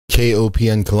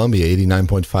KOPN Columbia,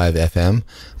 89.5 FM.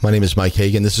 My name is Mike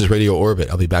Hagan. This is Radio Orbit.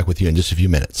 I'll be back with you in just a few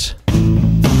minutes.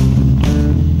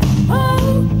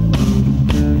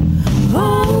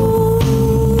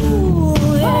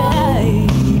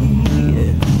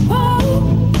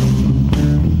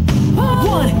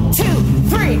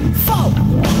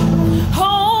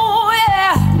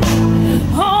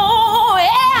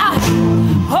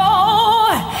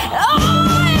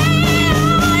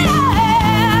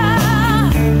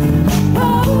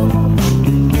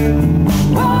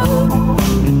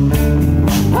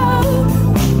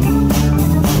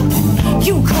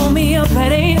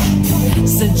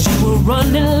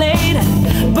 Running late,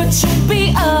 but you'll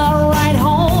be right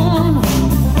home.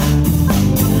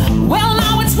 Well,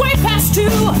 now it's way past 2.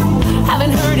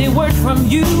 Haven't heard a word from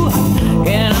you,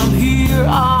 and I'm here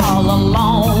all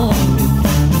alone.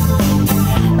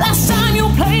 Last time you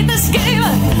played this game,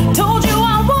 told you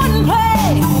I wouldn't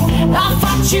play. I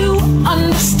thought you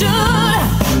understood.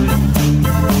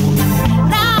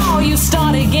 Now you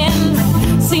start again.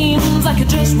 Seems like it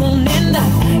just won't end,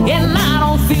 and I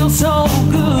don't feel so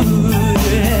good.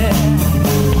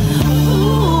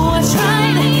 Ooh, I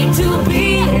tried to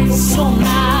be so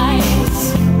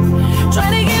nice,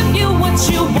 trying to give you what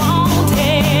you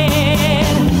wanted.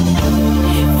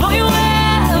 For you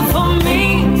and for me,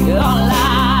 your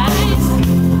lies,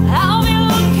 I'll be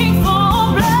looking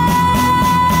for blood.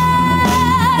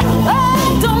 I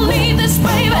don't need this,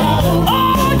 baby.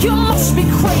 Oh, you must be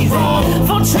crazy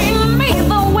for treating me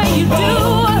the way you do.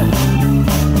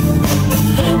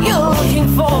 You're looking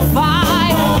for a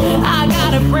fight. I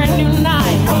got a brand new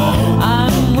night.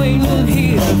 I'm waiting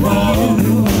here for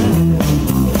you.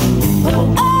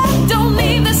 I don't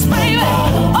need this, baby.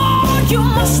 Oh, you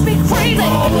must be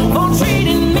crazy for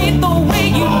treating me the way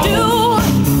you do.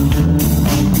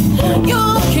 You're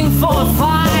looking for a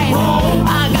fight.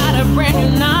 I got a brand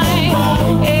new night,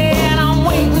 and I'm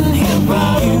waiting here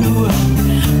for you.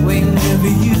 Waiting here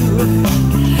for you.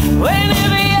 Waiting here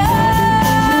for you.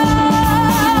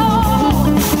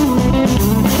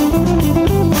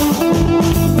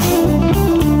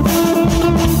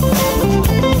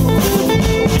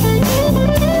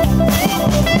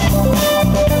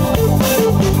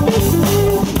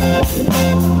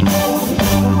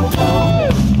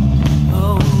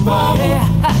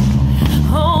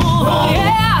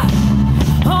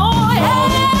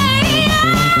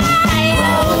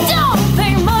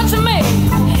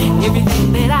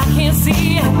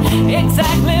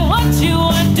 Exactly what you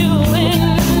are doing.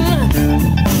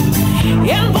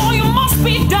 And boy, you must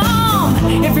be dumb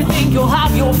if you think you'll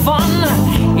have your fun,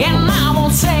 and I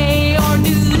won't say or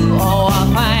do a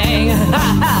thing.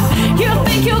 You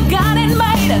think you got it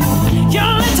made,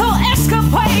 your little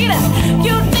escapade.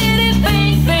 You didn't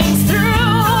think things through.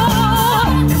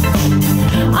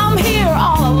 I'm here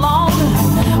all alone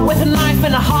with a knife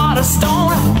and a heart of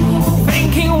stone,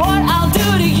 thinking what I'll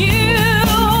do to you.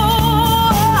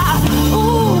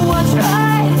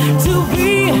 To be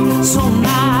so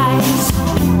nice,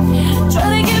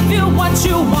 trying to give you what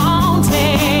you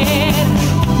wanted.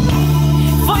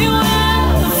 For you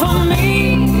and for me,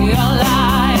 your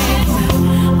lies,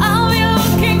 I'll be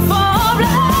looking for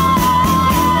blood.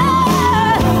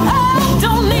 I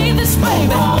don't need this,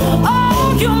 baby.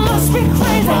 Oh, you must be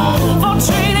crazy for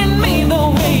treating me the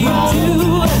way you do.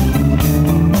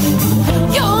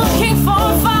 You're looking for a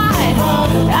fight.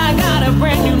 I got a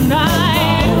brand new night.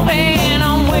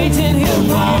 Waiting here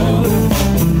for you.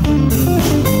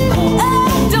 I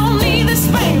don't need this,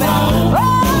 baby.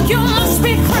 Oh, you must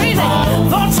be crazy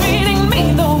for treating me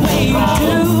the way you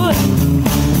do.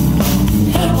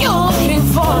 You're looking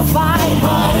for a fight,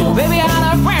 baby. I got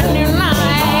a brand new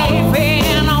knife,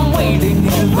 and I'm waiting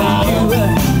here for you.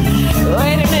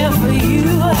 Waiting here for you.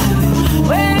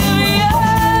 Waiting for you.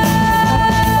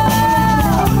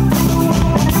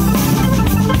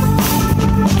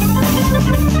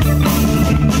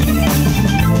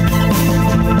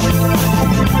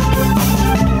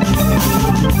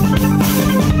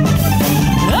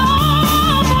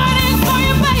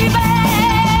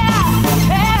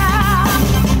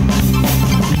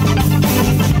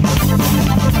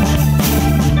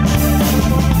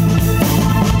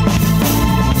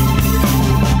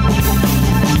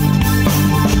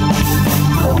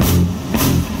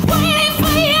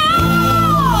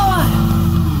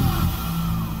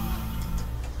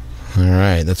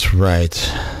 That's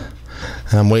right.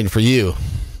 I'm waiting for you.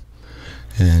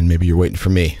 And maybe you're waiting for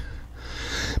me.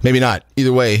 Maybe not.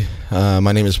 Either way,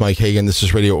 my name is Mike Hagan. This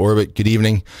is Radio Orbit. Good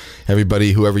evening,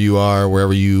 everybody, whoever you are,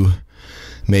 wherever you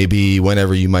may be,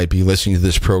 whenever you might be listening to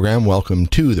this program. Welcome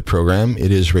to the program.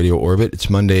 It is Radio Orbit. It's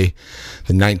Monday,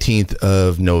 the 19th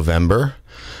of November,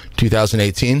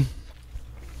 2018.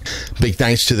 Big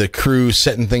thanks to the crew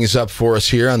setting things up for us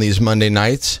here on these Monday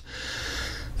nights.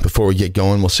 Before we get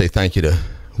going, we'll say thank you to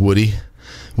Woody.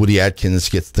 Woody Atkins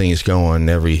gets things going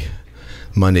every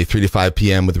Monday, 3 to 5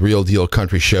 p.m. with Real Deal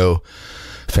Country Show.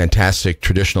 Fantastic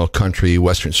traditional country,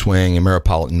 western swing, and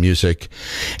Ameripolitan music.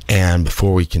 And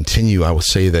before we continue, I will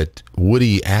say that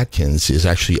Woody Atkins is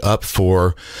actually up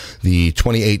for the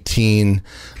 2018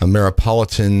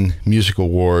 Ameripolitan Music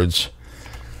Awards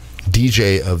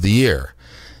DJ of the Year.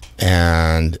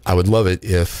 And I would love it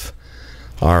if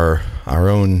our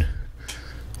own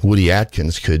Woody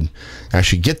Atkins could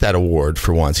actually get that award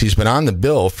for once. He's been on the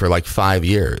bill for like 5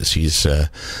 years. He's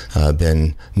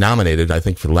been nominated, I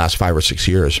think, for the last 5 or 6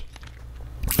 years.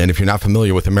 And if you're not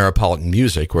familiar with Ameripolitan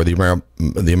music or the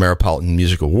Ameripolitan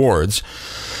Music Awards,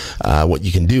 what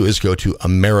you can do is go to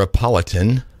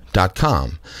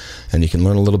Ameripolitan.com, and you can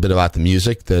learn a little bit about the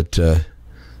music that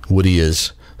Woody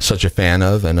is such a fan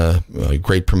of and a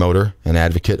great promoter and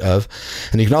advocate of.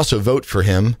 And you can also vote for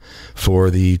him for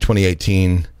the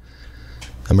 2018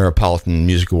 Ameripolitan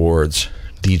Music Awards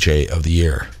DJ of the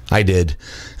Year. I did,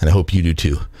 and I hope you do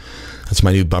too. That's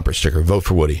my new bumper sticker. Vote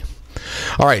for Woody.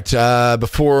 All right,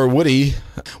 before Woody,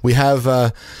 we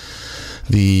have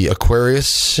the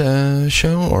Aquarius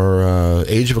show, or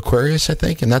Age of Aquarius, I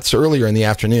think, and that's earlier in the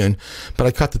afternoon, but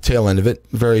I caught the tail end of it.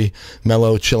 Very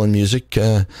mellow, chilling music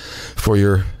for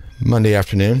your Monday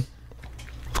afternoon.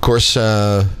 Of course,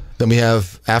 then we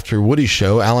have, after Woody's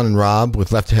show, Alan and Rob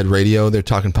with Left Ahead Radio. They're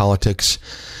talking politics.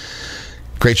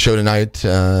 Great show tonight,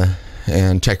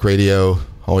 and Tech Radio,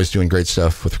 always doing great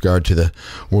stuff with regard to the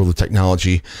world of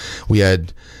technology. We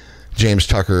had James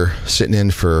Tucker sitting in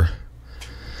for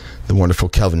the wonderful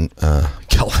Kelvin,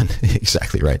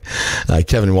 exactly right.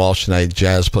 Kevin Walsh tonight.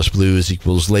 Jazz plus blues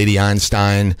equals Lady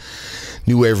Einstein.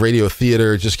 New Wave Radio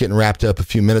Theater just getting wrapped up a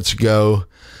few minutes ago.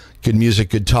 Good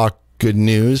music, good talk, good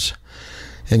news.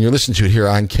 And you're listening to it here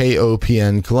on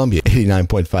KOPN Columbia,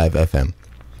 89.5 FM.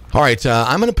 All right,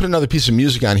 I'm going to put another piece of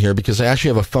music on here because I actually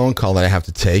have a phone call that I have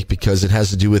to take because it has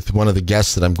to do with one of the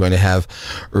guests that I'm going to have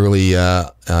early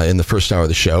in the first hour of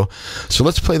the show. So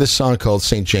let's play this song called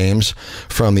St. James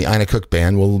from the Aina Cook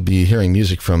Band. We'll be hearing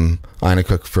music from Aina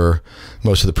Cook for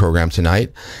most of the program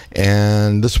tonight.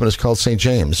 And this one is called St.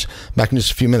 James. Back in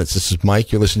just a few minutes. This is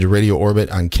Mike. You're listening to Radio Orbit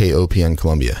on KOPN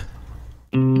Columbia.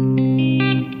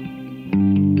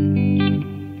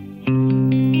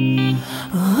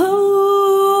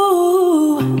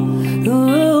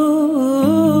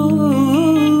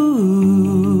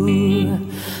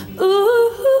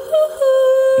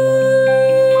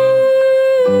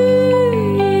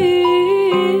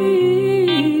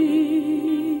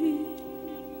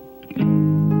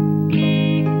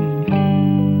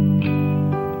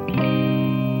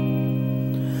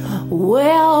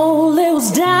 Well, it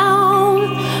was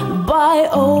down by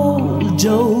old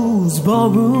Joe's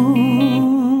barroom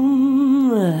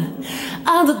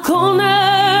at the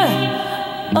corner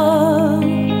of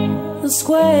the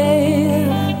square,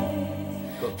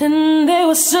 and they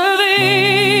were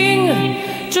serving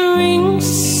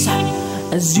drinks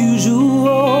as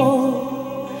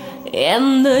usual,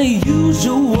 and the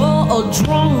usual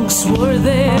drunks were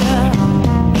there.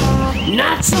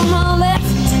 Not to my left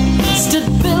stood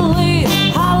Billie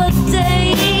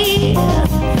Holiday,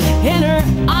 and her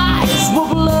eyes were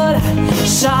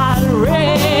bloodshot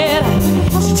red.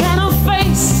 She turned her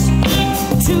face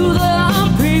to the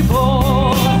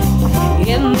people,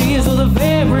 and these were the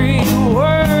very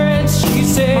words she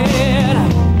said.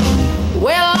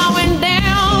 Well, I went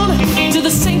down to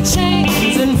the St.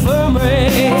 James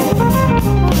Infirmary.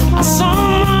 I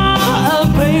saw a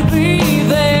baby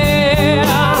there,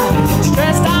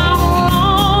 stressed out.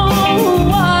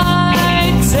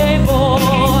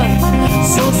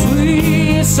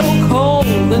 So cold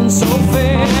and so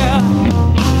fair.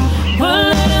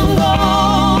 But let him go,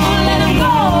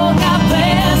 God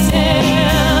bless him.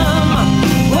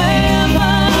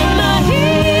 Wherever he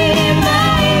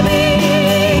may be,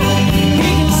 he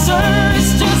can search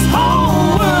this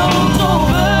whole world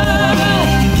over.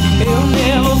 He'll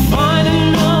never find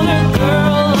another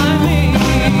girl like me.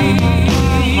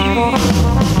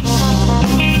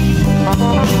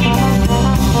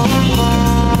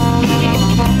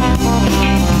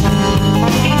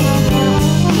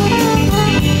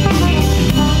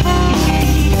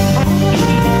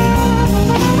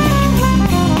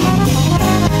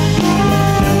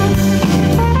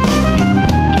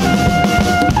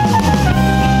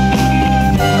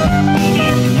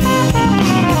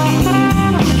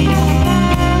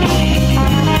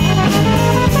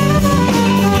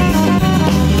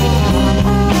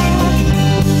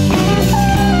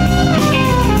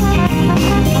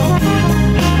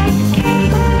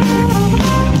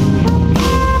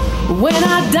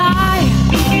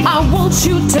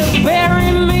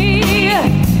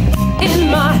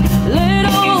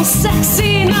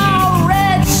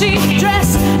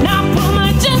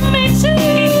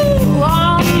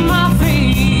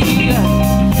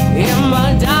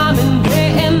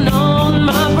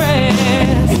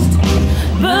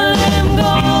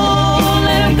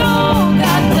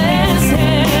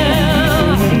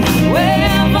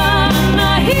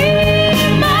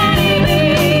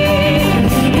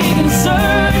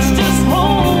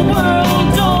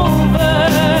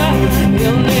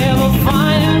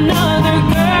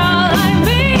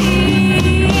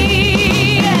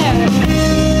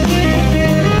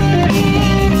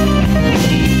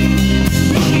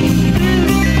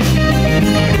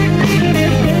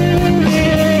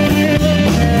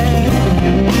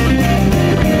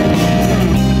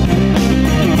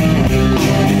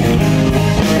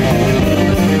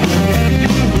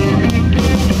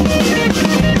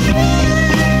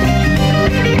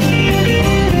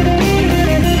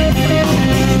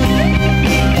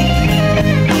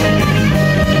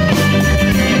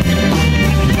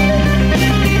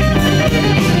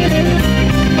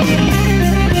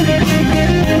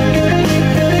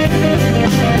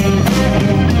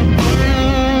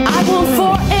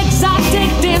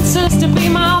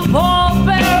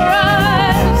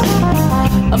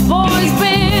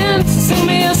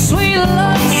 sweet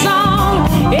love song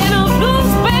in a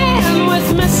blues band with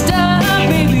Mr.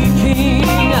 Baby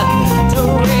King to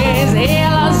raise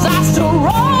hell as I still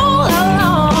roll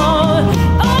along.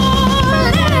 Oh,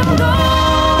 let him go,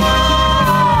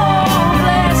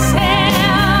 bless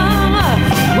him,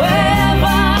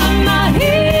 wherever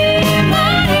he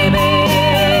may be.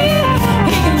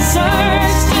 He can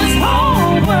search this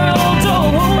whole world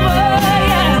over,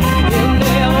 yeah. He'll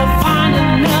never find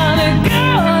another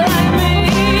girl like me.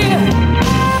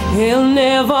 He'll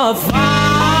never find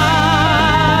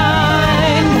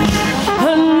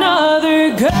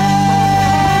another girl. Yeah.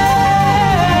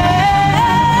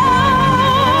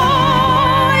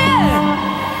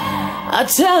 I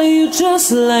tell you,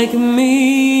 just like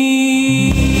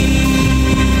me.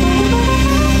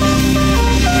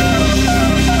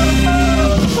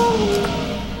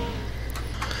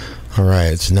 All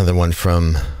right, it's another one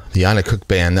from the Aina Cook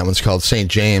Band. That one's called St.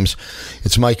 James.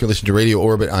 It's Mike. You're listening to Radio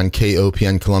Orbit on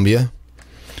KOPN Columbia.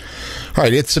 All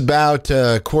right, it's about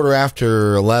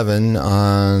 11:15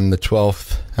 on the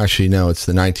 12th. Actually, no, it's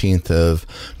the 19th of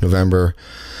November,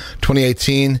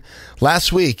 2018.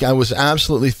 Last week, I was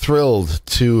absolutely thrilled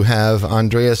to have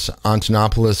Andreas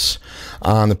Antonopoulos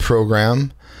on the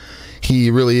program. He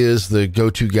really is the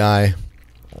go-to guy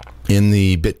in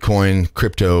the Bitcoin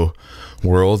crypto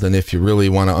world. And if you really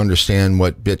want to understand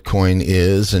what Bitcoin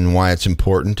is and why it's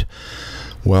important,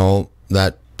 well,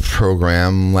 that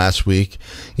program last week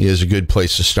is a good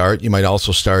place to start. You might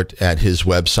also start at his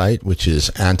website, which is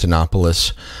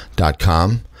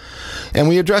antonopoulos.com. And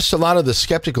we addressed a lot of the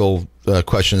skeptical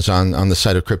questions on the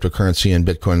side of cryptocurrency and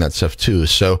Bitcoin and that stuff too.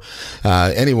 So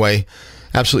anyway,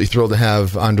 absolutely thrilled to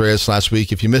have Andreas last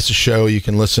week. If you missed the show, you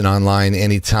can listen online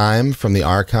anytime from the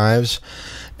archives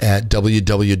at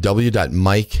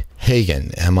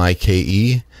www.mikehagan,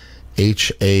 MikeHagan,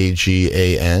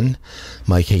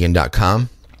 MikeHagan.com.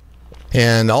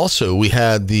 And also, we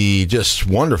had the just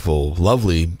wonderful,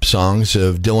 lovely songs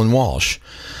of Dylan Walsh,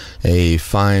 a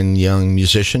fine young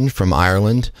musician from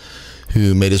Ireland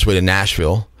who made his way to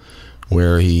Nashville,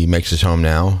 where he makes his home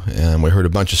now. And we heard a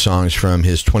bunch of songs from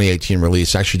his 2018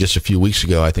 release. Actually, just a few weeks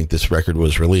ago, I think this record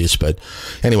was released. But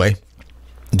anyway,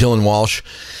 Dylan Walsh.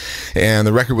 And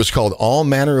the record was called All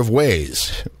Manner of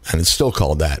Ways, and it's still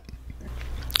called that.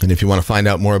 And if you want to find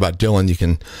out more about Dylan, you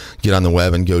can get on the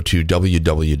web and go to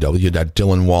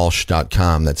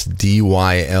www.dylanwalsh.com. That's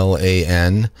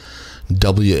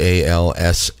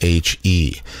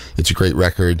DYLANWALSHE. It's a great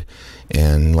record.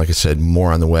 And like I said,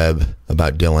 more on the web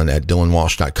about Dylan at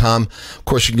dylanwalsh.com. Of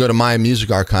course, you can go to my music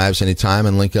archives anytime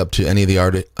and link up to any of the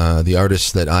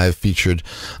artists that I've featured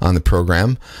on the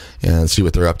program and see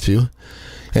what they're up to.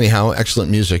 Anyhow, excellent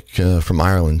music from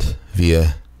Ireland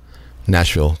via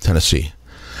Nashville, Tennessee.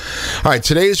 All right,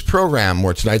 tonight's program,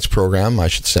 I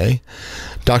should say,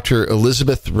 Dr.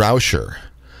 Elizabeth Rauscher.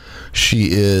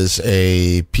 She is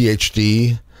a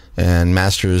PhD and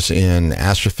master's in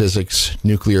astrophysics,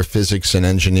 nuclear physics, and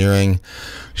engineering.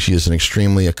 She is an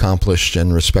extremely accomplished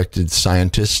and respected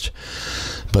scientist,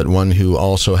 but one who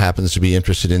also happens to be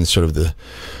interested in sort of the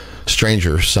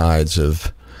stranger sides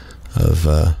of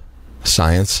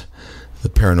science, the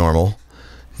paranormal.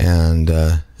 And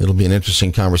it'll be an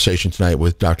interesting conversation tonight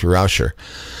with Dr. Rauscher.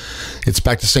 It's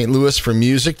back to St. Louis for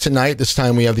music tonight. This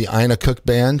time we have the Aina Cook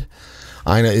Band.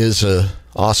 Aina is an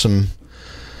awesome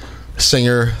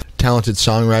singer, talented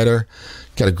songwriter,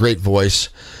 got a great voice.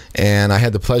 And I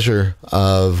had the pleasure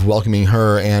of welcoming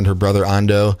her and her brother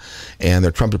Ando and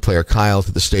their trumpet player Kyle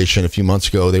to the station a few months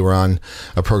ago. They were on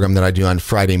a program that I do on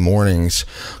Friday mornings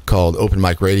called Open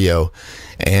Mic Radio.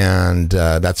 And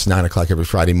that's 9 o'clock every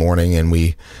Friday morning, and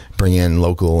we bring in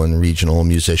local and regional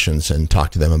musicians and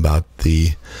talk to them about the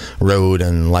road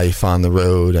and life on the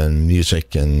road and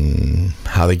music and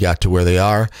how they got to where they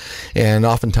are. And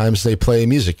oftentimes they play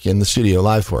music in the studio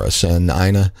live for us. And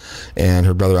Aina and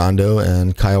her brother Ando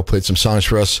and Kyle played some songs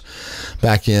for us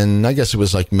back in, I guess it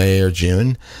was like May or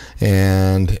June.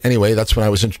 And anyway, that's when I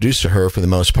was introduced to her for the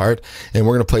most part. And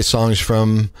we're going to play songs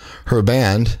from her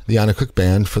band, the Aina Cook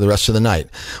Band, for the rest of the night.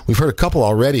 We've heard a couple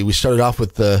already. We started off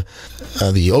with the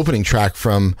opening track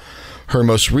from her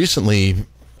most recently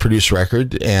produced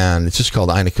record, and it's just called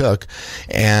Aina Cook.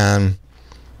 And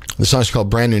the song's called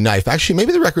Brand New Knife. Actually,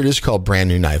 maybe the record is called Brand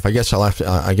New Knife. I guess I'll have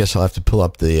to pull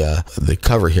up the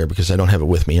cover here because I don't have it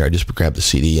with me here. I just grabbed the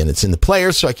CD and it's in the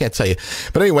player, so I can't tell you.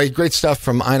 But anyway, great stuff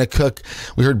from Aina Cook.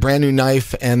 We heard Brand New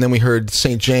Knife, and then we heard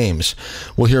St. James.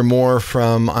 We'll hear more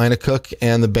from Aina Cook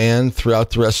and the band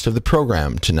throughout the rest of the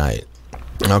program tonight.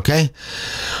 Okay.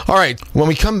 All right. When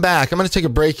we come back, I'm going to take a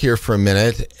break here for a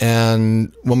minute.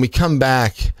 And when we come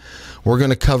back, We're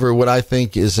going to cover what I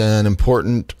think is an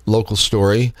important local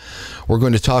story. We're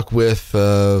going to talk with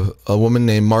a woman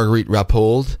named Marguerite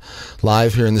Rappold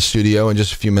live here in the studio in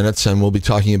just a few minutes, and we'll be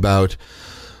talking about,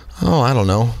 I don't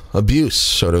know, abuse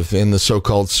sort of in the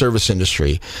so-called service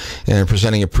industry, and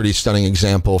presenting a pretty stunning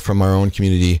example from our own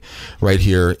community right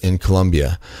here in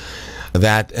Columbia.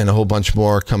 That and a whole bunch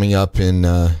more coming up in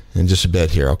just a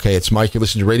bit here. Okay, it's Mike. You're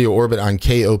listening to Radio Orbit on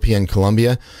KOPN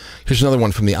Columbia. Here's another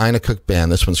one from the Aina Cook Band.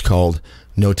 This one's called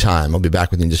No Time. I'll be back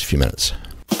with you in just a few minutes.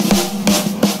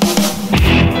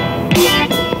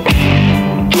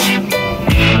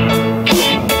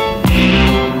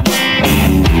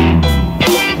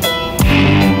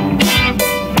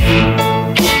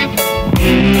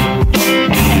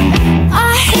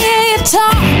 I hear you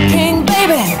talking,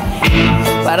 baby,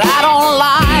 but I don't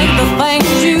like the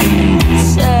things you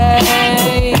say.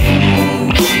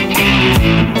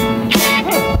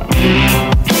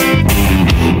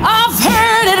 I've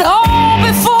heard it all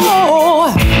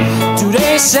before.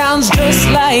 Today sounds just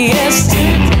like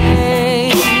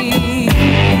yesterday.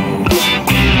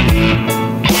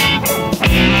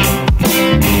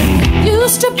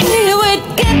 Used to be we'd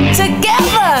get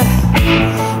together,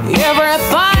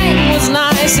 everything was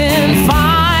nice and fine.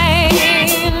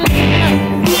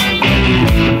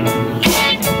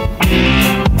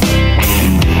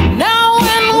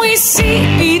 See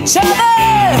each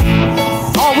other,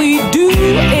 all we do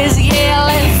is yell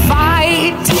and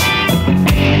fight.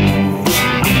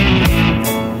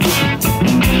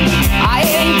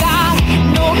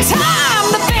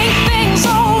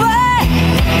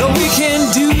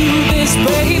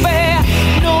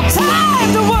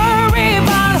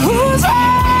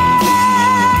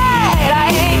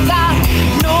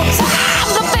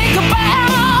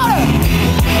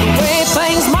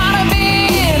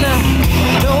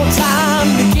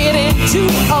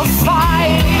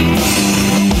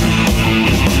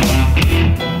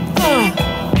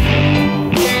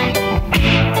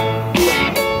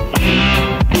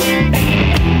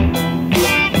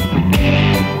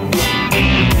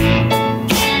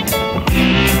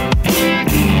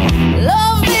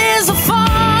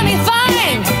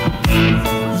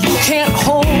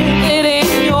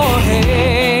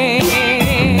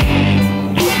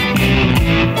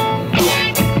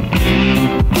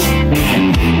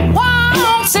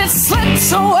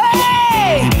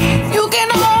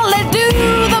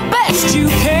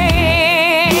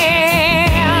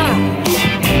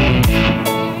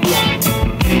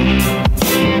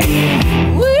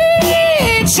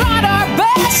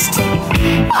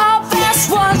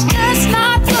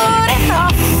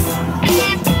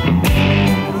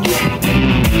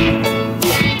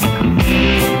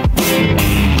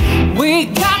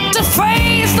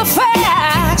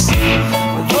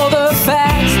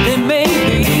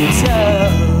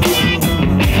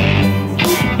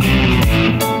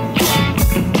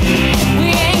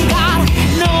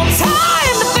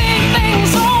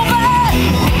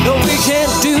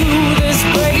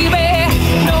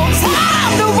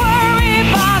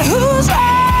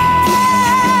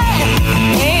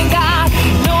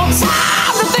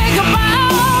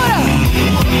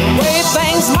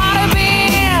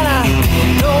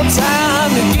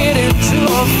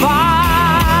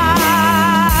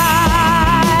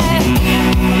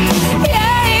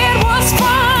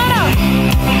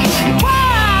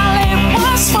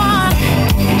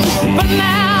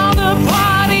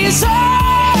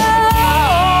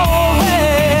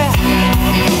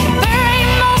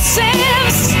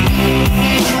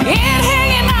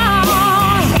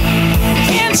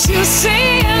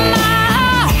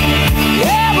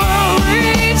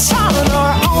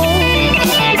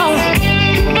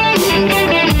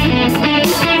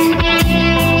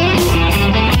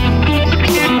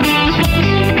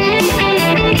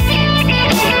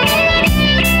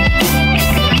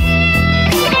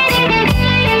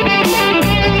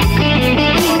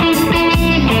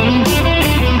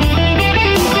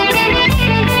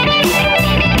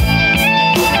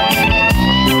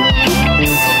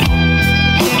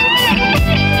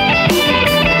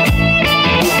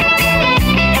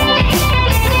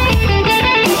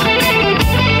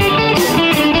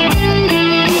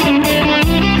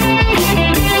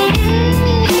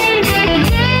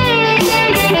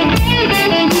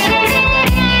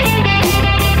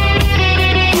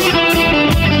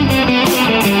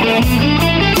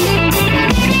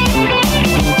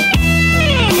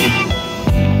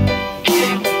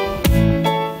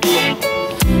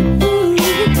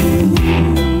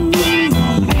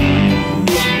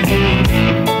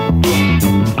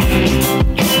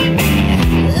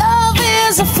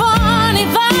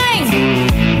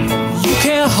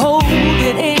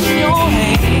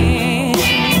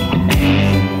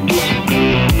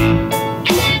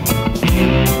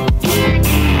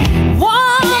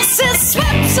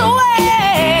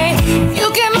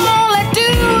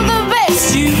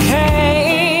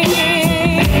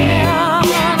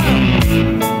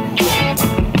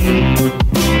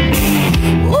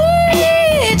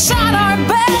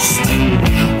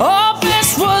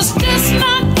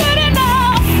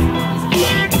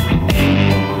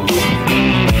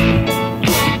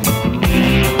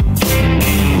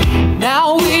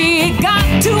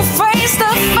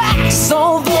 facts,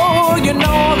 although you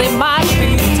know they might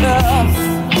be tough.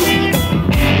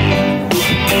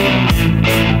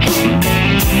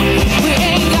 We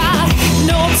ain't got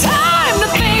no time to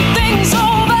think things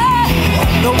over.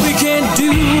 No, we can't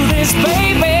do this,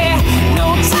 baby.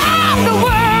 No time to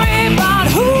worry about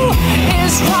who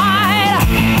is right.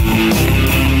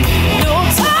 No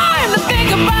time to think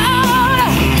about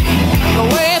the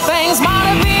way things might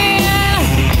have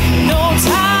been. No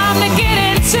time to get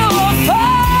into a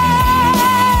fight.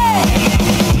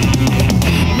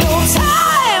 No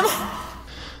time.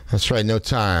 That's right, no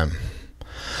time.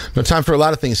 No time for a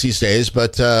lot of things these days,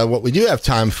 but what we do have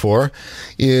time for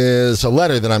is a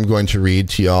letter that I'm going to read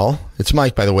to y'all. It's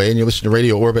Mike, by the way, and you're listening to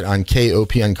Radio Orbit on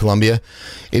KOPN Columbia,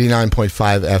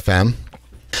 89.5 FM.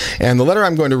 And the letter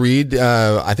I'm going to read,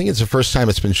 I think it's the first time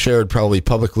it's been shared probably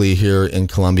publicly here in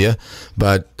Columbia,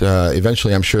 but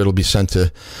eventually I'm sure it'll be sent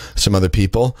to some other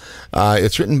people.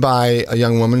 It's written by a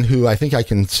young woman who I think I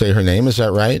can say her name. Is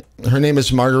that right? Her name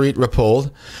is Marguerite Rappold,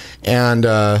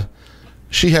 and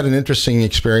she had an interesting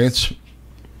experience,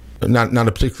 not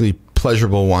a particularly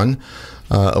pleasurable one,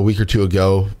 a week or two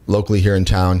ago locally here in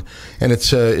town. And it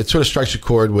sort of strikes a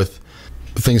chord with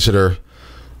things that are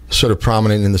sort of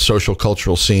prominent in the social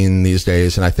cultural scene these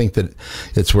days, and I think that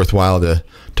it's worthwhile to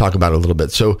talk about it a little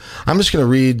bit. So I'm just going to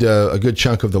read a good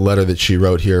chunk of the letter that she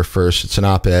wrote here first. It's an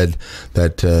op-ed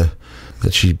that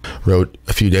she wrote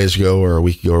a few days ago or a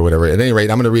week ago or whatever. At any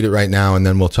rate, I'm going to read it right now, and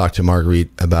then we'll talk to Marguerite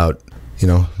about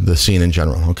the scene in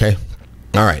general, okay?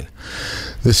 All right.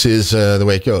 This is the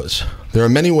way it goes. There are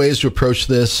many ways to approach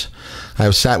this. I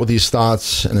have sat with these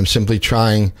thoughts, and I'm simply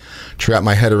trying to wrap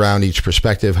my head around each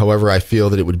perspective. However, I feel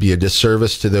that it would be a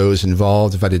disservice to those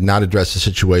involved if I did not address the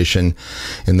situation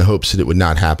in the hopes that it would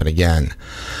not happen again.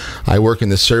 I work in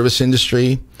the service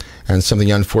industry, and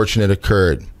something unfortunate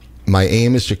occurred. My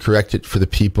aim is to correct it for the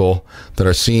people that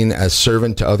are seen as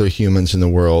servant to other humans in the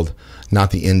world,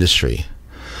 not the industry.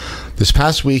 This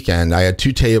past weekend, I had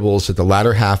 2 tables at the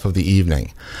latter half of the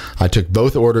evening. I took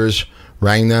both orders,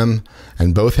 rang them,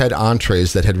 and both had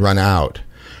entrees that had run out.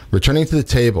 Returning to the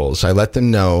tables, I let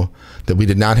them know that we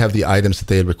did not have the items that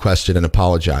they had requested and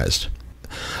apologized.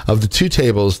 Of the 2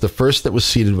 tables, the first that was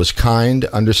seated was kind,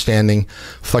 understanding,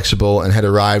 flexible, and had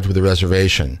arrived with a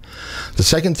reservation. The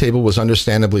second table was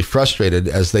understandably frustrated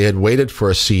as they had waited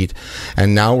for a seat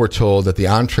and now were told that the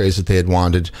entrees that they had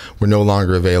wanted were no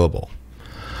longer available.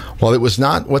 While it was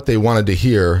not what they wanted to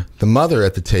hear, the mother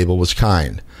at the table was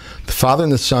kind. The father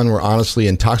and the son were honestly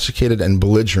intoxicated and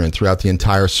belligerent throughout the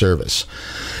entire service.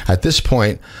 At this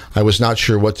point, I was not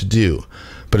sure what to do,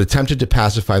 but attempted to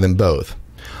pacify them both.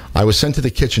 I was sent to the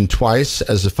kitchen twice,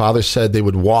 as the father said they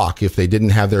would walk if they didn't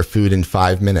have their food in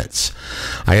 5 minutes.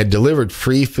 I had delivered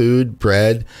free food,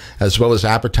 bread, as well as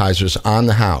appetizers on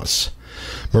the house.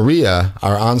 Maria,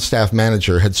 our on-staff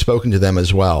manager, had spoken to them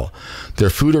as well. Their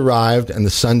food arrived, and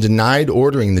the son denied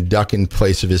ordering the duck in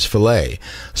place of his fillet,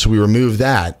 so we removed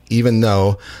that, even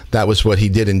though that was what he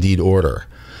did indeed order.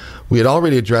 We had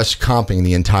already addressed comping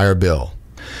the entire bill.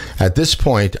 At this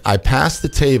point, I passed the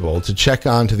table to check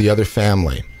on to the other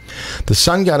family. The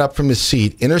son got up from his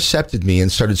seat, intercepted me, and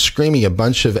started screaming a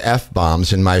bunch of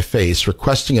F-bombs in my face,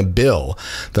 requesting a bill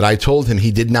that I told him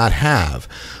he did not have.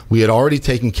 We had already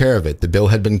taken care of it. The bill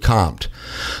had been comped.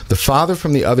 The father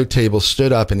from the other table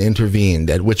stood up and intervened,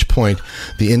 at which point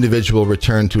the individual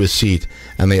returned to his seat,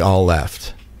 and they all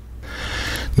left.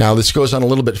 Now, this goes on a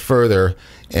little bit further,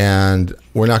 and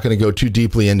we're not going to go too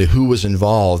deeply into who was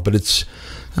involved, but it's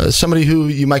somebody who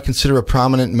you might consider a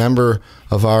prominent member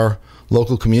of our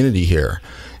local community here.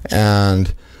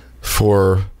 And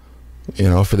for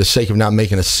the sake of not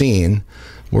making a scene,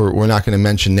 we're not going to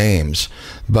mention names.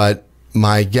 But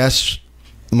my guest,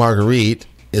 Marguerite,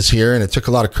 is here, and it took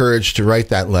a lot of courage to write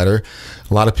that letter.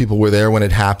 A lot of people were there when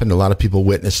it happened. A lot of people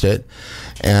witnessed it.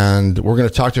 And we're going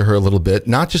to talk to her a little bit,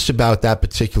 not just about that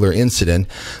particular incident,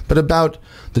 but about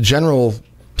the general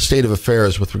state of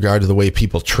affairs with regard to the way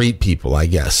people treat people, I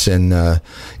guess, in the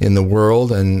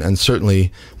world, and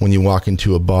certainly when you walk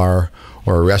into a bar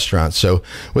or a restaurant. So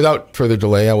without further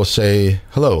delay, I will say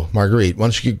hello, Marguerite. Why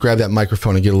don't you grab that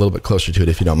microphone and get a little bit closer to it,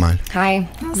 if you don't mind. Hi,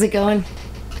 how's it going?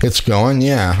 It's going,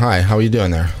 yeah. Hi, how are you doing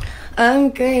there?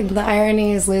 I'm good. The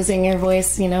irony is losing your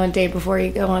voice, a day before you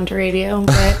go onto radio,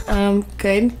 but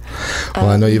good. Well,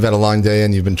 I know you've had a long day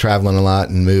and you've been traveling a lot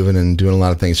and moving and doing a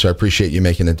lot of things, so I appreciate you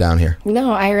making it down here.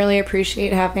 No, I really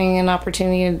appreciate having an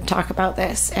opportunity to talk about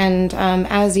this. And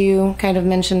as you kind of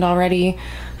mentioned already,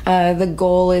 the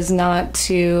goal is not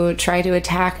to try to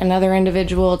attack another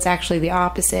individual. It's actually the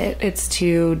opposite. It's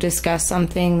to discuss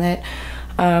something that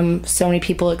so many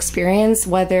people experience,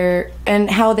 whether and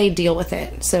how they deal with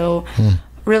it. So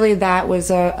really that was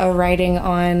a writing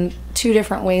on two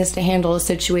different ways to handle a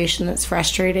situation that's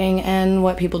frustrating and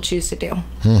what people choose to do.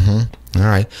 All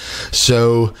right.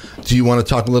 So do you want to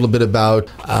talk a little bit about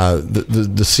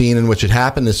the scene in which it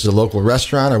happened? This is a local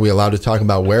restaurant. Are we allowed to talk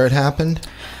about where it happened?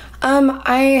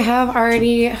 I've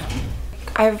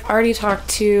already talked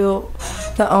to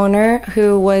the owner,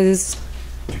 who was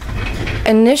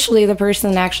initially the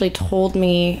person that actually told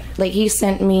me, like, he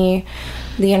sent me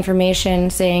the information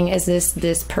saying, is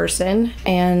this person?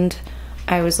 And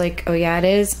I was like, oh yeah, it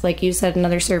is. Like you said,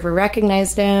 another server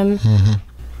recognized him.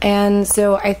 And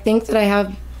so I think that I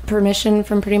have permission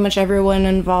from pretty much everyone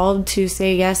involved to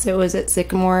say, yes, it was at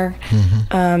Sycamore.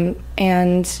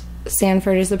 And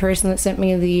Sanford is the person that sent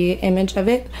me the image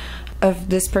of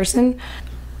this person.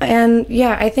 And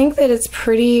yeah, I think that it's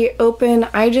pretty open.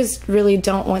 I just really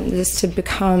don't want this to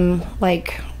become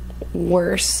like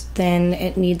worse than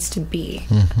it needs to be.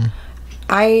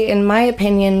 In my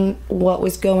opinion, what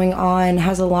was going on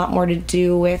has a lot more to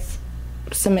do with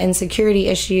some insecurity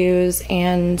issues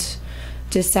and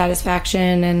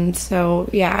dissatisfaction. And so,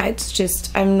 yeah, it's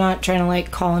just, I'm not trying to like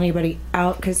call anybody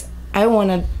out because I want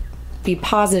to be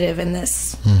positive in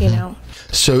this, you know.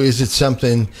 So is it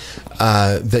something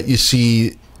that you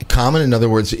see common? In other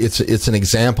words, it's an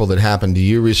example that happened to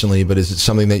you recently, but is it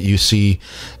something that you see,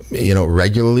 you know,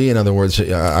 regularly? In other words,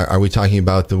 are we talking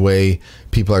about the way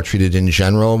people are treated in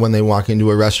general when they walk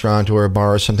into a restaurant or a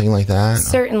bar or something like that?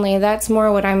 Certainly, that's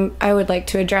more what I would like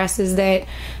to address, is that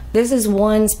this is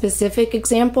one specific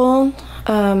example.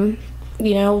 You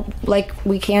know, like,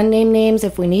 we can name names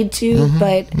if we need to,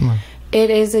 but it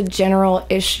is a general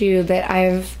issue that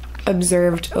I've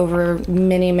observed over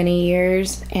many, many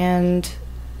years, and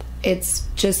it's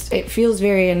just, it feels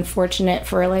very unfortunate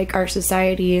for like our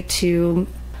society to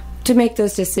make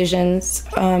those decisions.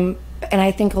 And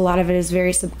I think a lot of it is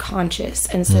very subconscious,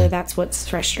 and so that's what's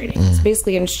frustrating. It's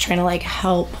basically, I'm just trying to like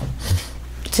help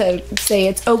to say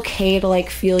it's okay to like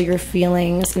feel your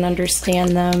feelings and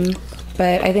understand them.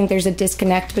 But I think there's a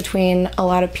disconnect between a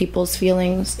lot of people's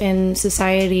feelings in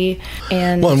society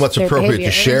and what's their appropriate behavior.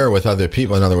 to share with other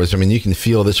people. In other words, I mean, you can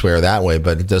feel this way or that way,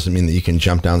 but it doesn't mean that you can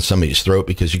jump down somebody's throat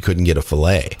because you couldn't get a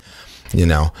fillet, you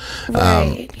know.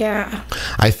 Right, yeah.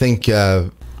 I think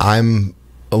I'm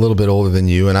a little bit older than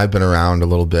you, and I've been around a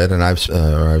little bit, and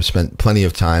I've spent plenty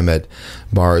of time at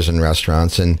bars and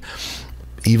restaurants, and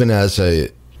even as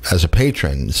a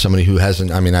patron, somebody who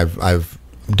hasn't, I mean, I've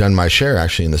done my share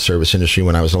actually in the service industry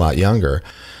when I was a lot younger.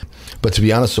 But to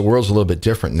be honest, the world's a little bit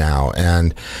different now,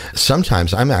 and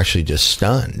sometimes I'm actually just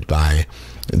stunned by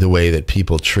the way that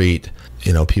people treat,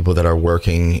 you know, people that are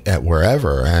working at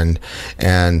wherever,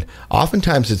 and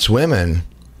oftentimes it's women.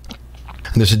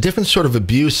 And there's a different sort of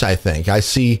abuse, I think. I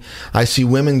see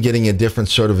women getting a different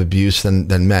sort of abuse than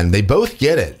men. They both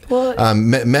get it. Well,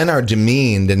 men are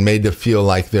demeaned and made to feel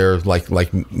like they're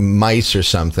like mice or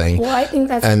something. Well, I think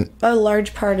that's a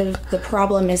large part of the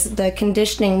problem, is the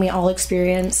conditioning we all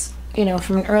experience, you know,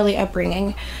 from an early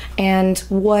upbringing, and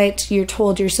what you're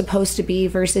told you're supposed to be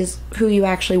versus who you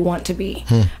actually want to be.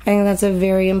 I think that's a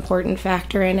very important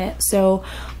factor in it. So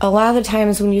a lot of the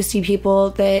times when you see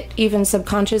people that even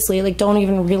subconsciously like don't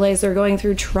even realize they're going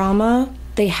through trauma,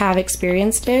 they have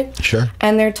experienced it. Sure.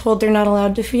 And they're told they're not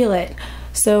allowed to feel it.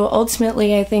 So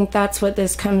ultimately, I think that's what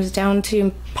this comes down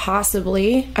to,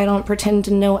 possibly. I don't pretend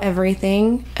to know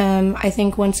everything. I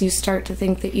think once you start to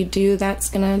think that you do, that's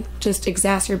going to just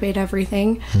exacerbate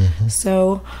everything.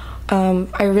 So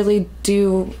I really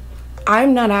do.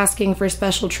 I'm not asking for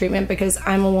special treatment because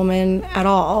I'm a woman at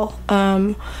all.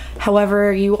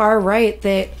 However, you are right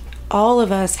that all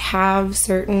of us have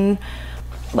certain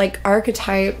like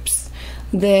archetypes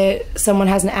that someone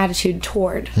has an attitude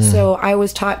toward. So I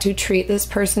was taught to treat this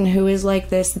person who is like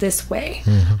this way.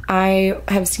 I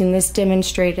have seen this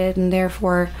demonstrated, and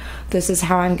therefore this is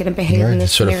how I'm going to behave in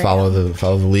this sort scenario. of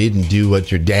follow the lead and do what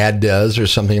your dad does or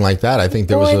something like that. I think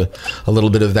there was a little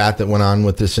bit of that went on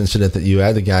with this incident that you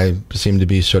had. The guy seemed to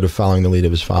be sort of following the lead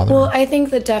of his father. Well, I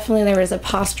think that definitely there was a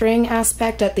posturing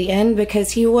aspect at the end,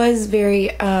 because he was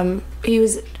very he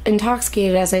was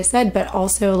intoxicated, as I said, but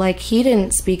also like he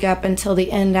didn't speak up until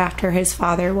the end, after his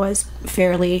father was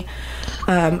fairly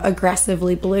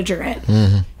aggressively belligerent.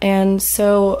 And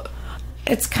so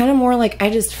it's kind of more like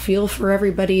I just feel for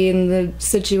everybody in the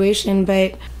situation.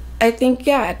 But I think,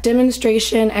 yeah,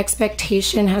 demonstration,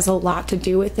 expectation has a lot to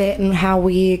do with it, and how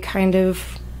we kind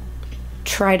of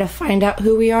try to find out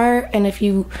who we are. And if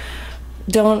you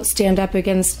don't stand up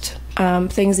against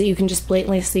things that you can just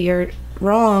blatantly see are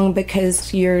wrong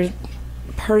because you're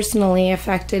personally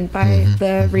affected by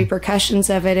the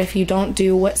repercussions of it, if you don't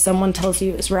do what someone tells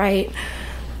you is right,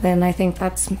 then I think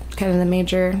that's kind of the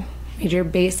major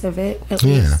base of it, at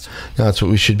Yeah, least. no, that's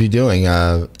what we should be doing.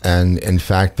 And in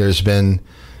fact, there's been,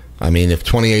 I mean, if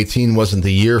 2018 wasn't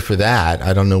the year for that,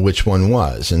 I don't know which one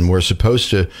was. And we're supposed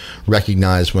to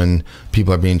recognize when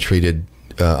people are being treated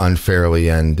unfairly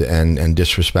and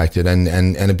disrespected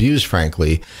and abused,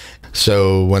 frankly.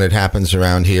 So when it happens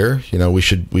around here, you know, we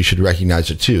should recognize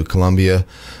it too. Colombia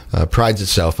prides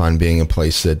itself on being a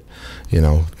place that, you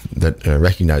know, that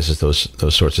recognizes those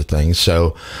sorts of things.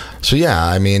 So yeah,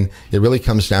 I mean, it really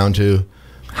comes down to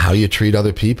how you treat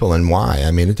other people and why.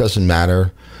 I mean, it doesn't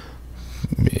matter,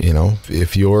 you know,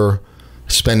 if you're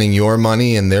spending your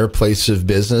money in their place of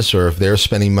business or if they're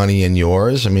spending money in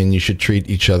yours. I mean, you should treat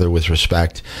each other with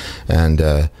respect and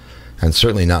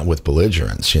certainly not with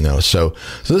belligerence, you know. So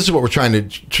this is what we're trying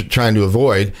to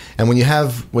avoid. And when you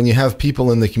have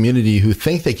people in the community who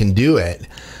think they can do it,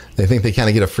 they think they kind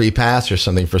of get a free pass or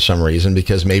something for some reason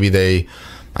because maybe they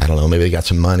got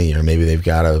some money or maybe they've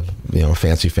got a, you know,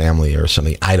 fancy family or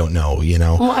something. I don't know, you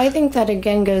know. Well, I think that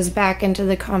again goes back into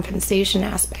the compensation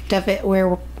aspect of it,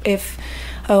 where if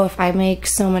I make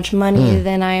so much money,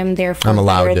 then I am therefore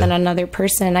better than another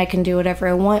person. I can do whatever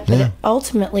I want. But it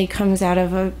ultimately comes out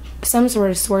of some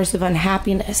sort of source of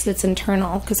unhappiness that's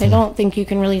internal, because I don't think you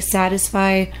can really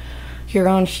satisfy your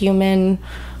own human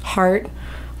heart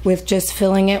with just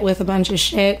filling it with a bunch of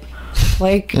shit.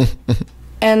 Like,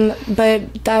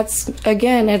 but that's,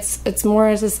 again, it's more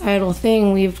a societal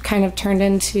thing. We've kind of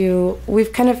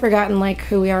forgotten like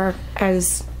who we are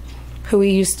as who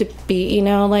we used to be, you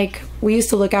know, like we used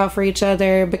to look out for each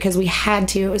other because we had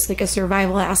to. It was like a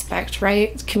survival aspect,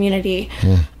 right? Community.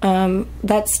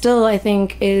 That still, I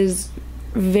think, is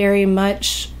very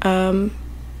much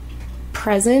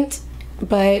present,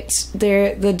 but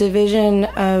the division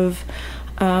of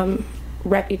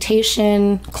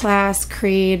reputation, class,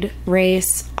 creed,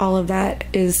 race, all of that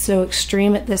is so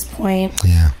extreme at this point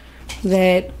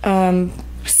that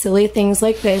silly things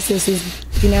like this is,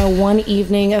 you know, one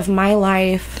evening of my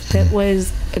life that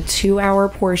was a 2-hour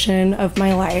portion of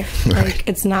my life. Like,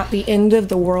 it's not the end of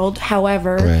the world.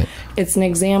 However, it's an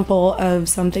example of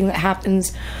something that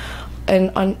happens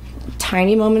on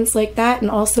tiny moments like that,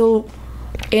 and also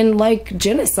in like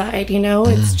genocide, you know.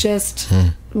 It's just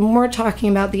more talking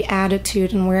about the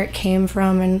attitude and where it came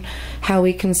from and how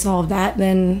we can solve that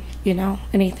than, you know,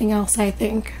 anything else, I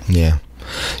think. Yeah,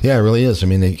 it really is. I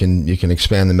mean, you can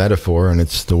expand the metaphor, and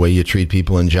it's the way you treat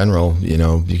people in general. You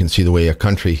know, you can see the way a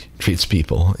country treats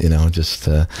people, you know, just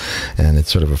and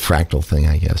it's sort of a fractal thing,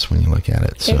 I guess, when you look at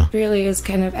it. So it really is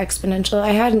kind of exponential.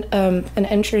 I had an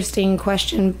interesting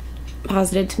question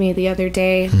posited to me the other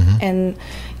day, and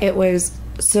it was,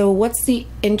 so what's the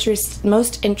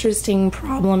most interesting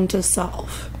problem to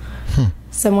solve?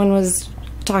 Someone was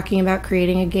talking about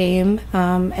creating a game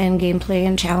and gameplay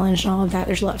and challenge and all of that.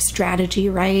 There's a lot of strategy,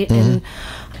 right? And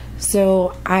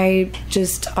so I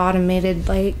just automated,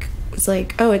 like, it's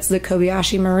like, oh, it's the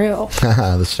Kobayashi Maru.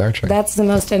 the Star Trek. That's the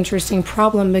most interesting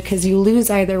problem, because you lose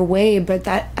either way, but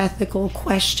that ethical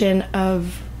question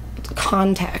of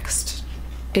context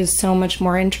is so much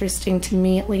more interesting to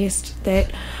me, at least,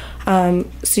 that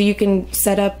so you can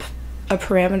set up a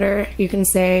parameter. You can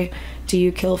say, do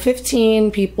you kill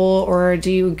 15 people or do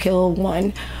you kill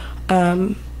 1?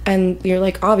 And you're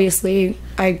like, obviously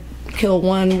I kill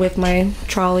 1 with my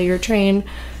trolley or train.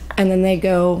 And then they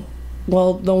go,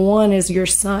 well, the 1 is your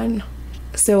son.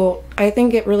 So I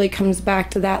think it really comes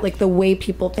back to that, like the way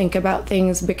people think about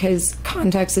things, because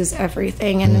context is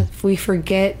everything. And if we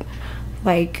forget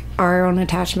like our own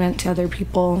attachment to other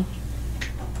people,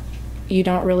 you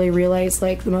don't really realize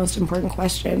like the most important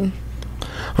question.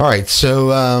 All right,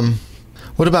 so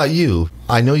what about you?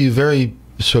 I know you very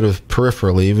sort of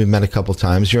peripherally. We've met a couple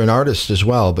times. You're an artist as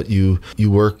well, but you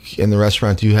work in the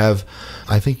restaurant. You have,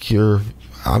 I think you're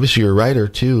obviously you're a writer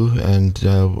too. And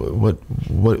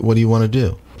what do you want to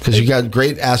do? Because you got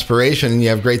great aspiration and you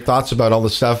have great thoughts about all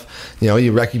the stuff. You know,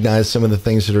 you recognize some of the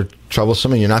things that are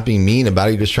troublesome, and you're not being mean about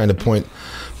it. You're just trying to point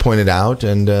it out.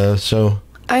 And so,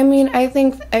 I mean, I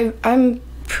think I'm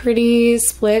pretty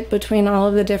split between all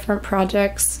of the different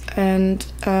projects, and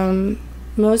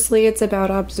mostly it's about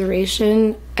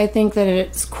observation. I think that at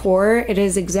its core, it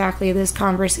is exactly this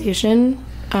conversation.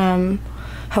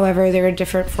 However, there are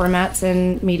different formats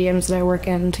and mediums that I work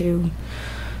in to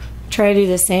try to do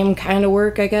the same kind of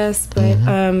work, I guess.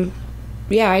 But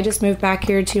yeah, I just moved back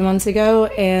here 2 months ago,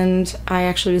 and I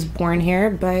actually was born here,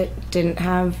 but didn't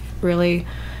have really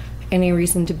any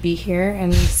reason to be here,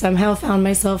 and somehow found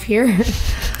myself here.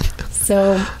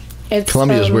 So it's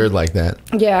Columbia's weird like that.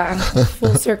 Yeah,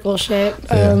 full circle shit.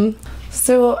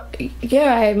 So,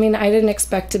 yeah, I mean, I didn't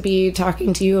expect to be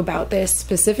talking to you about this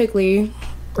specifically.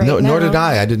 Right No, now. nor did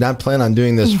I. I did not plan on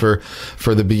doing this for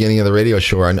the beginning of the radio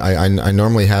show. I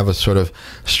normally have a sort of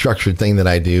structured thing that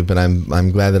I do, but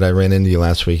I'm glad that I ran into you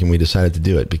last week and we decided to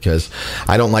do it, because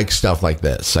I don't like stuff like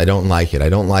this. I don't like it. I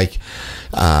don't like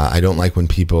when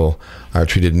people are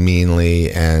treated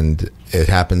meanly, and it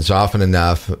happens often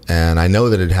enough, and I know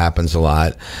that it happens a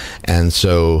lot, and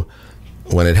so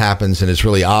when it happens and it's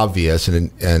really obvious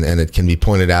and it can be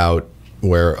pointed out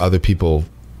where other people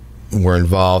were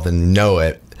involved and know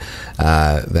it,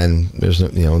 then there's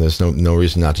no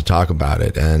reason not to talk about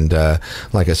it. And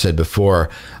like I said before,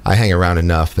 I hang around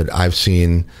enough that I've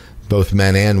seen both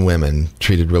men and women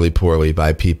treated really poorly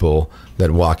by people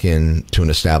that walk into an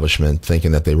establishment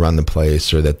thinking that they run the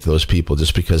place, or that those people,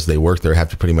 just because they work there, have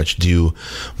to pretty much do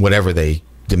whatever they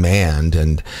demand,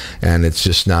 and it's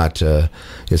just not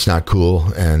it's not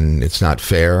cool, and it's not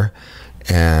fair,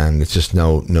 and it's just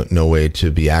no way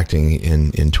to be acting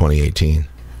in 2018.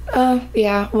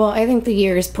 Yeah, well, I think the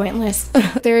year is pointless.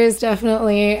 There is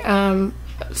definitely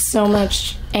so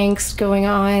much angst going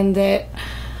on that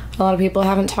a lot of people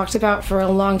haven't talked about for a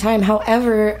long time.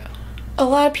 However, a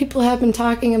lot of people have been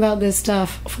talking about this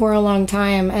stuff for a long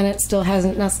time, and it still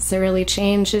hasn't necessarily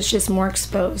changed. It's just more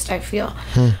exposed, I feel.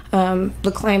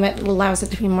 The climate allows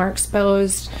it to be more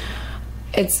exposed.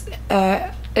 It's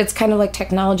kind of like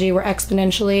technology, where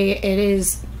exponentially it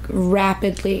is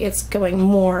rapidly, it's going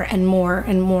more and more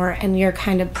and more, and your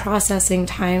kind of processing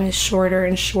time is shorter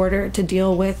and shorter to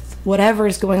deal with whatever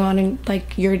is going on in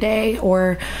like your day,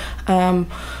 or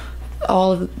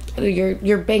all of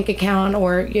your bank account,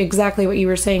 or exactly what you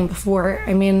were saying before.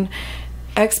 I mean,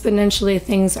 exponentially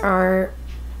things are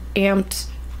amped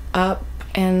up,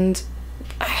 and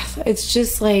it's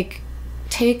just like,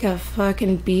 take a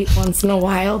fucking beat once in a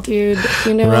while, dude.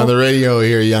 You know, We're on the radio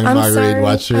here, young Marguerite. sorry.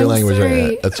 Watch your I'm language.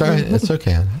 sorry. That's all right. It's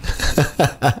okay.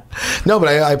 No, but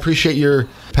I appreciate your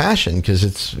passion, because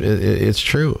it's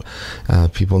true.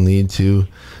 People need to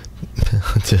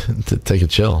take a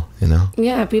chill, you know.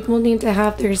 Yeah, people need to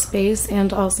have their space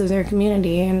and also their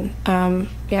community, and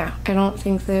yeah, I don't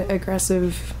think that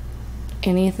aggressive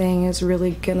anything is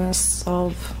really gonna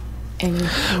solve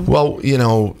anything. Well, you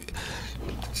know,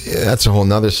 that's a whole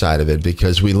nother side of it,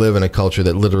 because we live in a culture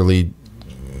that literally,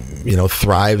 you know,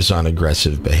 thrives on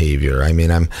aggressive behavior. I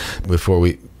mean, before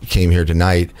we came here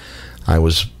tonight, I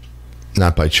was,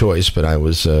 not by choice, but I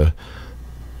was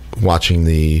watching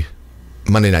the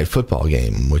Monday Night Football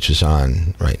game, which is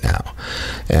on right now,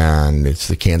 and it's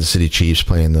the Kansas City Chiefs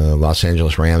playing the Los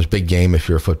Angeles Rams. Big game if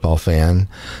you're a football fan,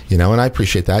 you know, and I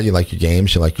appreciate that. You like your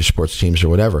games, you like your sports teams or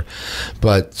whatever,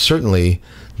 but certainly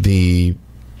the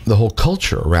whole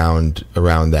culture around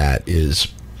that is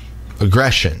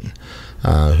aggression.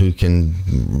 Who can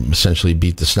essentially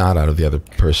beat the snot out of the other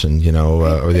person, you know,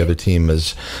 or the other team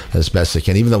as best they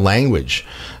can. Even the language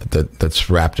that's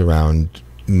wrapped around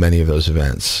many of those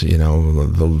events, you know,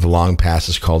 the long pass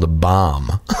is called a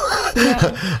bomb.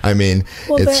 Yeah. I mean,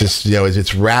 Well, it's just, you know,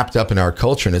 it's wrapped up in our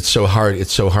culture, and it's so hard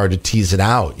to tease it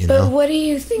out, you know. But what do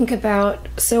you think about,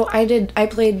 so I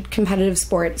played competitive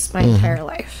sports my entire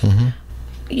life.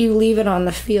 You leave it on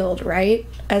the field, right?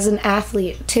 As an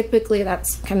athlete, typically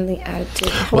that's kind of the attitude.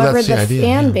 However, that's the idea,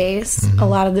 fan yeah. base a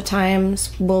lot of the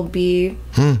times will be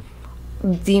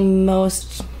the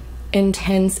most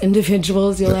intense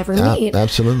individuals you'll ever meet.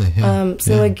 Absolutely. Yeah.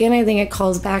 So again, I think it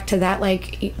calls back to that,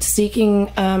 like seeking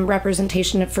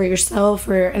representation for yourself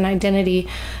or an identity,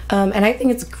 and I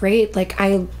think it's great. Like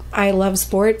I love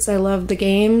sports, I love the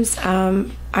games,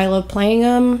 I love playing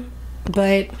them,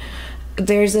 but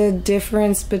there's a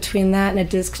difference between that and a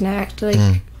disconnect.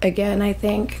 Like again, I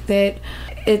think that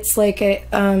it's like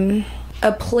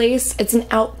a place, it's an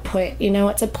output, you know,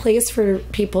 it's a place for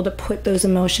people to put those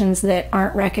emotions that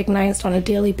aren't recognized on a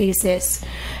daily basis,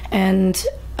 and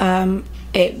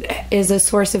it is a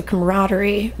source of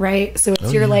camaraderie, right? So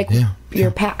it's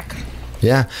your pack.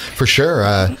 Yeah, for sure.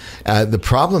 The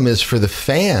problem is for the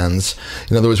fans.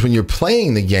 In other words, when you're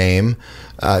playing the game,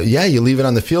 you leave it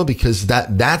on the field because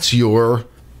that's your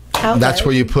outlet. That's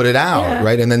where you put it out,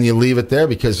 right? And then you leave it there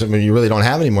because, I mean, you really don't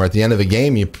have any more. At the end of a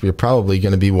game, you're probably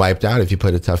going to be wiped out if you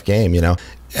played a tough game, you know.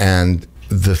 And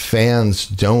the fans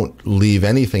don't leave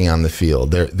anything on the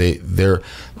field. They're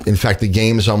in fact, the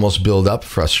games almost build up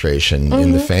frustration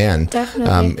in the fan.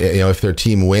 Definitely. You know, if their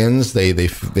team wins, they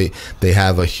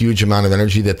have a huge amount of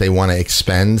energy that they want to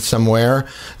expend somewhere,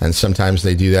 and sometimes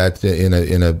they do that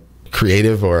in a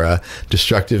creative or a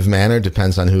destructive manner,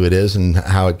 depends on who it is and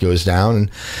how it goes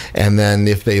down. And then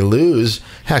if they lose,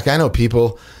 heck, I know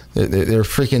people their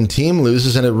freaking team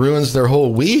loses and it ruins their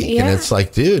whole week. Yeah. And it's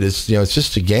like, dude, it's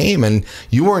just a game, and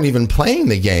you weren't even playing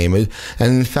the game. And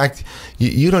in fact,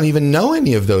 you don't even know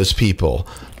any of those people.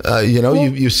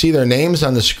 You see their names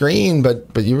on the screen, but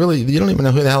you don't even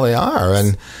know who the hell they are.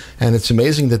 And it's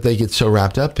amazing that they get so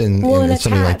wrapped up in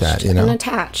something like that. And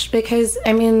attached, because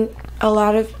I mean, a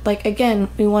lot of, like, again,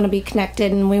 we want to be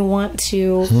connected and we want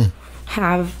to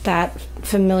have that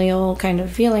familial kind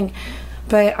of feeling.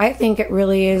 But I think it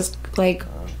really is, like,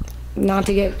 not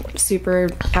to get super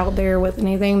out there with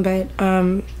anything, but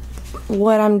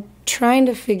what I'm trying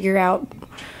to figure out,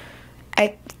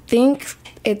 I think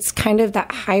it's kind of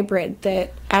that hybrid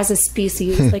that as a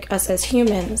species, like us as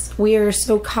humans, we are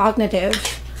so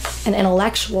cognitive and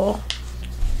intellectual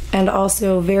and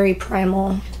also very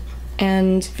primal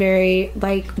and very,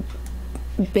 like,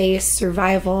 base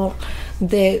survival,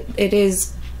 that it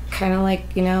is kind of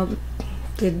like,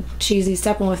 the cheesy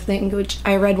Steppenwolf thing, which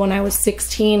I read when I was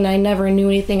 16. I never knew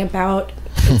anything about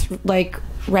its, like,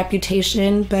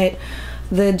 reputation, but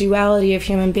the duality of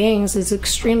human beings is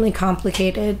extremely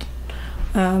complicated.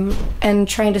 And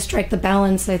trying to strike the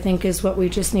balance, I think, is what we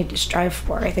just need to strive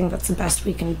for. I think that's the best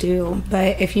we can do.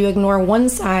 But if you ignore one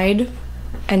side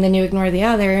and then you ignore the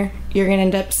other, you're going to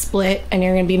end up split and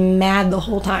you're going to be mad the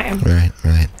whole time. Right.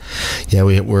 Yeah,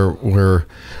 we're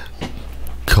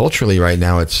culturally right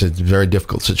now, it's a very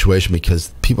difficult situation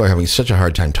because people are having such a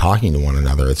hard time talking to one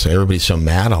another. It's everybody's so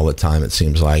mad all the time, it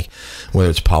seems like, whether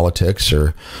it's politics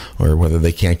or whether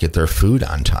they can't get their food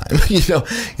on time.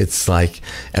 It's like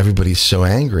everybody's so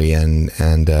angry, and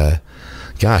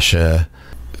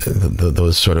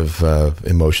those sort of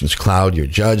emotions cloud your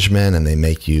judgment, and they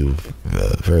make you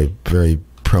very, very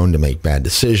prone to make bad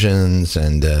decisions,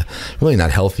 and really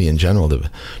not healthy in general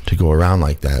to go around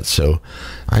like that. So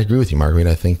I agree with you, Marguerite.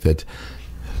 I think that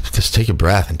just take a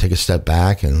breath and take a step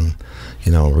back and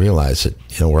realize that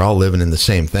we're all living in the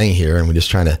same thing here, and we're just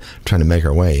trying to make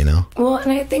our way. Well,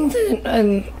 and I think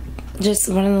that just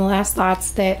one of the last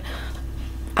thoughts, that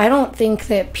I don't think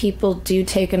that people do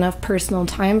take enough personal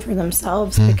time for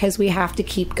themselves because we have to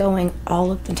keep going all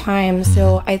of the time.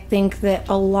 So I think that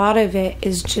a lot of it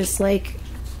is just like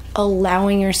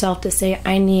allowing yourself to say,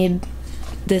 I need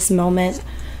this moment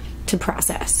to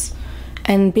process,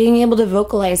 and being able to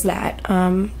vocalize that.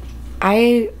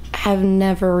 I have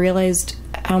never realized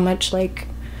how much, like,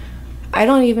 I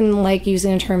don't even like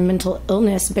using the term mental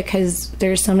illness because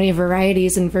there's so many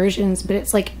varieties and versions, but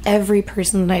it's like every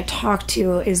person that I talk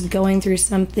to is going through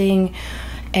something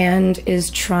and is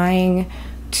trying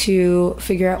to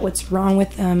figure out what's wrong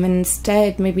with them, and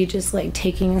instead maybe just like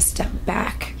taking a step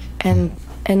back and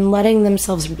letting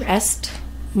themselves rest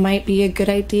might be a good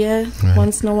idea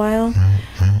once in a while.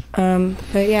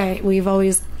 But yeah, we've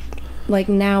always, like,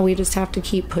 now we just have to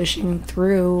keep pushing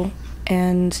through,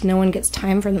 and no one gets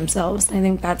time for themselves. I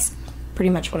think that's pretty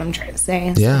much what I'm trying to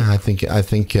say. Yeah, I think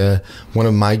one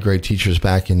of my great teachers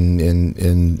back in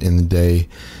the day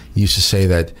used to say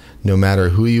that no matter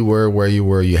who you were, where you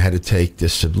were, you had to take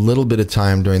just a little bit of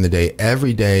time during the day,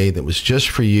 every day, that was just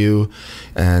for you,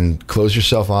 and close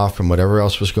yourself off from whatever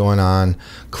else was going on,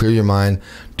 clear your mind,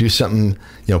 do something,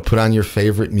 put on your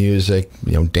favorite music,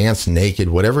 dance naked,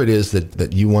 whatever it is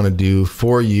that you want to do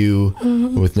for you,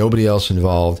 with nobody else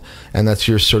involved, and that's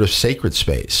your sort of sacred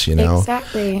space,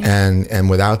 Exactly. And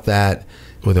without that,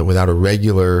 without a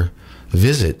regular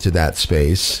visit to that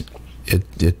space,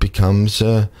 it becomes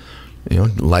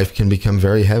life can become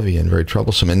very heavy and very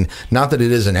troublesome. And not that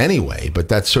it isn't anyway, but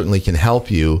that certainly can help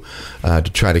you to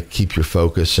try to keep your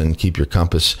focus and keep your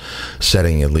compass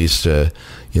setting, at least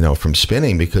from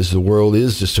spinning, because the world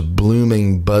is just a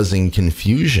blooming, buzzing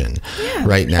confusion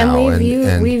right now.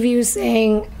 And we view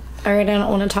saying, all right, I don't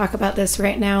want to talk about this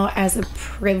right now, as a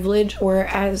privilege or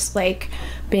as like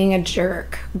being a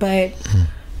jerk, but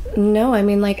no, I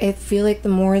mean, like, I feel like the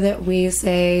more that we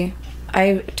say,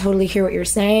 I totally hear what you're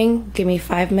saying, give me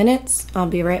 5 minutes, I'll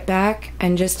be right back,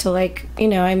 and just to, like,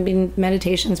 I mean,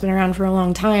 meditation's been around for a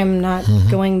long time, not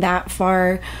going that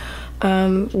far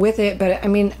with it, but I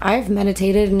mean, I've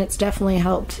meditated and it's definitely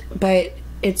helped, but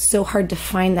it's so hard to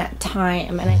find that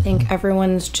time, and I think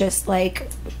everyone's just like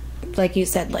you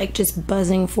said, like, just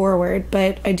buzzing forward,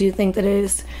 but I do think that it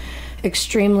is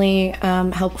extremely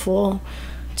helpful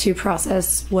to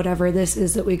process whatever this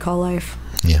is that we call life.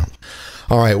 Yeah.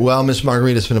 All right. Well, Miss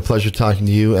Marguerite, it's been a pleasure talking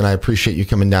to you, and I appreciate you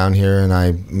coming down here.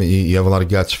 And you have a lot of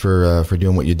guts for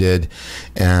doing what you did.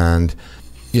 And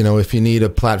if you need a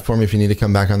platform, if you need to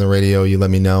come back on the radio, you let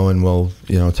me know, and we'll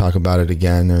talk about it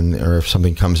again, or if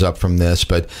something comes up from this.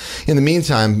 But in the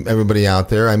meantime, everybody out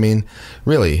there, I mean,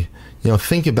 really,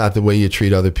 think about the way you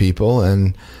treat other people,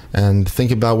 and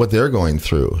think about what they're going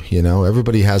through.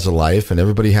 Everybody has a life, and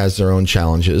everybody has their own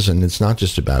challenges, and it's not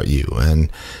just about you. And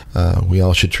we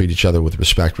all should treat each other with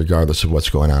respect, regardless of what's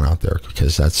going on out there,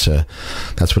 because that's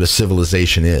what a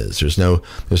civilization is. There's no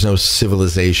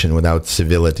civilization without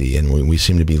civility, and we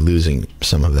seem to be losing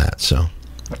some of that. So,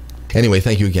 anyway,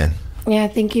 thank you again. Yeah,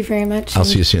 thank you very much. I'll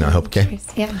see you soon, I hope, okay?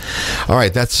 Yeah. All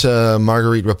right, that's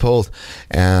Marguerite Rappold,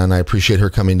 and I appreciate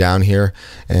her coming down here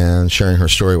and sharing her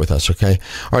story with us, okay?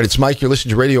 All right, it's Mike. You're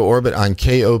listening to Radio Orbit on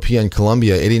KOPN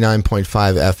Columbia, 89.5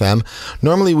 FM.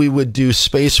 Normally, we would do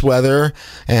space weather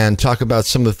and talk about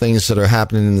some of the things that are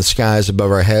happening in the skies above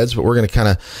our heads, but we're going to kind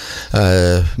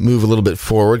of move a little bit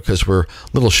forward because we're a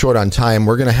little short on time.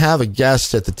 We're going to have a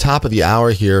guest at the top of the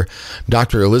hour here,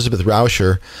 Dr. Elizabeth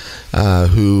Rauscher,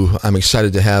 who I'm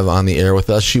excited to have on the air with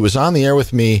us. She was on the air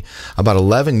with me about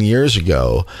 11 years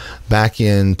ago, back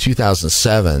in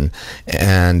 2007,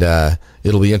 and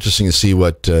it'll be interesting to see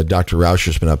what Dr.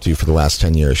 Rauscher's been up to for the last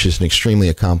 10 years. She's an extremely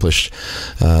accomplished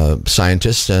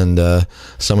scientist, and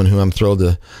someone who I'm thrilled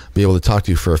to be able to talk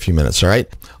to for a few minutes, all right?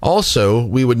 Also,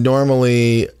 we would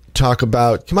normally talk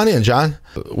about... Come on in, John.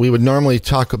 We would normally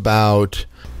talk about...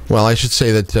 Well, I should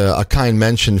say that a kind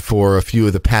mention for a few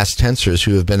of the past tensors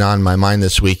who have been on my mind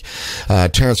this week.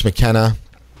 Terence McKenna,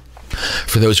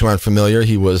 for those who aren't familiar,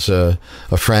 he was a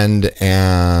friend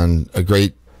and a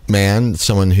great man,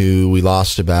 someone who we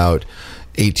lost about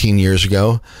 18 years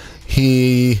ago.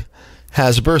 He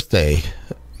has a birthday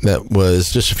that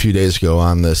was just a few days ago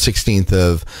on the 16th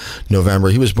of November.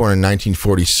 He was born in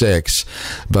 1946,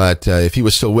 but if he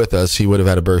was still with us, he would have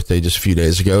had a birthday just a few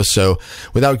days ago. So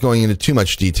without going into too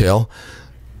much detail,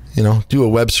 do a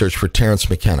web search for Terence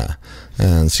McKenna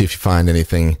and see if you find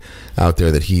anything out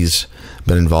there that he's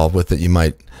been involved with that you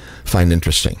might find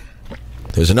interesting.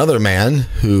 There's another man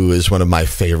who is one of my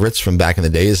favorites from back in the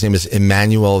day. His name is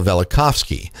Immanuel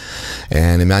Velikovsky.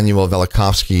 And Immanuel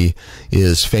Velikovsky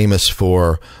is famous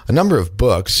for a number of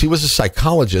books. He was a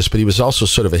psychologist, but he was also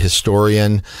sort of a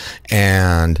historian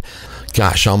and,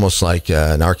 almost like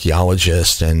an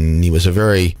archaeologist. And he was a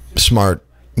very smart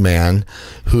man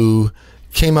who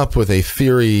came up with a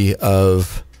theory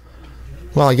of...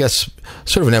 Well, I guess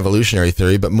sort of an evolutionary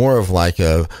theory, but more of like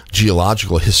a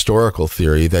geological historical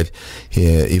theory that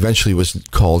eventually was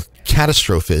called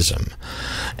catastrophism.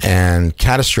 And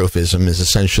catastrophism is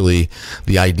essentially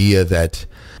the idea that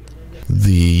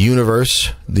the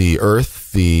universe, the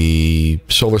Earth, the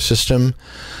solar system,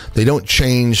 they don't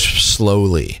change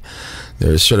slowly.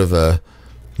 There's sort of a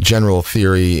general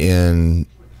theory in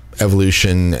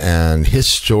evolution and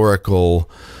historical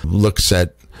looks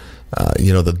at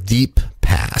the deep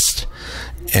past,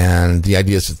 and the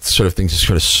idea is that sort of things just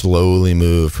sort of slowly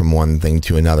move from one thing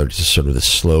to another, just sort of this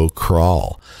slow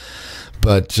crawl.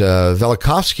 But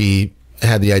Velikovsky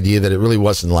had the idea that it really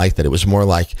wasn't like that. It was more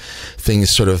like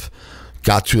things sort of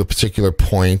got to a particular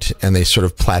point and they sort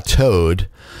of plateaued,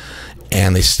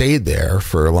 and they stayed there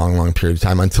for a long, long period of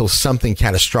time until something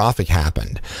catastrophic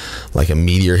happened, like a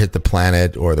meteor hit the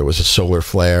planet, or there was a solar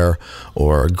flare,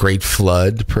 or a great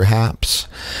flood, perhaps.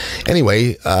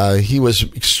 Anyway, he was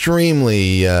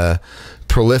extremely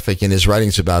prolific in his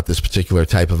writings about this particular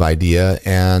type of idea,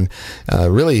 and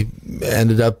really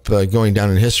ended up going down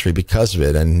in history because of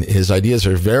it. And his ideas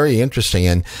are very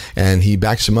interesting, and he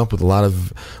backs them up with a lot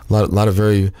of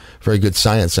very, very good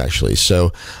science, actually.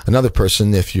 So another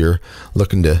person, if you're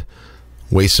looking to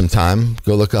waste some time,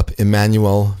 go look up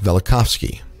Immanuel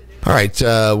Velikovsky. All right,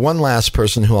 one last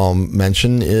person who I'll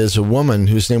mention is a woman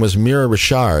whose name was Mira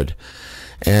Richard.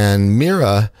 And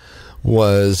Mira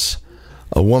was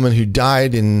a woman who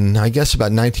died in, I guess,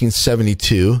 about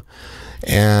 1972.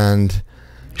 And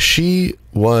she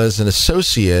was an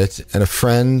associate and a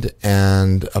friend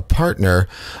and a partner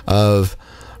of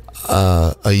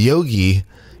a yogi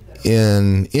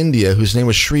in India whose name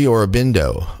was Sri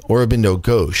Aurobindo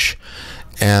Ghosh.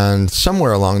 And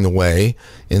somewhere along the way,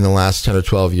 in the last 10 or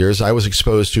 12 years, I was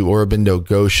exposed to Aurobindo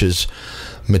Ghosh's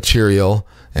material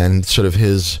and sort of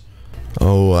his,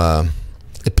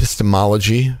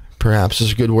 epistemology, perhaps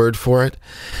is a good word for it.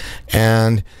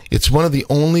 And it's one of the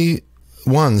only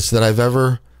ones that I've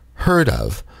ever heard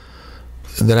of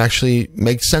that actually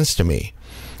makes sense to me.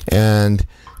 And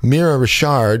Mira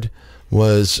Richard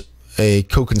was a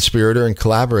co-conspirator and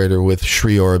collaborator with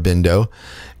Sri Aurobindo,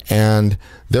 and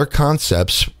their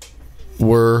concepts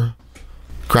were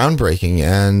groundbreaking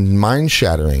and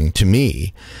mind-shattering to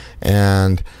me.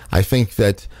 And I think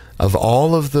that of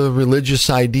all of the religious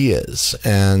ideas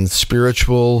and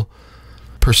spiritual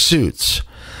pursuits,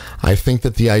 I think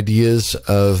that the ideas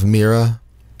of Mira,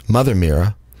 Mother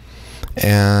Mira,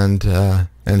 and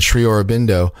and Sri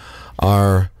Aurobindo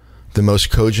are the most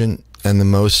cogent and the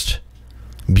most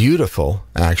beautiful,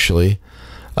 actually,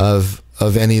 of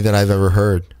any that I've ever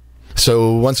heard.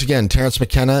 So once again, Terence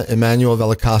McKenna, Immanuel,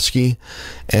 Velikovsky,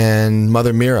 and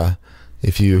Mother Mira.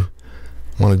 If you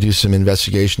want to do some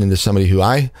investigation into somebody who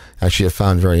I actually have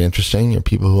found very interesting, or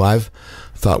people who I've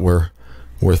thought were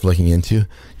worth looking into,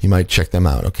 you might check them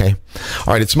out, okay?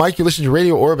 All right, it's Mike. You're listening to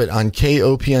Radio Orbit on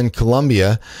KOPN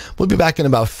Columbia. We'll be back in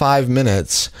about 5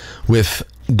 minutes with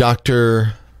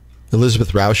Dr.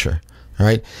 Elizabeth Rauscher, all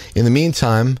right? In the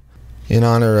meantime, in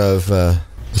honor of the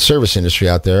service industry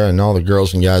out there and all the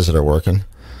girls and guys that are working,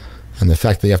 and the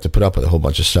fact that you have to put up with a whole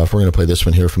bunch of stuff, we're going to play this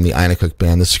one here from the Aina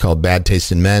Band. This is called Bad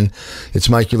Taste in Men. It's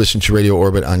Mike. You're listening to Radio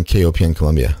Orbit on KOPN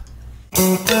Columbia.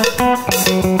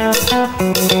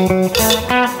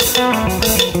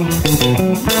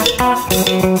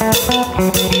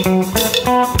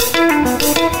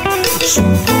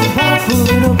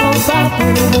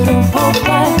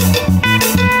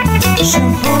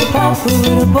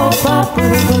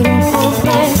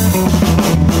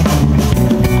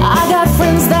 I got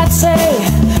friends that say,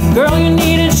 girl, you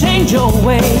need to change your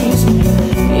ways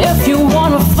if you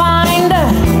want to find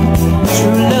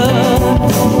true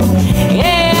love.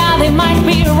 Yeah, they might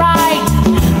be right.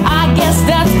 I guess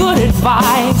that's good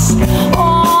advice.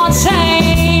 Oh,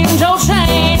 change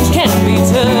can be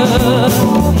tough.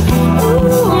 Ooh,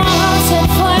 my heart's at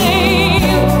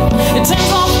flame. It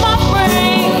turns off my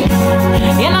brain,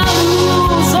 and I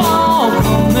lose all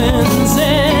common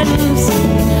sense.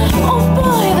 Oh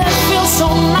boy, that feels so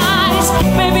nice.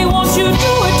 Baby, won't you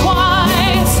do it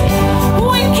twice?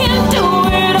 We can do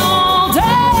it all day.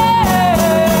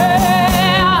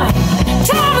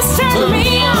 Travis turned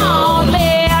me on.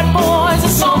 Bad boys are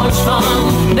so much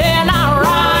fun. They're not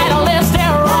right unless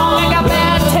they're wrong. I got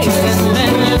bad taste in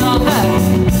men.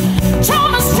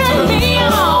 Travis turned me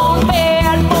on.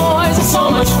 Bad boys are so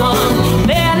much fun.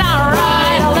 They're not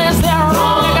right unless they're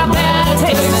wrong. I got bad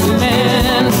taste in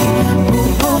men.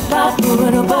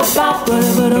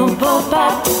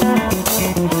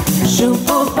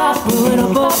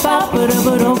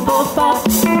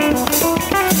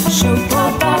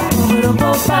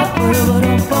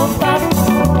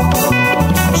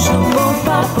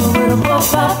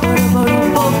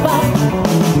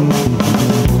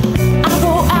 I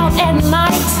go out at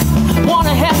night,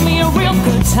 wanna have me a real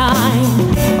good time.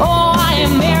 Oh, I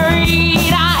am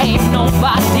married, I ain't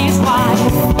nobody's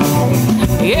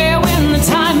wife. Yeah, when the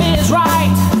time is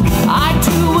right, I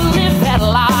too will live that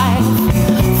life.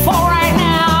 For right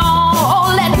now,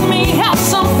 oh, let me have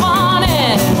some fun.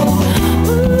 And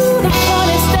ooh, the fun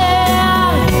is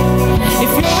there. If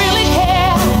you really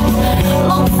care,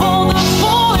 look for the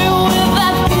boy with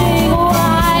that big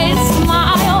wide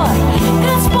smile.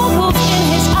 Got sparkles in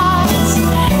his eyes,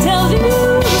 tells you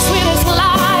the sweetest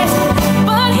lies,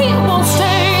 but he won't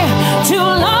stay too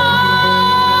long.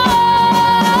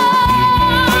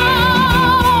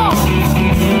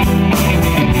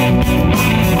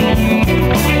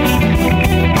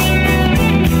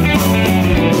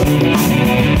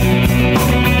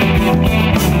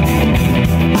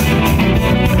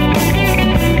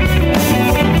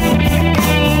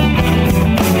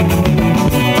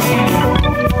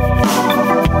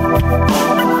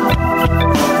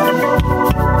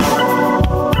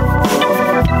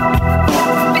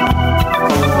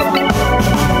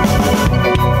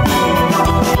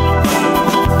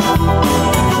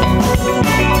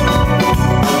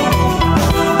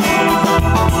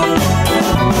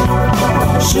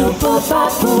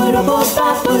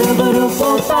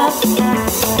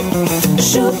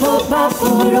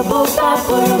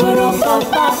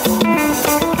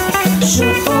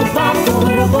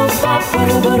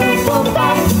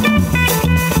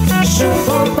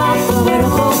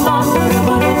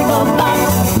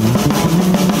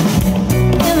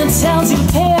 In the tales you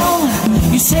tell,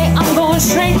 you say I'm going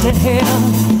straight to hell.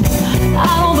 I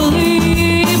don't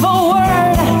believe a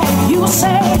word you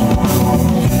say.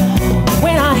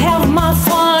 When I have my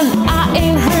fun, I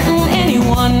ain't hurting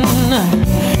anyone.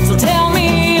 So tell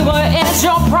me, what is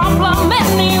your problem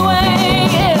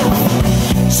anyway?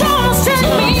 Just turn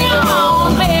me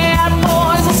on. Bad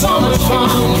boys are so much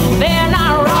fun. They're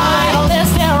not right unless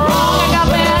they're wrong. I got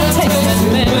bad taste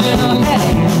in men.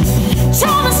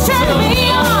 Just turn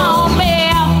me on.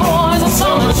 Bad boys are so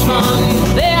much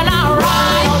fun. They're not right.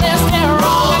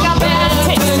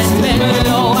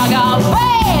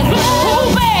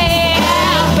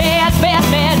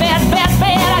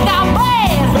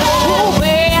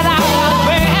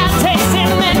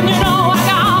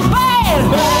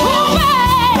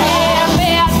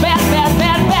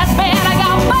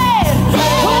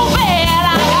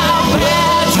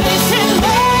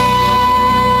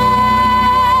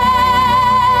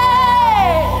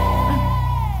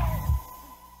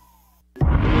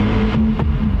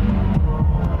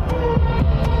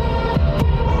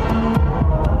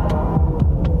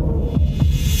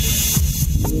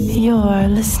 You're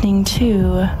listening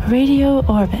to Radio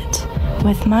Orbit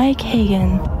with Mike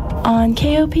Hagan on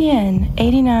KOPN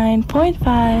 89.5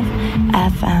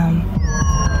 FM.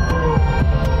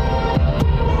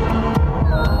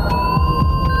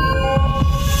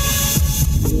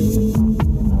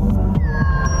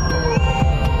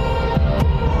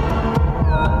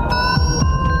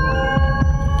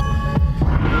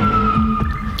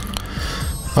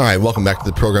 All right, welcome back to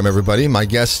the program, everybody. My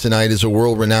guest tonight is a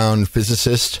world-renowned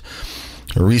physicist,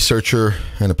 a researcher,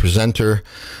 and a presenter.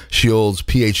 She holds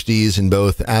PhDs in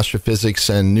both astrophysics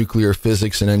and nuclear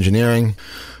physics and engineering.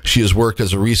 She has worked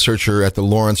as a researcher at the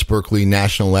Lawrence Berkeley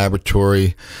National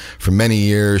Laboratory for many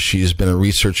years. She's been a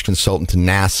research consultant to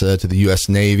NASA, to the U.S.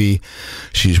 Navy.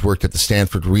 She's worked at the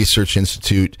Stanford Research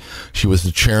Institute. She was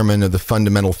the chairman of the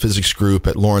Fundamental Physics Group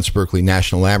at Lawrence Berkeley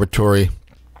National Laboratory.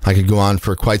 I could go on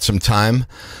for quite some time,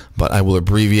 but I will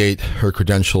abbreviate her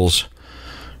credentials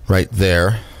right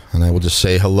there. And I will just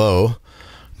say hello,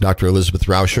 Dr. Elizabeth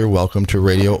Rauscher. Welcome to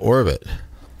Radio Orbit.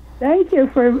 Thank you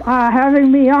for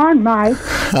having me on, Mike.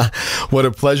 What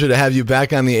a pleasure to have you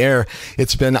back on the air.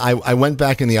 It's been, I went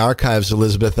back in the archives,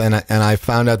 Elizabeth, and I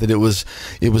found out that it was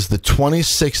the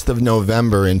 26th of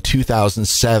November in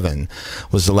 2007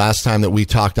 was the last time that we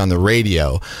talked on the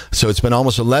radio. So it's been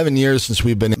almost 11 years since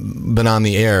we've been on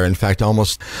the air. In fact,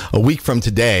 almost a week from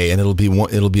today, and it'll be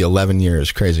 11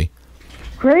 years. Crazy.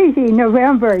 Crazy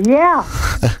November, yeah.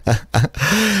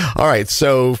 All right,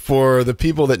 so for the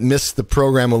people that missed the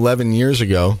program 11 years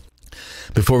ago,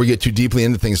 before we get too deeply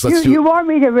into things, You want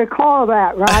me to recall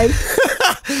that, right?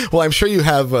 Well, I'm sure you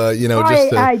have,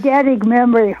 eidetic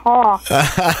memory,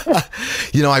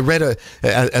 I read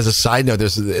as a side note,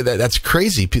 that's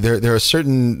crazy. There are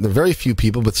very few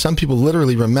people, but some people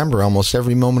literally remember almost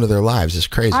every moment of their lives. It's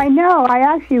crazy. I know. I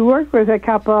actually worked with a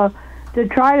couple to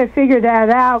try to figure that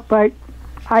out, but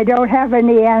I don't have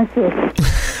any answers.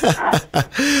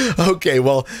 Okay,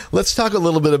 well, let's talk a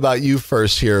little bit about you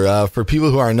first here. For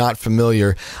people who are not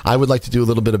familiar, I would like to do a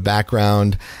little bit of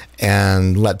background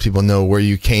and let people know where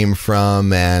you came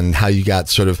from and how you got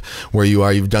sort of where you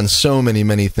are. You've done so many,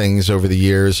 many things over the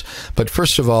years. But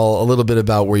first of all, a little bit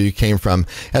about where you came from.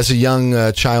 As a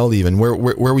young child even, where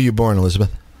were you born,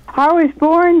 Elizabeth? I was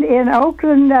born in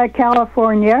Oakland,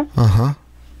 California. Uh-huh.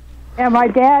 And my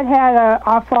dad had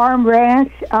a farm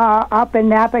ranch up in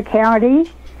Napa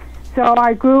County. So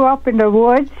I grew up in the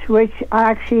woods, which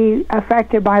actually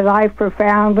affected my life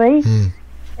profoundly. Mm.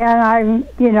 And I'm,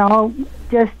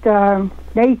 just a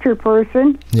nature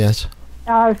person. Yes.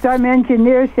 Some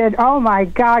engineer said, "Oh, my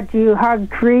God, do you hug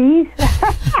trees?"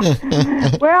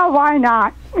 Well, why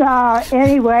not?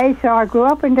 Anyway, so I grew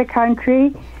up in the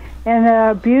country in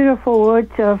the beautiful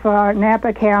woods of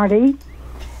Napa County.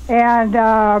 And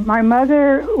my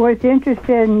mother was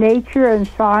interested in nature and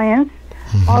science,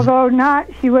 although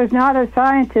she was not a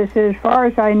scientist. As far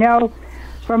as I know,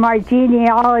 from my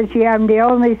genealogy, I'm the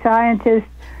only scientist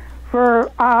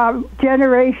for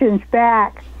generations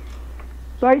back.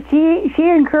 But she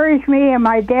encouraged me, and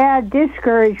my dad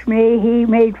discouraged me. He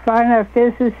made fun of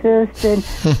physicists and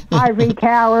ivory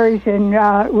towers and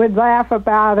would laugh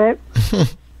about it.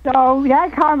 So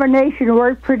that combination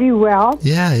worked pretty well.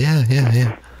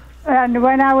 Yeah. And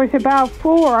when I was about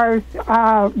 4,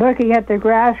 I was looking at the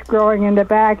grass growing in the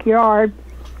backyard,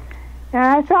 and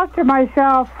I thought to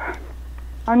myself,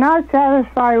 I'm not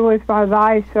satisfied with my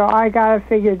life, so I got to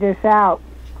figure this out.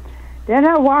 Then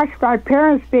I watched my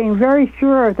parents being very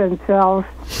sure of themselves,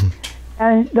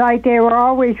 and like they were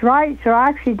always right, so I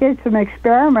actually did some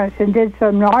experiments and did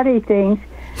some naughty things,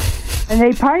 and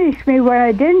they punished me when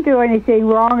I didn't do anything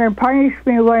wrong and punished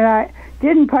me when I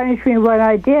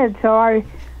did, so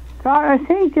I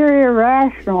think they're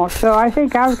irrational, so I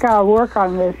think I've got to work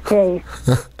on this case.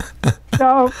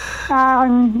 So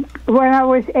when I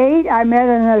was 8, I met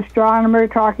an astronomer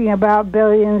talking about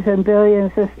billions and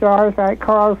billions of stars like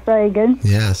Carl Sagan.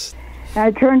 Yes. And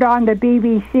I turned on the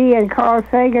BBC, and Carl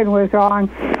Sagan was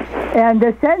on. And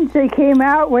the sentence that came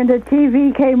out when the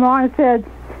TV came on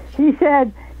he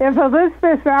said, "If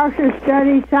Elizabeth Rauscher's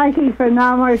study psychic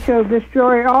phenomena shall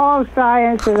destroy all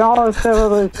science and all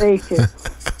civilization."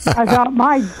 I thought,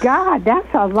 my God,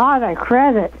 that's a lot of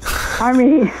credit. I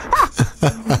mean,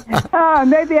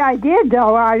 maybe I did,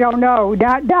 though. I don't know.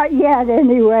 Not yet,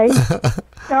 anyway.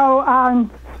 So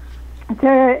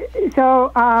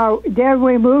then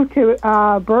we moved to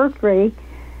Berkeley,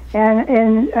 and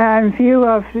in view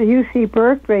of UC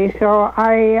Berkeley. So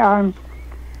I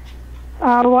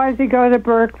wanted to go to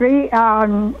Berkeley.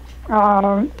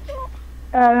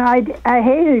 And I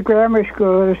hated grammar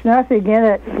school. There's nothing in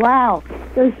it. Wow.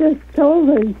 There's just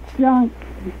totally junk.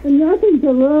 And nothing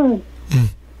to learn.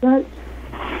 But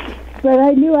But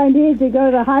I knew I needed to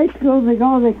go to high school to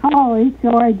go to college,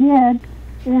 so I did.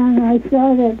 And I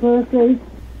started at Berkeley.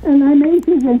 And I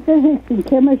majored in physics and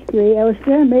chemistry. I was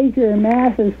going to major in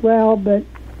math as well, but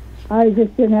I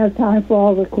just didn't have time for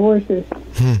all the courses.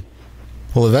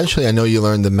 Well, eventually I know you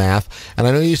learned the math, and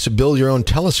I know you used to build your own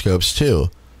telescopes,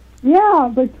 too. Yeah,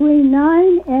 between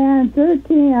 9 and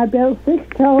 13, I built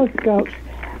 6 telescopes.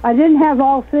 I didn't have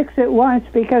all 6 at once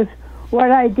because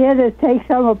what I did is take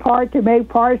some apart to make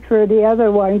parts for the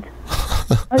other ones.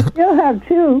 I still have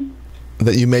 2.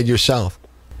 That you made yourself?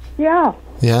 Yeah.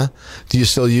 Yeah? Do you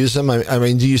still use them? I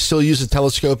mean, do you still use a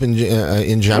telescope in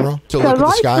general to look at the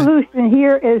light sky? pollution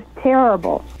here is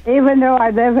terrible, even though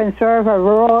I live in sort of a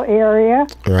rural area.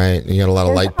 Right. You got a lot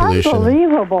of light pollution. It's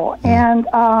unbelievable. And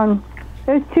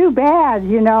it's too bad,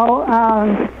 you know.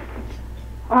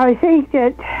 I think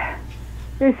that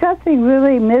there's something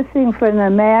really missing from the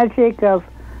magic of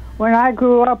when I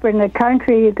grew up in the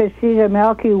country. You could see the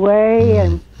Milky Way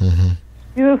and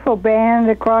beautiful band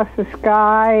across the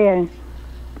sky, and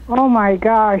oh my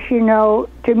gosh, you know,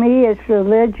 to me it's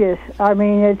religious. I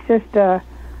mean, it's just a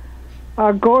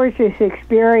gorgeous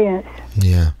experience.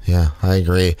 Yeah, I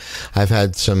agree. I've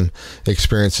had some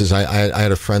experiences. I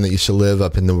had a friend that used to live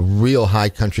up in the real high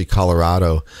country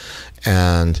Colorado,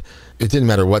 and it didn't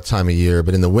matter what time of year,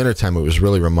 but in the wintertime it was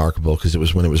really remarkable because it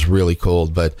was when it was really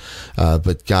cold. But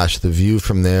gosh, the view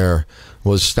from there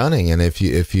was stunning. And if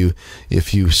you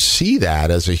see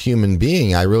that as a human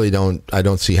being, I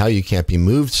don't see how you can't be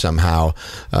moved somehow.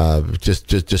 Just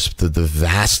the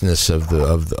vastness of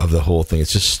the whole thing.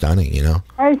 It's just stunning, you know.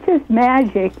 It's just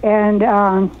magic. And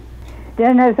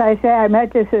then, as I say, I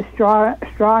met this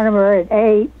astronomer at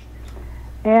 8,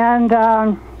 and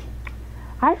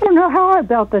I don't know how I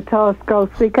built the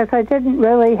telescopes because I didn't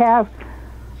really have.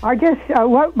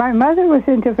 What my mother was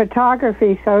into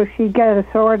photography, so she'd get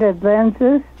assorted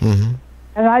lenses, and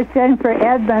I'd send for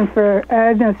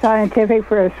Edmund Scientific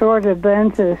for assorted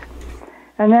lenses,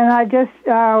 and then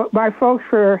my folks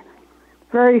were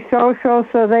very social,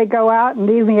 so they go out and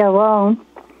leave me alone,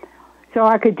 so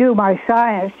I could do my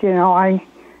science. You know, I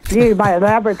needed my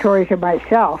laboratory to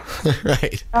myself.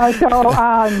 Right. Then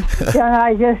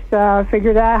I just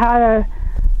figured out how to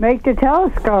make the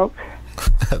telescopes.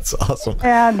 That's awesome.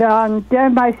 And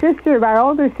then my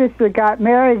older sister, got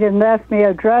married and left me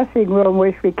a dressing room,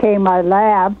 which became my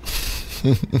lab,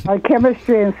 a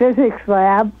chemistry and physics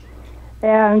lab.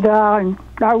 And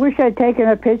I wish I'd taken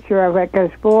a picture of it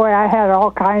because, boy, I had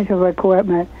all kinds of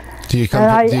equipment. Do you come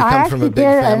from a big family? I actually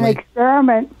did an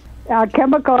experiment, a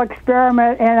chemical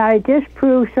experiment, and I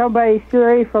disproved somebody's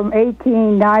theory from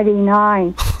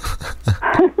 1899.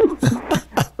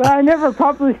 But I never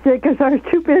published it because I was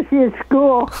too busy at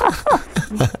school.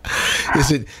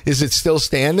 Is it still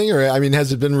standing, or I mean,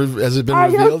 has it been revealed at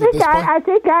this point? I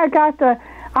think I got the.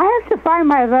 I have to find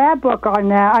my lab book on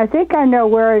that. I think I know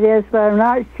where it is, but I'm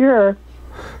not sure.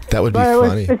 That would be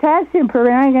funny. It was potassium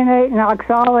permanganate and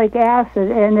oxalic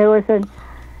acid, and there was a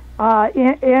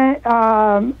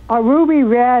ruby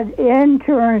red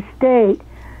intern state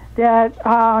that.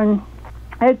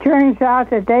 It turns out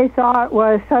that they thought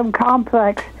was some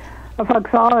complex of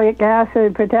oxalic acid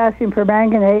and potassium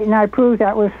permanganate, and I proved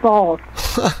that was false.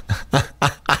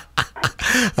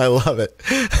 I love it.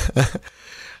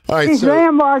 All right, These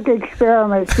landmark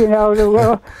experiments, you know, the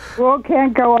world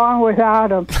can't go on without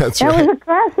them. That's right. It was a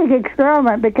classic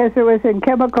experiment because it was in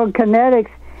chemical kinetics,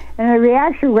 and the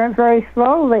reaction went very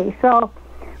slowly. So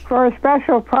for a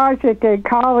special project in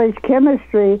college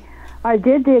chemistry, I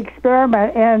did the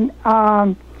experiment, and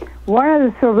one of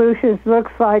the solutions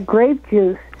looks like grape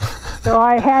juice. So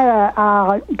I had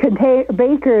a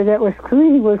beaker that was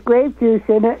clean with grape juice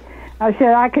in it. I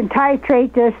said, I can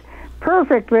titrate this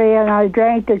perfectly, and I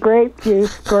drank the grape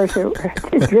juice. Of course, I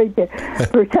didn't drink the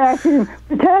potassium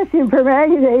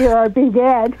permanganate, or I'd be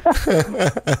dead.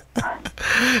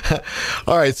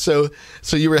 All right, so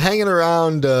you were hanging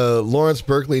around Lawrence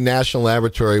Berkeley National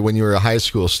Laboratory when you were a high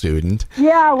school student.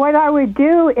 Yeah, what I would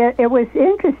do, it was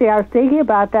interesting. I was thinking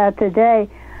about that today.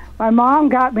 My mom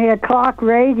got me a clock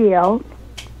radio,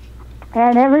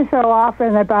 and every so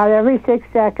often, about every 6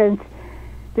 seconds,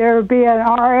 there would be an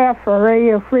RF, or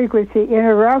radio frequency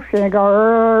interruption, and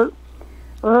go,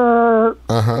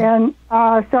 and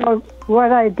so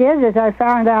what I did is I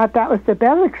found out that was the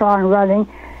Bellotron running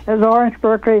at Lawrence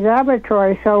Berkeley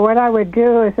Laboratory. So what I would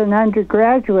do as an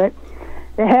undergraduate,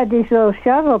 they had these little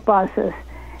shuttle buses,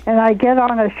 and I'd get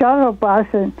on a shuttle bus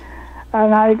and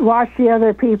I'd watch the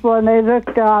other people, and they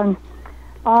looked kind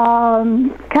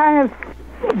of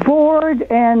bored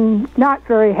and not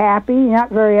very happy, not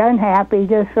very unhappy,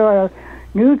 just sort of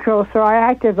neutral. So I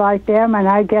acted like them, and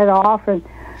I'd get off and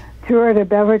toured the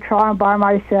Bevatron by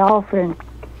myself and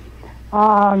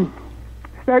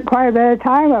spent quite a bit of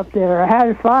time up there. I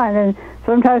had fun, and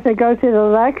sometimes I go to the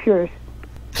lectures.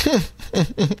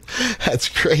 That's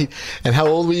great. And how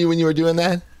old were you when you were doing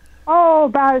that? Oh,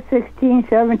 about 16,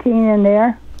 17 in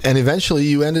there. And eventually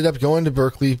you ended up going to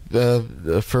Berkeley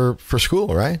for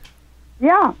school, right?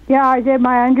 Yeah, I did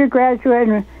my undergraduate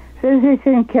in physics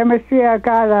and chemistry. I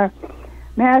got a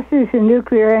master's in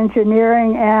nuclear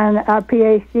engineering and a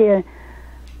PhD in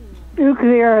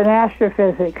nuclear and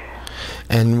astrophysics.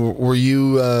 And were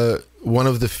you one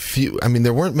of the few? I mean,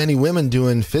 there weren't many women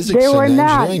doing physics There were and not.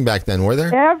 engineering back then, were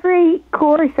there? Every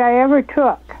course I ever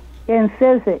took in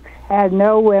physics had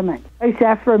no women,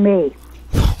 except for me.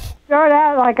 Started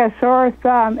out like a sore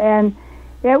thumb, and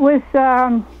it was,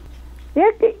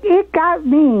 it got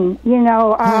mean. You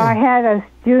know, I had a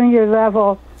junior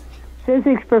level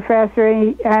physics professor,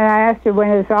 and I asked him when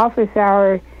his office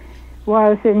hour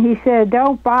was, and he said,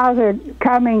 "Don't bother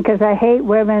coming because I hate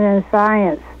women in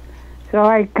science." So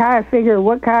I kind of figured,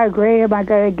 what kind of grade am I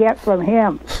going to get from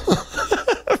him?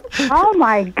 Oh,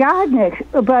 my God, Nick.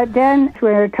 But then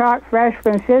when I taught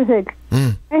freshman physics,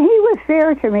 and he was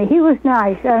fair to me. He was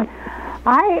nice.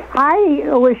 I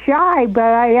was shy, but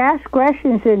I asked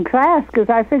questions in class because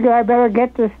I figured I better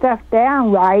get the stuff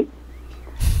down right.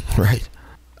 Right.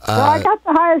 So I got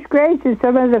the highest grades in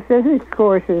some of the physics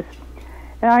courses.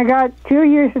 And I got 2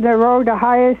 years in a row the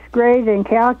highest grade in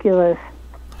calculus.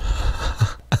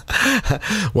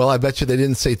 Well, I bet you they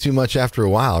didn't say too much after a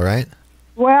while, right?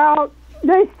 Well,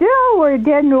 they still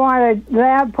didn't want a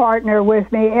lab partner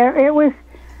with me. It was,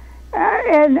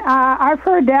 and I've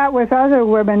heard that with other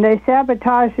women. They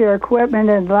sabotage their equipment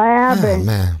in lab. Oh,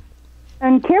 man.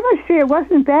 And chemistry, it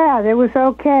wasn't bad. It was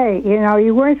okay. You know,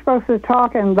 you weren't supposed to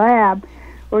talk in lab,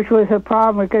 which was a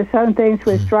problem because some things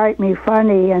would strike me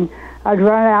funny, and I'd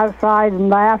run outside and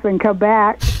laugh and come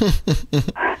back.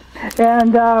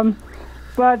 And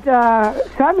but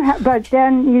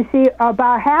then you see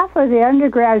about half of the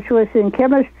undergraduates in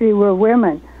chemistry were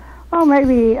women. Oh,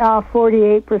 maybe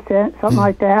 48%, something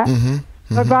like that.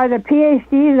 But by the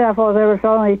PhD level, there was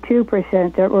only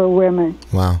 2% that were women.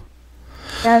 Wow.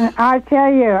 And I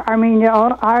tell you, I mean,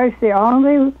 I was the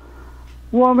only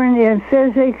woman in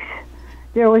physics.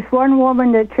 There was one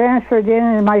woman that transferred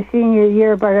in my senior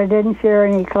year, but I didn't share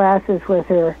any classes with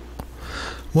her.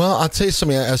 Well, I'll tell you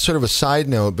something, as sort of a side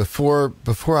note, before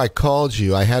I called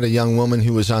you, I had a young woman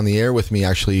who was on the air with me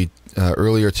actually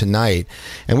earlier tonight,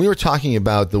 and we were talking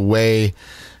about the way,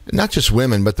 not just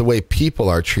women, but the way people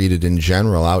are treated in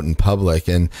general out in public.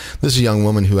 And this is a young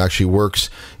woman who actually works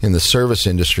in the service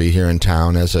industry here in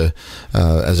town as a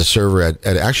server at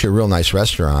actually a real nice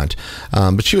restaurant.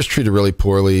 But she was treated really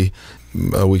poorly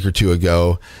a week or two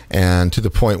ago, and to the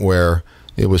point where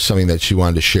it was something that she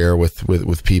wanted to share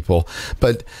with people.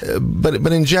 But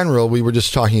in general, we were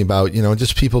just talking about, you know,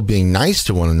 just people being nice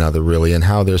to one another, really, and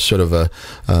how there's sort of a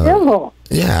civil.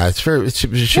 Yeah, it's very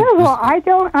civil. I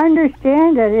don't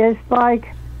understand it. It's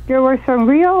like there were some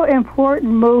real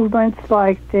important movements,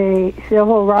 like the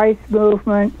civil rights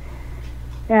movement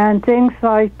and things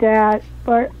like that.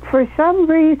 But for some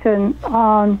reason,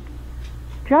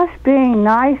 just being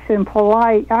nice and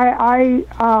polite.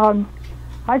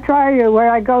 I try to, when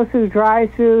I go through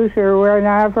drive-thrus or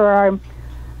whenever I'm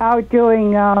out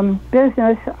doing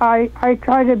business, I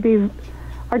try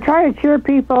to cheer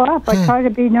people up. I try to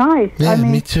be nice. Yeah, I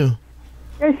mean, me too.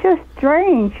 It's just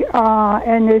strange,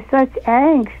 and there's such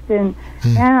angst and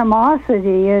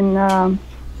animosity, and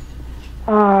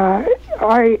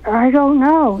I don't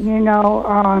know. You know,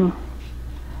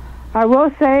 I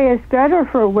will say it's better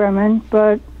for women,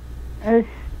 but it's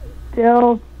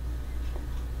still.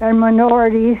 And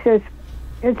minorities,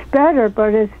 it's better,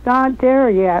 but it's not there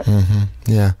yet.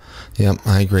 Yeah,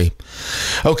 I agree.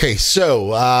 Okay, so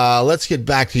let's get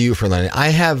back to you for a minute.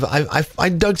 I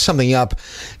dug something up,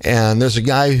 and there's a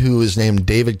guy who is named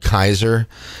David Kaiser,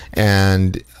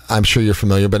 and I'm sure you're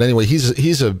familiar. But anyway,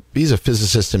 he's a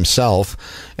physicist himself,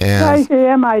 and he's at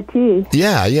MIT.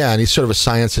 Yeah, and he's sort of a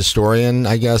science historian,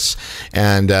 I guess.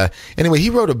 And anyway, he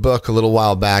wrote a book a little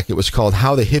while back. It was called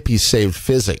 "How the Hippies Saved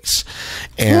Physics,"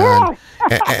 and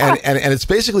and it's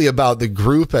basically about the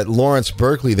group at Lawrence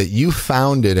Berkeley that you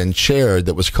founded and chaired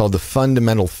that was called the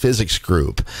Fundamental Physics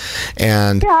Group.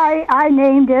 And yeah, I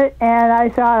named it, and I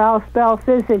thought I'll spell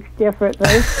physics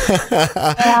differently.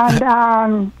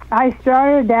 And I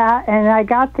started that, and I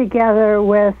got together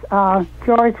with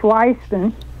George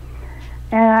Weissman,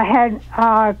 and I had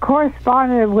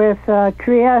corresponded with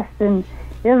Trieste in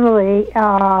Italy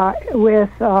with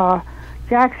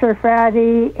Jack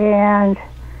Serfati and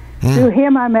Through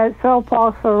him, I met Paul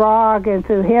Sarag, and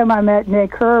through him, I met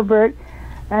Nick Herbert,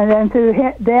 and then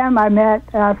through them, I met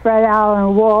Fred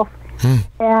Allen Wolf.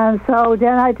 And so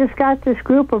then I just got this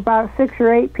group of about 6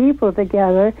 or 8 people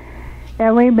together,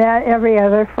 and we met every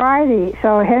other Friday.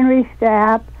 So Henry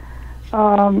Stapp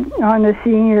on the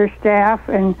senior staff,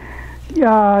 and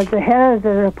the head of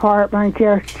the department,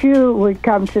 Jeff Chu, would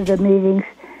come to the meetings.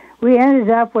 We ended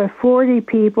up with 40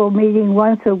 people meeting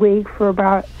once a week for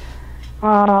about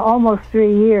almost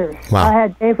 3 years. Wow. I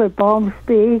had David Bohm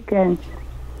speak, and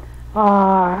it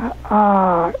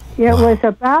was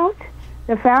about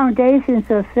the foundations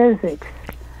of physics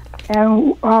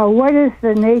and what is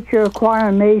the nature of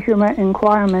quantum measurement and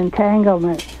quantum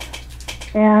entanglement.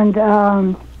 And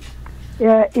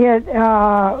it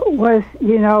was,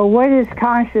 what is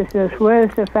consciousness? What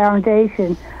is the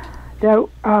foundation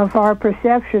of our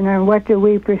perception, and what do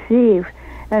we perceive?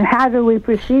 And how do we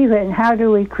perceive it, and how do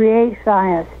we create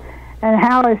science? And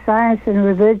how is science and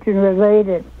religion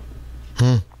related?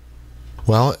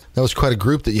 Well, that was quite a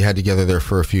group that you had together there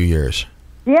for a few years.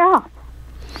 Yeah.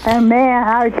 And man,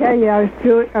 I would tell you, I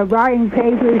was writing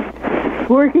papers,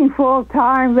 working full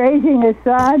time, raising a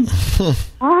son.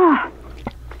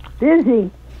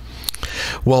 Busy.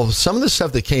 Well, some of the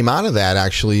stuff that came out of that,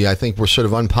 actually, I think were sort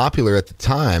of unpopular at the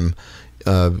time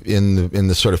in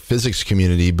the sort of physics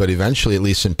community, but eventually, at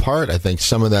least in part, I think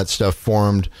some of that stuff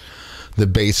formed the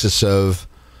basis of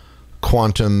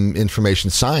quantum information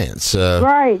science.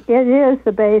 Right, it is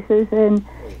the basis, and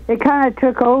it kind of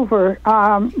took over.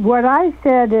 What I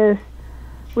said is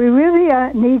we really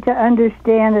need to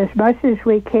understand as much as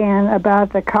we can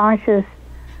about the conscious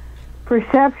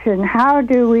perception. How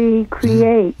do we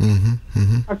create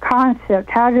a concept?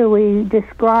 How do we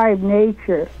describe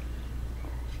nature?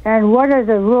 And what are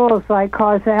the rules like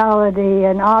causality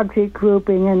and object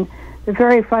grouping and the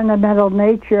very fundamental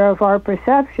nature of our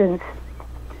perceptions?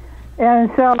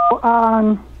 And so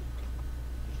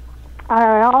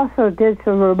I also did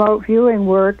some remote viewing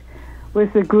work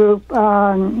with the group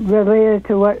related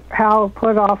to what Hal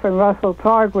Putoff and Russell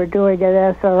Targ were doing at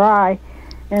SRI.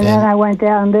 And then I went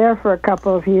down there for a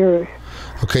couple of years.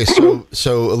 Okay, so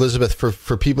Elizabeth,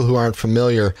 for people who aren't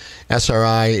familiar,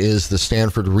 SRI is the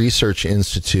Stanford Research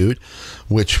Institute,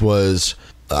 which was,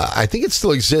 I think it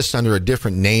still exists under a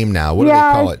different name now. What do they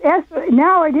call it?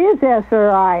 Now it is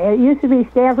SRI. It used to be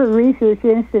Stanford Research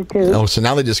Institute. Oh, so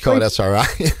now they just call it SRI.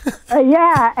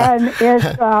 Yeah, and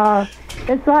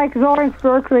it's like Lawrence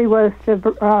Berkeley was to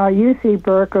UC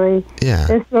Berkeley. Yeah.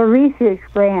 It's the research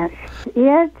branch.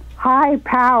 It's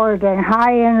high-powered and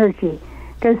high energy.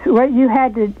 Because what you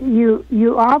had to,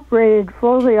 you operated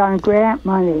fully on grant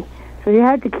money. So you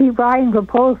had to keep writing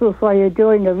proposals while you're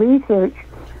doing the research.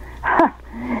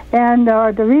 And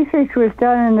the research was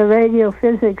done in the radio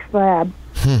physics lab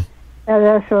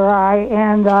at SRI.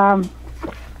 And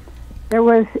it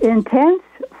was intense,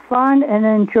 fun, and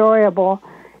enjoyable.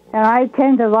 And I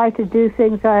tend to like to do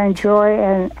things I enjoy.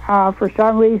 And for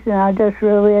some reason, I just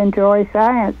really enjoy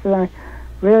science. And I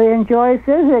really enjoy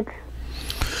physics.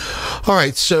 All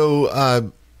right,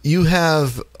 so you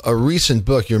have a recent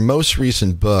book. Your most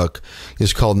recent book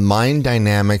is called Mind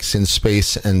Dynamics in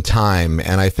Space and Time,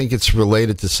 and I think it's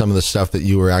related to some of the stuff that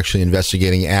you were actually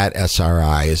investigating at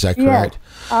SRI. Is that correct?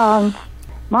 Yes.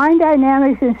 Mind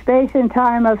Dynamics in Space and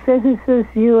Time, a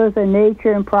physicist's view of the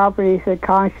nature and properties of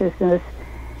consciousness,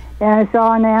 and it's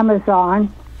on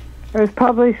Amazon. It was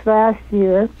published last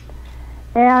year.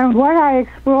 And what I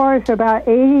explore is about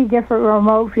 80 different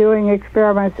remote viewing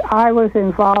experiments I was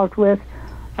involved with,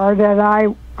 or that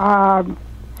I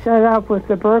set up with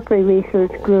the Berkeley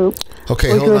Research Group, which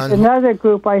was another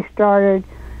group I started,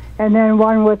 and then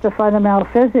one with the Fundamental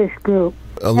Physics Group.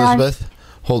 Elizabeth,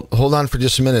 hold on for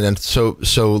just a minute. And so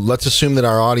let's assume that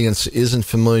our audience isn't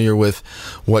familiar with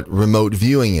what remote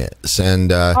viewing is.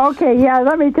 And okay, yeah,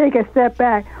 let me take a step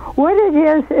back. What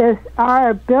it is our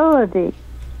ability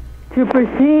to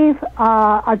perceive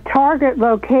a target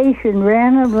location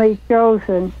randomly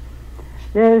chosen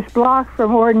that is blocked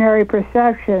from ordinary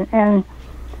perception. And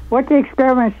what the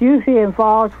experiments usually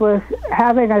involved was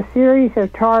having a series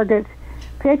of targets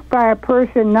picked by a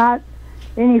person not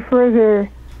any further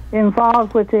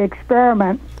involved with the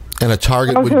experiment. And a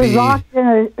target would be locked in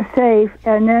a safe,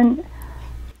 and then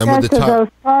sets of those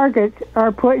targets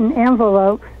are put in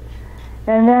envelopes,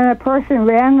 and then a person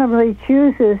randomly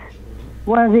chooses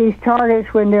one of these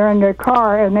targets when they're in their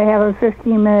car, and they have a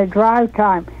 15-minute drive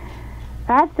time.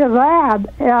 At the lab,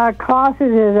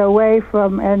 closeted it away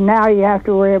from, and now you have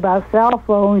to worry about cell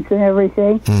phones and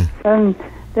everything. In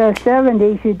the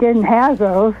 70s, you didn't have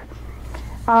those.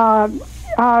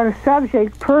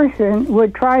 subject person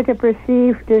would try to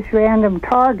perceive this random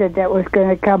target that was going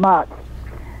to come up.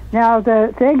 Now,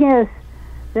 the thing is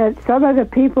that some of the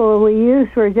people we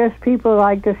used were just people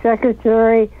like the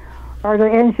secretary or the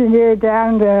engineer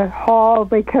down the hall,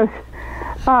 because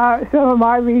some of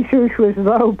my research was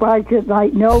low budget,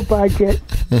 like no budget.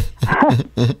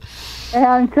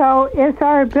 And so it's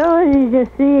our ability to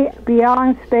see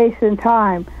beyond space and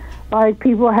time. Like,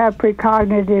 people have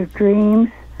precognitive dreams,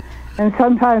 and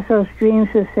sometimes those dreams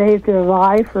have saved their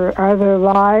life or other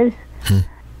lives.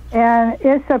 And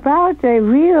it's about the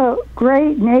real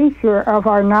great nature of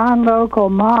our non-local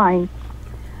mind,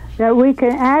 that we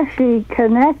can actually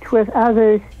connect with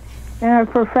others in a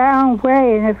profound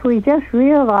way. And if we just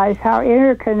realize how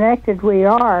interconnected we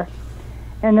are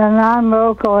in the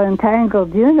non-local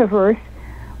entangled universe,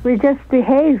 we just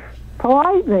behave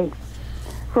politely,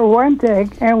 for one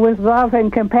thing, and with love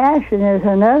and compassion is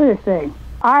another thing.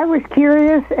 I was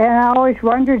curious, and I always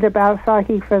wondered about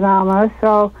psychic phenomena,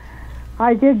 so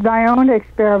I did my own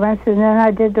experiments, and then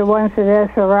I did the ones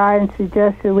that SRI and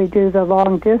suggested we do the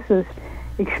long-distance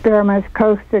experiments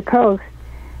coast to coast.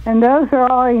 And those are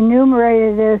all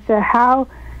enumerated as to how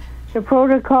the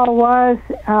protocol was,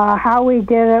 how we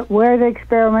did it, where the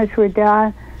experiments were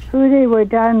done, who they were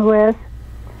done with.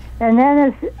 And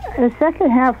then the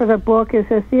second half of the book is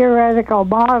a theoretical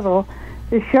model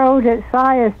to show that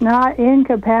psi is not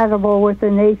incompatible with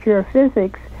the nature of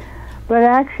physics, but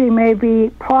actually may be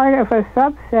part of a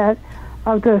subset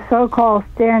of the so-called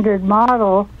standard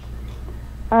model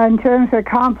in terms of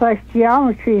complex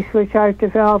geometries, which I've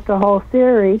developed a whole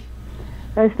theory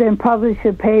that's been published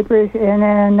in papers, and in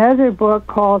another book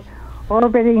called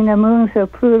Orbiting the Moons of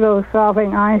Pluto,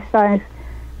 Solving Einstein's,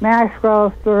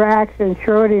 Maxwell's, Dirac's, and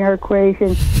Schrödinger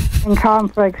equation in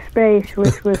complex space,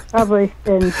 which was published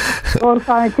in World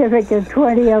Scientific in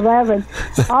 2011.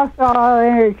 Also, I'll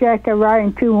interject, I'm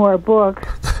writing 2 more books.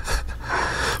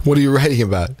 What are you writing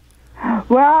about?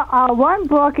 Well, one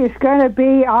book is going to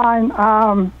be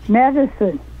on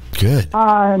medicine. Good.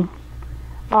 On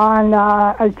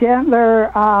a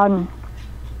gentler,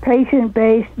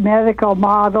 patient-based medical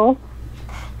model.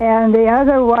 And the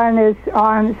other one is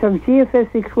on some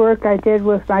geophysics work I did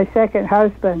with my second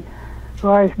husband, who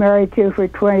I was married to for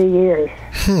 20 years.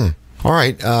 All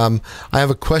right. I have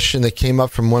a question that came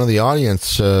up from one of the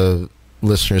audience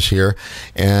listeners here,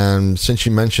 and since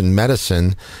you mentioned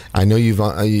medicine, I know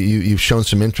you've shown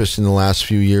some interest in the last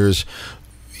few years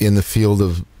in the field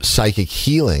of psychic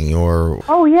healing, or...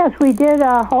 Oh, yes, we did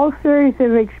a whole series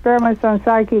of experiments on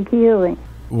psychic healing.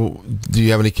 Do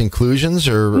you have any conclusions,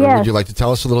 or yes. Would you like to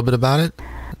tell us a little bit about it?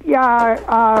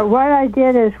 Yeah, what I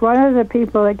did is one of the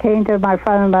people that came to my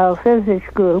fundamental physics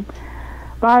group,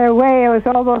 by the way, it was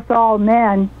almost all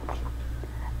men,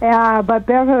 but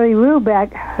Beverly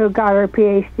Rubeck, who got her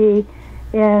PhD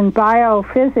in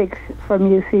biophysics from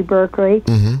UC Berkeley,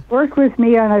 worked with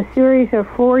me on a series of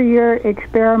 4-year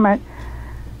experiments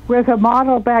with a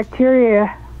model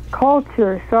bacteria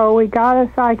culture. So we got a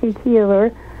psychic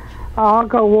healer,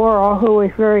 Olga Worrell, who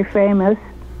was very famous,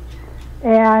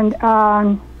 and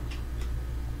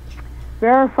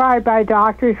verified by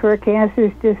doctors where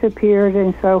cancers disappeared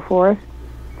and so forth.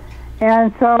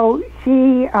 And so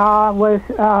she was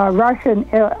Russian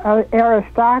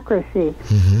aristocracy.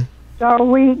 So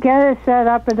we get it set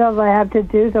up in the lab to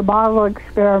do the model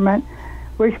experiment,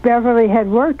 which Beverly had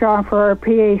worked on for her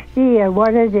PhD. And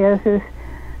what it is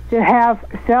to have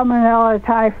Salmonella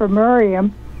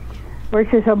typhimurium,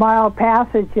 which is a mild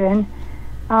pathogen,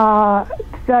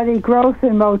 study growth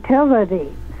and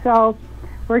motility. So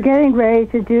we're getting ready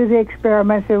to do the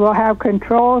experiments, and we'll have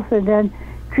controls and then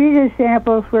treated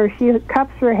samples where she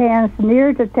cups her hands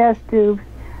near the test tubes,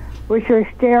 which are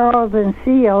steriled and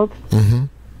sealed,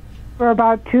 for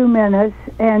about 2 minutes,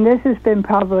 and this has been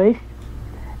published.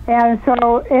 And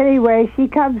so anyway, she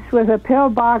comes with a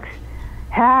pillbox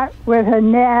hat with a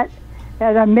net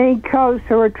and a mink coat,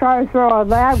 so we're trying to throw a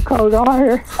lab coat on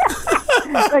her.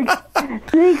 Like,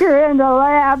 sneak her in the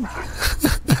lab.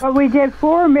 But we did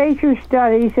 4 major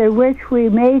studies in which we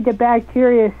made the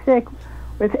bacteria sick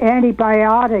with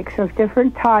antibiotics of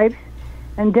different types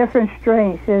and different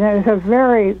strains. And it was a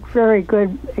very, very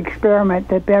good experiment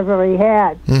that Beverly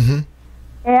had.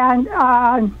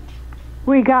 And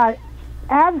we got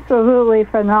absolutely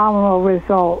phenomenal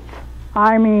results.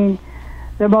 I mean,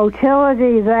 the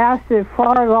motility lasted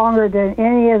far longer than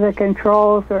any of the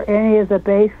controls or any of the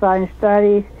baseline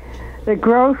studies. The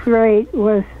growth rate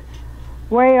was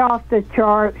way off the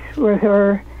charts with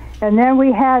her. And then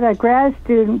we had a grad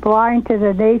student blind to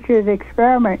the nature of the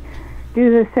experiment do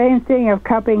the same thing of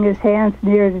cupping his hands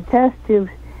near the test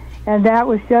tubes, and that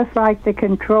was just like the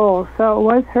control. So it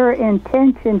was her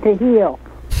intention to heal.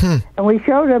 And we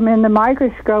showed them in the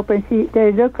microscope, and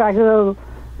they looked like little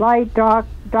light dark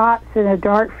dots in a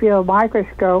dark field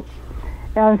microscope.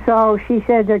 And so she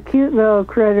said, they're cute little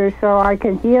critters, so I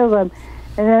can heal them.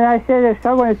 And then I said, if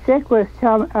someone's sick with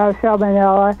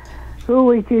salmonella, who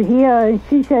would you heal? And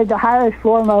she said, the highest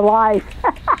form of life,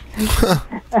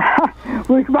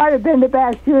 which might have been the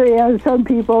bacteria in some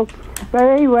people. But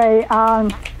anyway,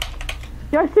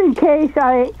 just in case,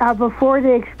 before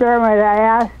the experiment, I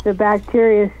asked the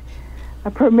bacteria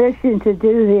permission to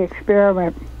do the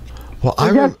experiment. Well,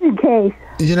 Just in case.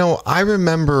 You know, I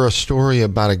remember a story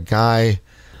about a guy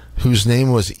whose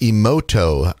name was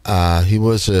Emoto. He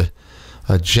was a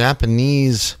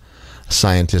Japanese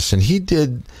scientist, and he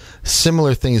did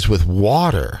similar things with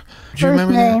water. Do you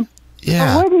remember that?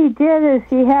 Yeah. But what he did is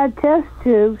he had test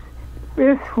tubes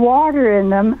with water in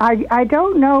them. I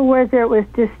don't know whether it was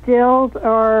distilled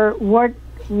or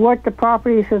what the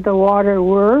properties of the water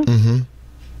were. Mm-hmm.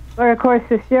 But of course,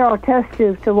 the sterile test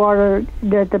tubes, the water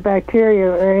that the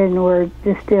bacteria are in, were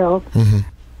distilled.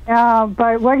 Mm-hmm.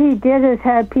 But what he did is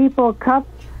had people cup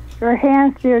their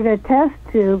hands near the test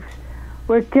tubes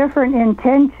with different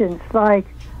intentions, like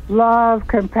love,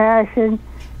 compassion,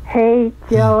 hate,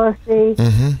 jealousy. Mm-hmm.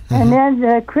 Mm-hmm. And then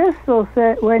the crystals,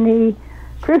 that when he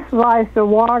crystallized the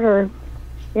water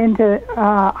into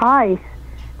ice,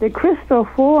 the crystal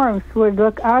forms would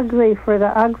look ugly for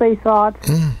the ugly thoughts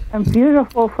and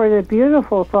beautiful for the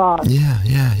beautiful thoughts. Yeah.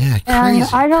 Crazy, and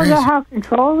I don't know how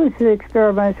controlled the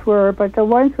experiments were, but the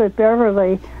ones with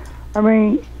Beverly, I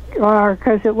mean,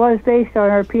 because it was based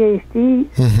on our PhD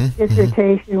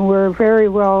dissertation, were very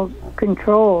well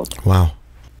controlled. Wow.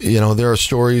 You know, there are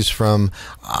stories from,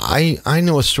 I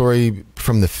know a story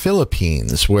from the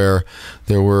Philippines where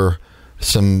there were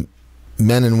some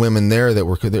men and women there that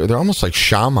were, they're almost like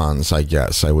shamans, I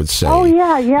guess, I would say. Oh,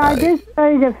 yeah. I did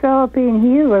study the Philippine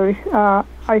healers.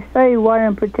 I studied one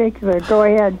in particular. Go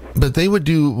ahead. But they would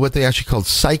do what they actually called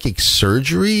psychic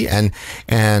surgery, and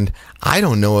I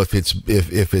don't know if it's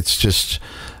just...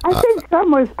 I think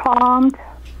some was palmed.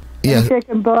 Yeah.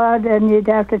 Chicken blood, and you'd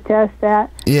have to test that.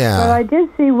 Yeah. But I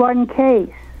did see one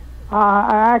case,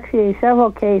 actually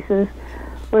several cases,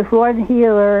 with one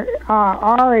healer,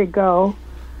 Arigo,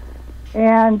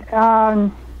 and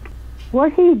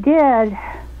what he did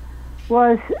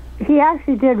was he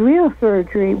actually did real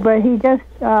surgery, but he just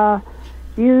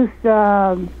used.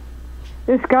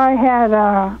 This guy had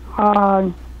a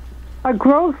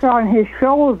growth on his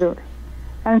shoulder,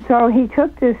 and so he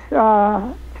took this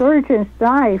surgeon's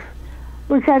knife,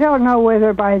 which I don't know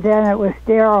whether by then it was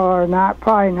sterile or not,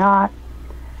 probably not.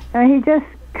 And he just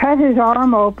cut his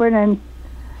arm open,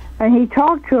 and he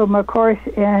talked to him, of course,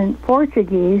 in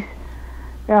Portuguese.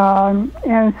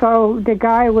 And so the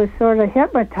guy was sort of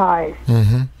hypnotized.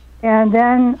 Mm-hmm. And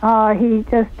then he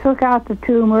just took out the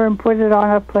tumor and put it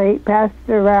on a plate, passed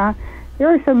it around. There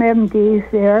were some MDs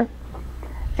there.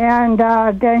 And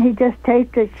then he just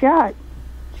taped it shut.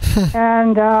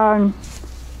 And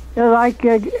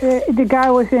the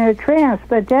guy was in a trance.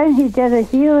 But then he did a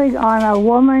healing on a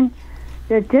woman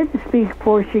that didn't speak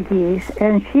Portuguese,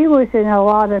 and she was in a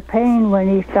lot of pain when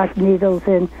he stuck needles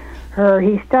in her.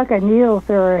 He stuck a needle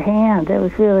through her hand. It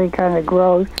was really kind of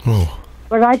gross. Oh.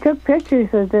 But I took pictures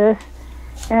of this,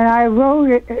 and I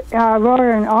wrote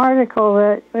an article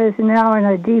that is now in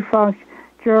a defunct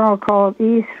journal called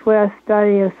East-West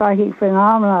Study of Psychic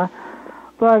Phenomena.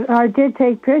 But I did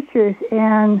take pictures,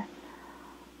 and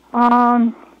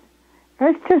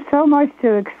there's just so much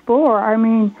to explore. I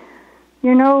mean,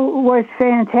 you know, what's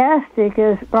fantastic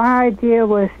is my idea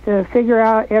was to figure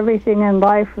out everything in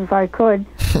life if I could.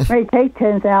 It may take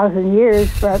 10,000 years,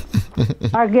 but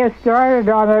I'll get started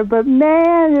on it. But,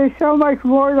 man, there's so much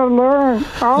more to learn.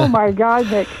 Oh, my God,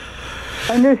 Nick.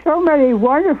 And there's so many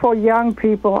wonderful young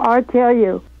people. I tell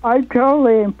you, I'm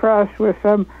totally impressed with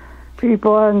some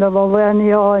people in the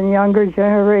millennial and younger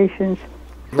generations.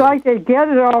 It's like they get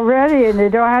it already, and they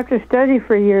don't have to study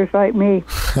for years like me.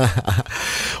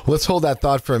 Let's hold that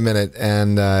thought for a minute,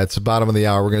 and it's the bottom of the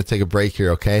hour. We're going to take a break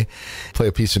here, okay? Play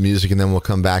a piece of music, and then we'll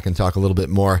come back and talk a little bit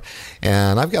more.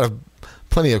 And I've got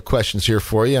plenty of questions here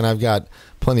for you, and I've got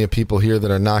plenty of people here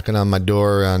that are knocking on my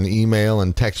door on email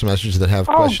and text messages that have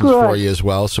questions for you as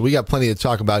well. So we got plenty to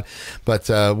talk about, but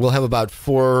we'll have about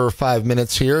 4 or 5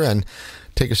 minutes here, and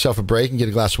take yourself a break and get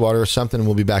a glass of water or something, and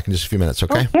we'll be back in just a few minutes,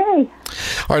 okay? Okay.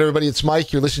 All right, everybody, it's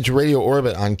Mike. You're listening to Radio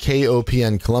Orbit on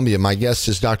KOPN Columbia. My guest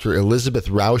is Dr. Elizabeth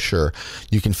Rauscher.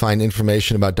 You can find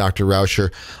information about Dr.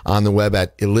 Rauscher on the web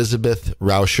at Elizabeth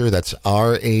Rauscher. That's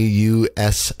RAUSCHER,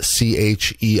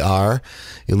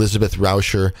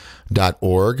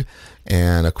 ElizabethRauscher.org.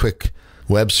 And a quick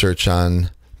web search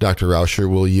on Dr. Rauscher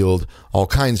will yield all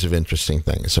kinds of interesting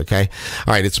things, okay?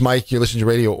 All right, it's Mike. You're listening to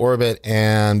Radio Orbit.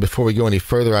 And before we go any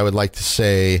further, I would like to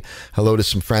say hello to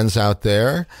some friends out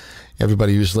there.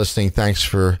 Everybody who's listening, thanks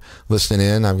for listening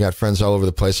in. I've got friends all over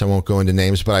the place. I won't go into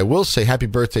names, but I will say happy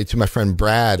birthday to my friend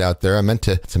Brad out there. I meant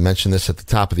to mention this at the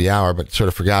top of the hour, but sort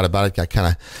of forgot about it. Got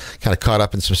kind of caught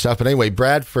up in some stuff. But anyway,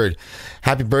 Bradford,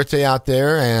 happy birthday out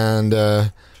there, and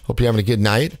hope you're having a good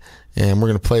night. And we're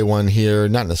going to play one here,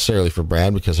 not necessarily for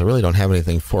Brad, because I really don't have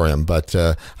anything for him, but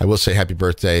I will say happy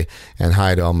birthday and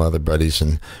hi to all my other buddies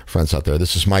and friends out there.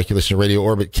 This is Mike. You listen to Radio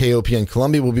Orbit, KOPN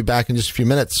Columbia. We'll be back in just a few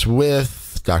minutes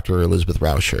with Dr. Elizabeth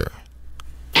Rauscher.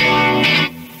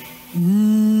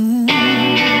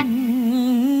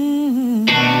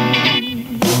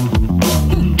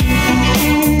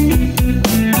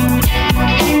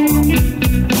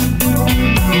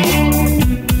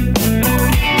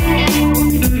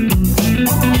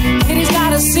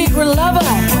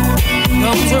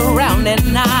 Comes around at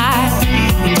night,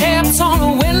 he taps on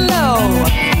the window,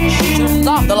 she turns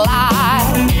off the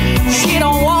light. She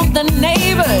don't want the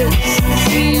neighbors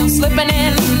see him slipping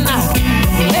in.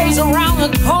 He lives around the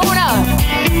corner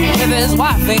with his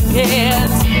wife and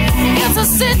kids. It's a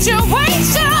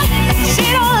situation,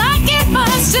 she don't like it, but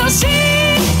still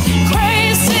she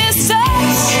craves his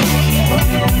touch.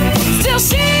 Still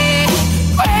she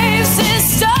craves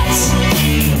his touch.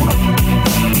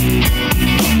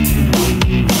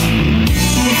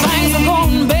 Things were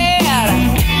going bad,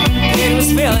 it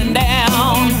was feeling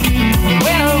down,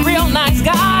 when a real nice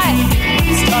guy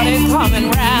started coming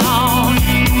round.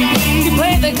 He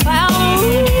played the clown,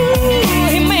 ooh,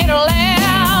 he made her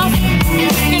laugh.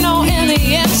 You know, in the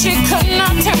end she could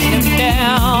not turn him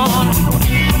down.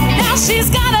 Now she's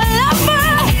got a lover,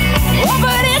 oh,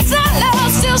 but it's not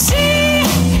love. Still she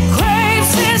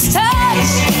craves his touch.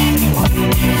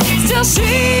 Still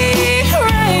she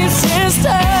craves his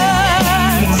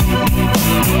touch.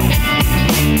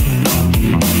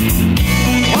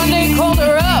 One day called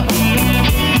her up,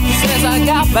 says I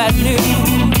got bad news.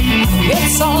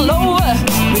 It's all over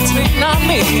between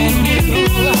me and you.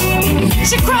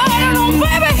 She cried, oh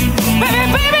baby,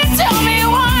 baby, baby, tell me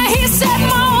why. He said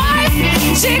my wife,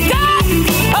 she got a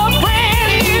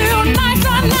brand new knife.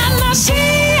 Na she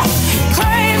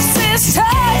craves his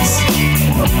touch.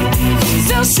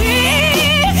 Still she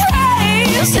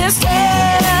craves his touch.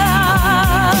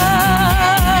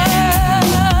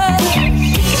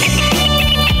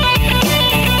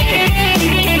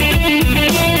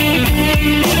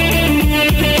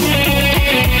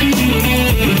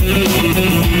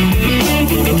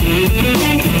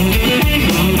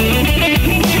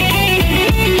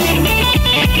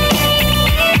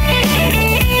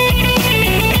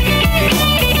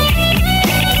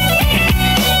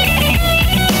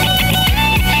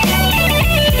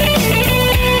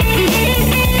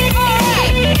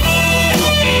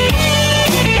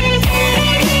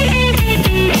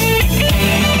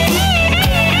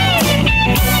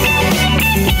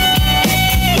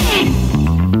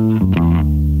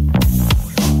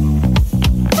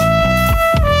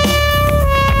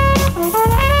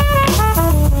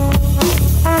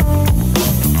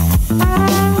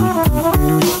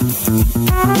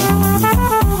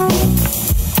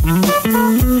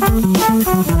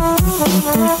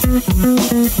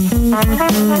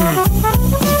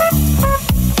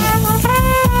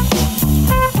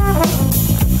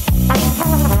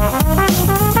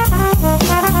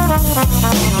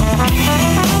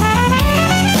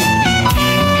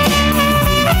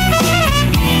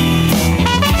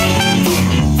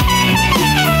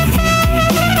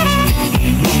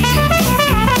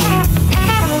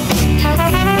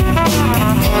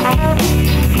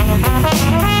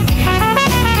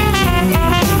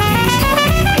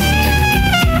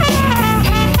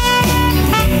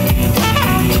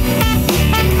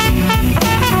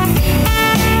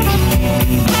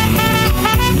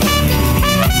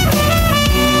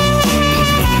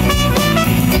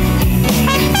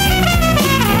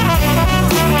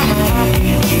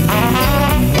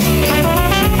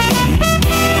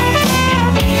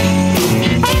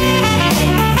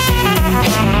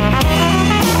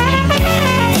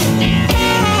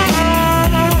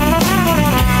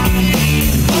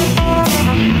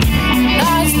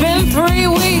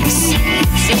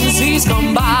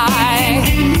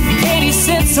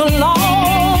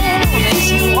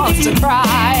 used to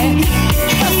cry.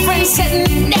 Her friend said,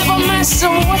 never mess with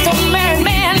a married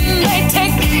man. They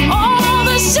take all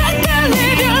the shit that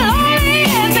leave you lonely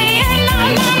at the end.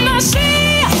 No,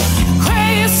 she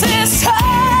craves sisters.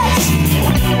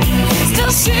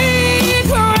 Still she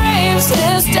craves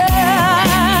sisters.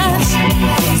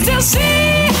 Still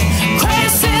she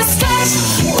craves sisters.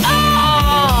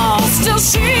 Oh, still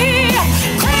she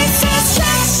craves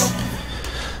sisters.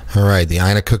 All right, the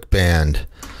Aina Cook Band.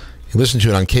 You listen to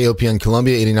it on KOPN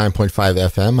Columbia 89.5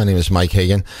 FM. My name is Mike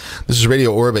Hagan. This is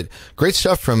Radio Orbit. Great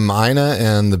stuff from Aina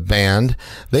and the band.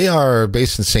 They are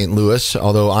based in St. Louis,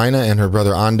 although Aina and her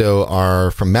brother Ando are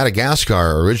from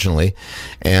Madagascar originally.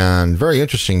 And very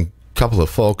interesting couple of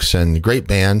folks and great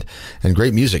band and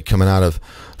great music coming out of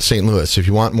St. Louis. If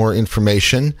you want more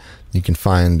information, you can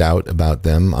find out about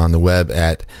them on the web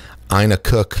at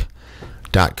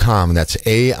ainacook.com. That's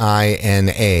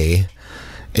AINA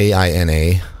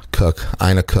Cook,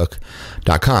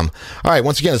 ainacook.com. All right,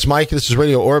 once again, it's Mike. This is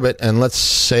Radio Orbit, and let's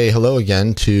say hello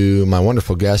again to my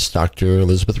wonderful guest, Dr.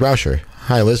 Elizabeth Rauscher.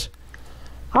 Hi, Liz.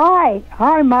 Hi,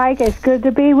 Mike. It's good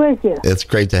to be with you. It's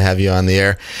great to have you on the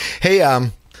air. Hey,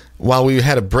 while we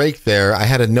had a break there, I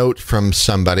had a note from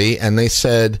somebody, and they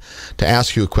said to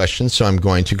ask you a question, so I'm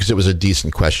going to, because it was a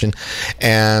decent question.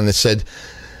 And it said,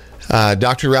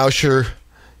 Dr. Rauscher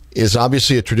is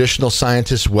obviously a traditional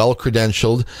scientist,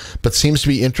 well-credentialed, but seems to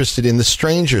be interested in the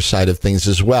stranger side of things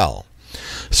as well.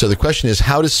 So the question is,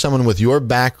 how does someone with your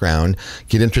background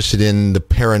get interested in the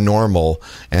paranormal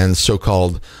and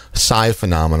so-called psi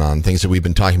phenomenon, things that we've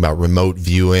been talking about, remote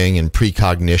viewing and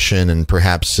precognition and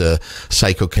perhaps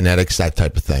psychokinetics, that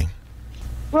type of thing?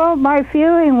 Well, my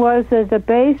feeling was that the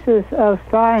basis of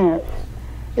science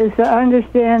is to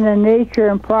understand the nature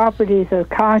and properties of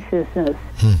consciousness.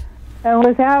 And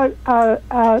without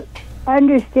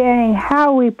understanding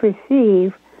how we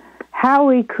perceive, how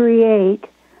we create,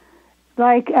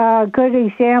 like a good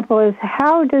example is,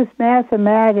 how does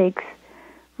mathematics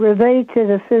relate to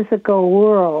the physical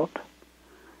world?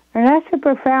 And that's a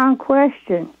profound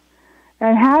question.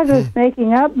 And how does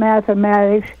making up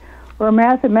mathematics, where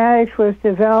mathematics was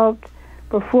developed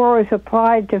before it was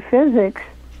applied to physics,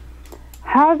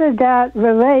 how did that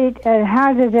relate, and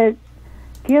how did it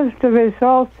give the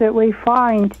results that we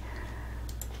find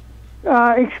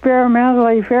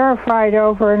experimentally verified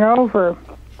over and over?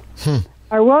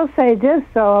 I will say this,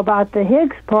 though, about the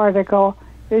Higgs particle.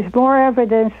 There's more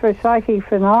evidence for psychic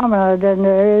phenomena than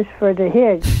there is for the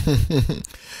Higgs.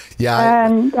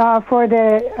 And for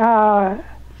the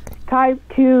Type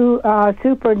 2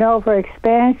 supernova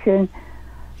expansion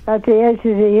at the edge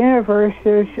of the universe,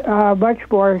 there's much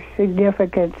more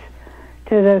significance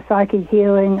to the psychic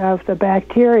healing of the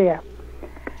bacteria.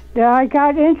 Now, I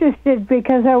got interested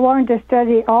because I wanted to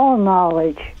study all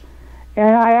knowledge.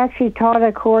 And I actually taught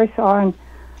a course on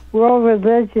world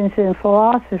religions and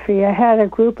philosophy. I had a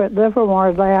group at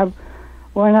Livermore Lab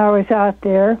when I was out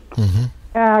there,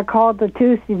 called the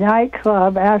Tuesday Night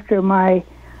Club, after my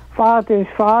father's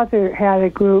father had a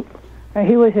group.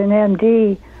 He was an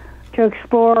MD, to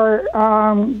explore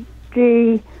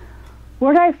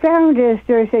what I found is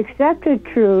there's accepted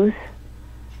truths,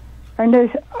 and there's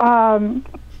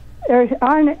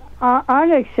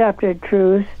unaccepted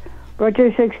truths, but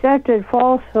there's accepted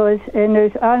falsehoods and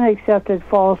there's unaccepted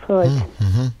falsehoods.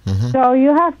 So you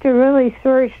have to really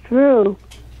search through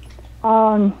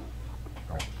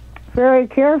very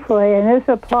carefully, and this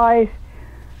applies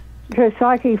to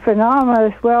psychic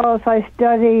phenomena as well as I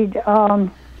studied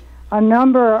a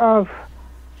number of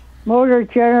motor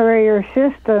generator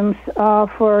systems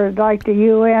for like the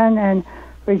UN and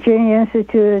Virginia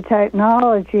Institute of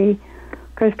Technology,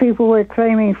 because people were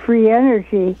claiming free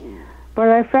energy. But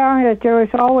I found that there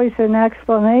was always an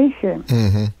explanation.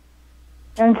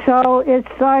 And so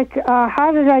it's like,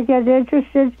 how did I get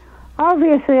interested?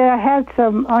 Obviously, I had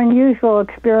some unusual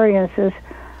experiences.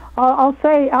 I'll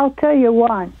tell you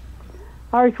one.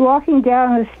 I was walking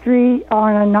down the street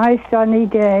on a nice sunny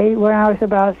day when I was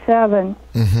about 7,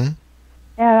 and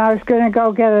I was going to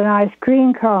go get an ice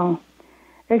cream cone.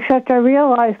 Except I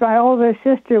realized my older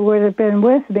sister would have been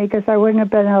with me because I wouldn't have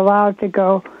been allowed to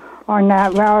go on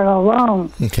that route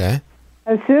alone. Okay.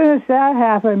 As soon as that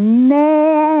happened,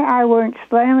 man, I went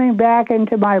slamming back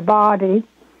into my body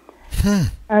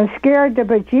and scared the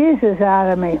bejesus out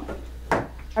of me.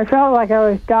 I felt like I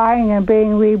was dying and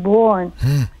being reborn.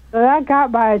 So that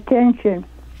got my attention,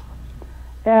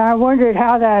 and I wondered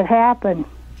how that happened.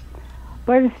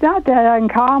 But it's not that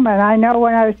uncommon. I know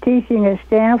when I was teaching at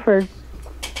Stanford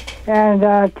and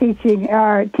teaching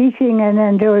and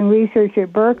then doing research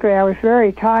at Berkeley, I was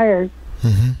very tired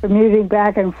commuting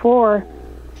back and forth.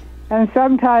 And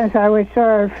sometimes I would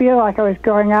sort of feel like I was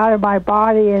going out of my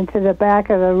body into the back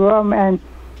of the room, and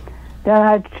then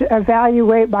I'd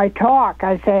evaluate my talk.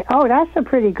 I'd say, oh, that's a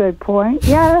pretty good point.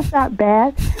 Yeah, that's not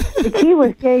bad. The key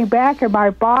was getting back in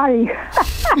my body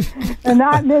and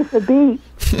not miss a beat.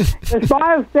 The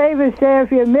Miles Davis said,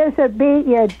 if you miss a beat,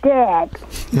 you're dead.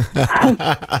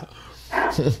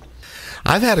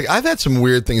 I've had some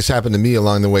weird things happen to me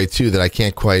along the way too that I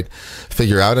can't quite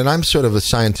figure out, and I'm sort of a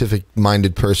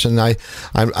scientific-minded person. I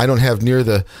don't have near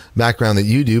the background that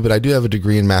you do, but I do have a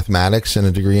degree in mathematics and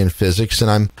a degree in physics,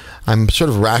 and I'm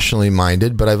sort of rationally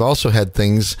minded. But I've also had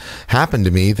things happen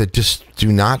to me that just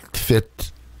do not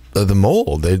fit the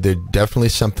mold. They're definitely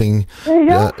something. They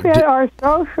don't fit our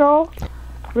social,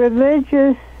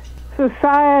 religious,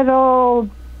 societal,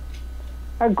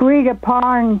 agreed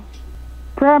upon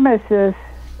premises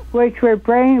which we're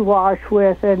brainwashed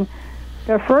with, and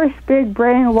the first big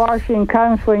brainwashing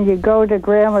comes when you go to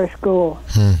grammar school.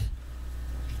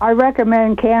 I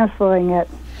recommend canceling it.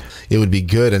 It would be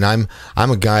good, and I'm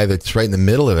a guy that's right in the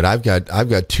middle of it. I've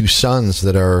got two sons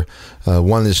that are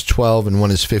one is 12 and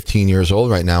one is 15 years old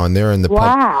right now, and they're in the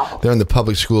they're in the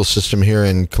public school system here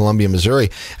in Columbia, Missouri.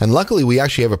 And luckily, we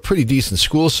actually have a pretty decent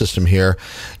school system here,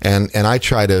 and I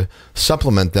try to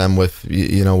supplement them with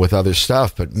with other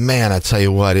stuff. But man, I tell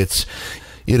you what, it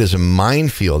is a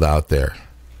minefield out there.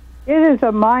 It is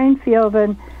a minefield,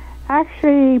 and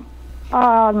actually,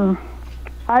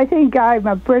 I think I'm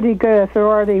a pretty good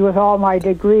authority with all my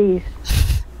degrees,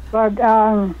 but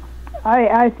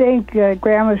I think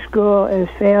grammar school is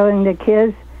failing the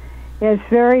kids. It's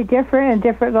very different in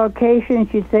different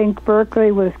locations. You'd think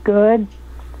Berkeley was good.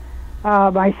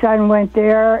 My son went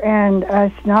there, and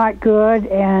it's not good,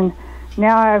 and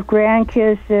now I have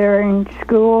grandkids that are in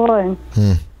school, and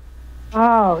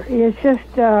it's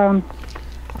just,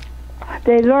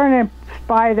 they learn in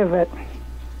spite of it.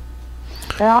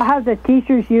 And I'll have the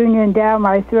teachers' union down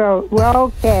my throat. Well,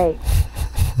 okay.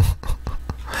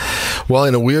 Well,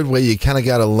 in a weird way, you kind of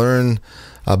got to learn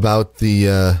about the,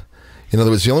 in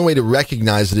other words, the only way to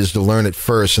recognize it is to learn it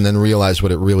first and then realize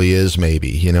what it really is, maybe.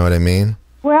 You know what I mean?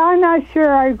 Well, I'm not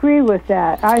sure I agree with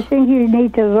that. I think you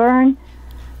need to learn,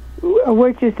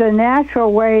 which is the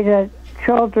natural way that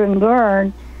children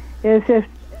learn, is if,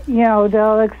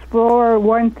 they'll explore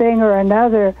one thing or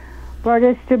another, but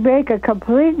it's to make a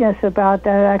completeness about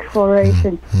that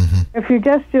exploration. If you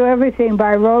just do everything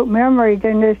by rote memory,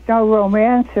 then there's no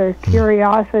romance or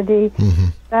curiosity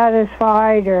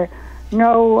satisfied, or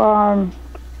no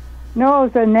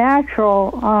the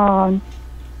natural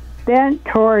bent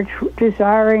towards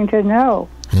desiring to know.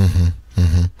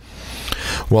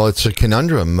 Well, it's a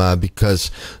conundrum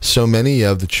because so many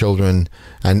of the children,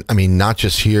 and I mean not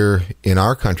just here in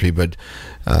our country, but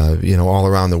all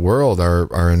around the world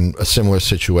are in a similar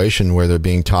situation where they're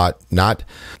being taught not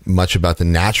much about the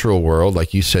natural world,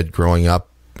 like you said, growing up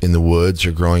in the woods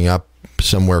or growing up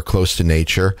somewhere close to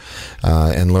nature,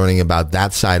 and learning about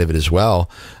that side of it as well.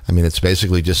 I mean, it's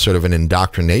basically just sort of an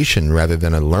indoctrination rather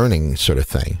than a learning sort of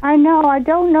thing. I know. I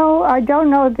don't know. I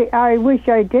wish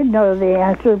I did know the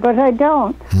answer, but I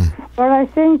don't. But I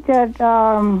think that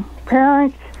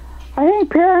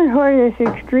parenthood is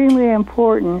extremely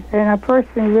important, and a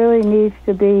person really needs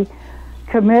to be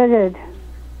committed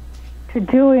to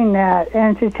doing that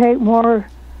and to take more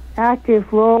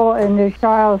active role in their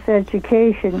child's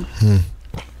education,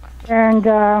 and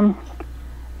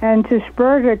to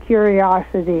spur their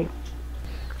curiosity.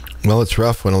 Well, it's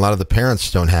rough when a lot of the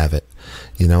parents don't have it.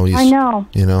 I know.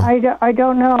 I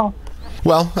don't know.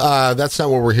 Well, that's not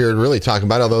what we're here to really talk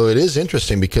about, although it is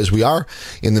interesting because we are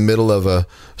in the middle of a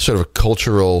sort of a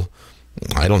cultural,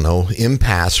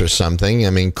 impasse or something. I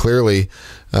mean, clearly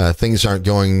things aren't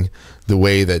going the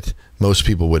way that most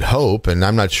people would hope, and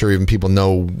I'm not sure even people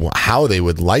know how they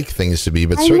would like things to be,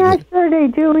 but certainly... I'm not sure they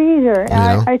do either.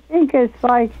 I think it's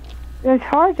like, it's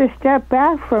hard to step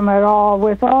back from it all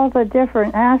with all the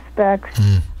different aspects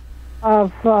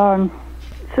of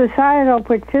societal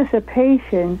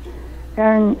participation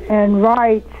and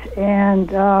rights,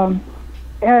 and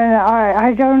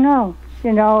I don't know.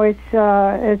 It's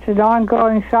an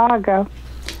ongoing saga,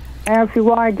 and if you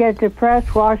want to get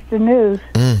depressed, watch the news.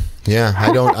 Yeah,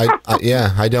 I don't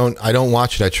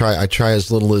watch it. I try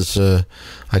as little as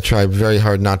I try very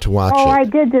hard not to watch it. I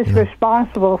did this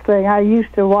responsible thing. I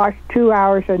used to watch 2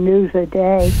 hours of news a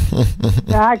day.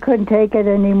 And I couldn't take it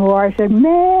anymore. I said,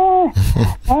 "Man,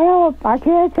 help! I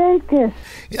can't take this."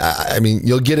 I mean,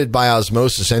 you'll get it by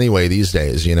osmosis anyway these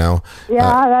days. Yeah,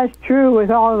 that's true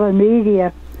with all the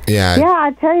media. Yeah. Yeah,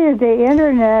 I tell you, the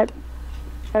internet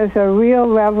is a real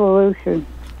revolution.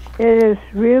 It is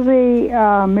really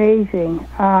amazing.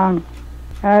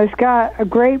 It's got a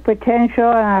great potential,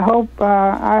 and I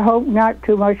hope not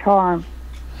too much harm.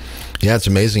 Yeah, it's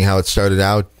amazing how it started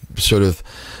out sort of,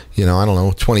 I don't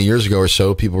know, 20 years ago or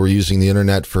so. People were using the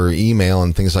internet for email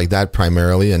and things like that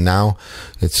primarily, and now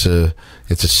it's a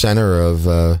center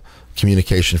of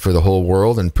communication for the whole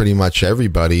world, and pretty much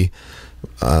everybody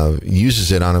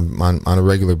uses it on a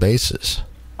regular basis.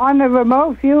 On the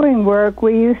remote viewing work,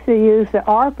 we used to use the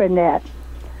ARPANET.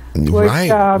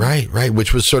 Right.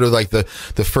 Which was sort of like the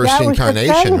first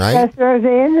incarnation, right? That was the predecessor of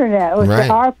the internet. It was the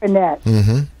ARPANET.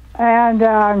 Mm-hmm.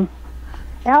 And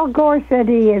Al Gore said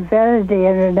he invented the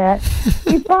internet.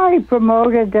 He probably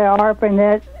promoted the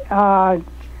ARPANET,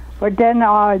 but then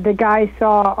the guys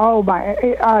saw,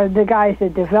 the guys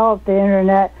that developed the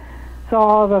internet saw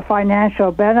all the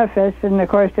financial benefits, and of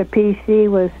course the PC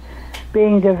was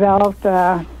being developed.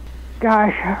 I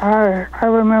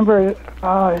remember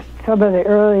some of the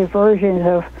early versions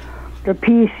of the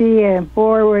PC, and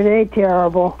boy, were they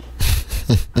terrible.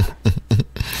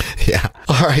 Yeah.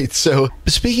 All right. So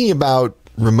speaking about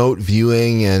remote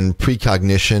viewing and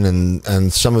precognition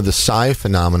and some of the psi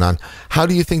phenomenon, how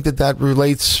do you think that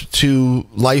relates to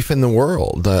life in the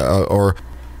world? Or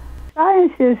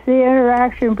science is the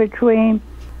interaction between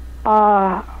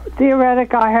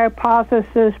theoretical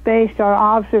hypothesis based on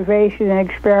observation and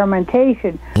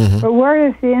experimentation. Mm-hmm. But where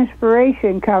does the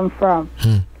inspiration come from?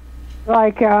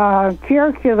 Like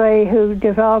Kierkegaard, who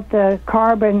developed the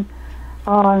carbon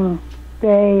on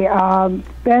the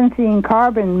benzene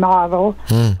carbon model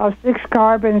of 6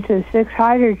 carbons and 6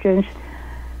 hydrogens,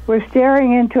 was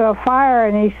staring into a fire,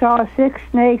 and he saw 6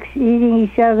 snakes eating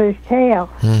each other's tail,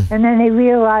 and then he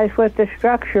realized what the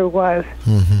structure was.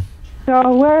 Mm-hmm.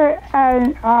 So where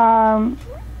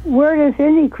does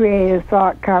any creative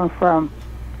thought come from?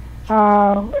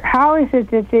 How is it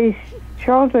that these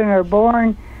children are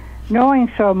born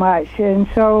knowing so much and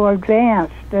so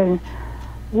advanced? And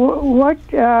what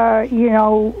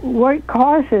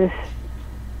causes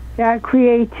that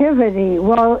creativity?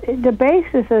 Well, the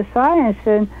basis of science,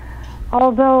 and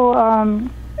although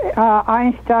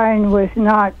Einstein was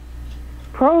not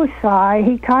pro-sci,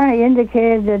 he kind of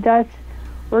indicated that that's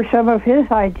where some of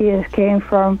his ideas came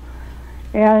from.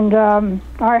 And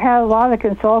I had a lot of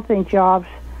consulting jobs,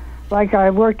 like I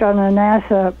worked on the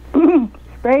NASA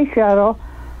space shuttle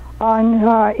on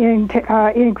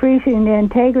increasing the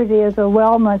integrity of the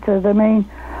weldments of the main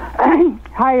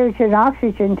hydrogen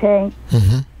oxygen tank.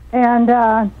 Mm-hmm. And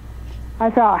I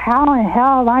thought, how in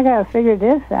hell am I going to figure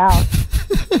this out?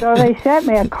 So they sent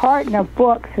me a carton of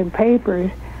books and papers.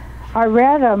 I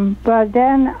read them, but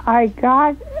then I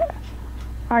got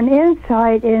an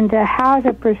insight into how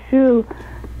to pursue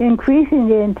increasing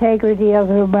the integrity of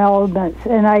the weldments,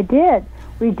 and I did.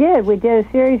 We did a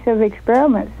series of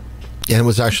experiments. And it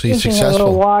was actually successful. A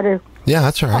little water. Yeah,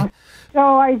 that's all right. So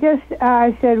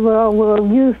I said, well,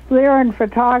 we'll use FLIR in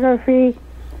photography,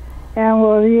 and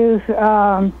we'll use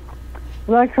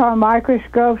electron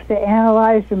microscopes to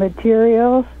analyze the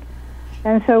materials.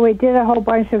 And so we did a whole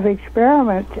bunch of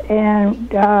experiments, and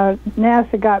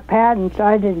NASA got patents.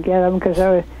 I didn't get them because I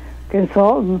was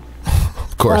consultant.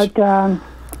 Of course. But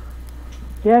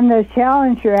then the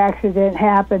Challenger accident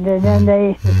happened, and then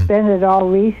they suspended all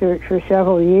research for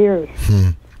several years.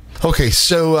 Okay,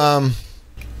 so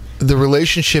the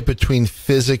relationship between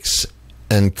physics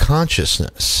and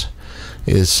consciousness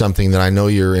is something that I know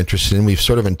you're interested in. We've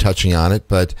sort of been touching on it,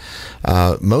 but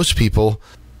most people,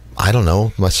 I don't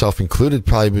know, myself included,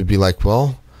 probably would be like,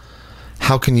 well,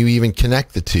 how can you even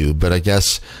connect the two? But I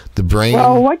guess the brain...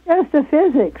 Well, what does the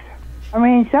physics? I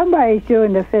mean, somebody's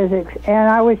doing the physics,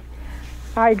 and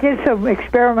I did some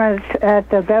experiments at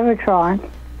the Bevatron.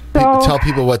 So, tell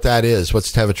people what that is.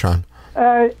 What's Tevatron?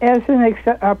 As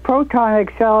a proton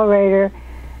accelerator,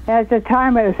 at the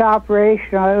time it was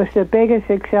operational. It was the biggest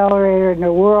accelerator in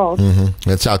the world. Mm-hmm.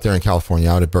 It's out there in California,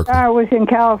 out at Berkeley. I was in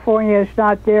California. It's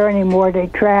not there anymore. They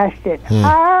trashed it.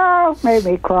 Oh, made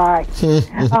me cry.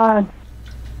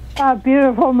 A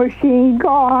beautiful machine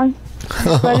gone.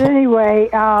 But anyway,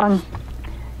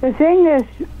 the thing is,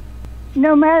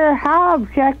 no matter how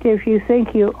objective you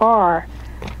think you are,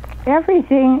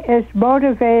 everything is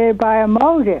motivated by a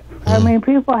motive. I mean,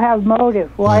 people have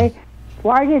motive. Why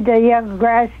did the young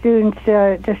grad students,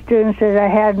 the students that I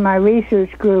had in my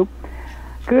research group,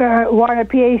 want a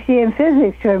PhD in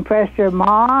physics? To impress their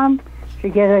mom, to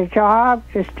get a job,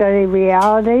 to study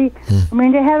reality? I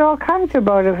mean, they had all kinds of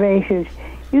motivations.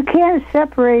 You can't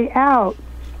separate out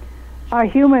a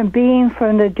human being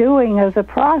from the doing of the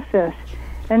process.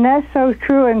 And that's so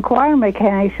true in quantum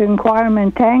mechanics and quantum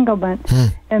entanglement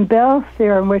and Bell's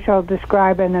theorem, which I'll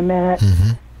describe in a minute.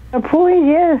 The point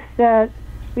is that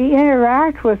we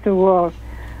interact with the world.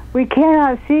 we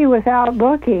cannot see without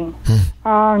looking.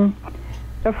 The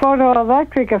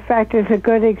photoelectric effect is a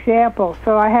good example.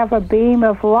 So I have a beam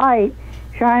of light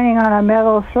shining on a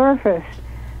metal surface.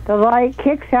 The light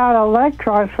kicks out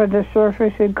electrons from the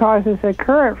surface and causes a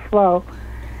current flow.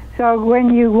 So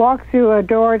when you walk through a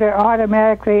door that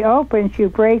automatically opens, you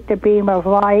break the beam of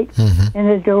light, and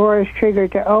the door is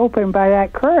triggered to open by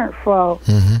that current flow.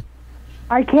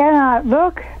 I cannot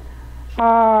look,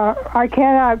 I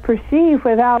cannot perceive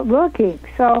without looking.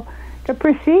 So the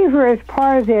perceiver is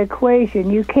part of the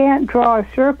equation. You can't draw a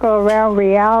circle around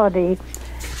reality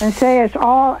and say it's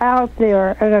all out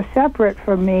there and are separate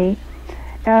from me,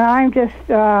 and I'm just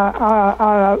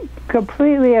a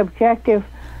completely objective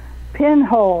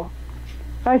pinhole.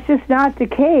 That's just not the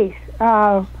case.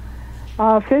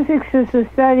 Physics is the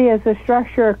study of the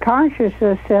structure of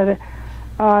consciousness, said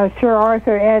Sir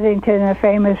Arthur Eddington, a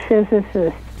famous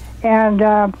physicist. And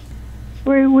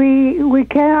we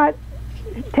cannot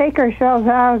take ourselves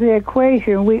out of the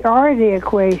equation. We are the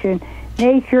equation.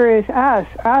 Nature is us.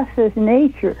 Us is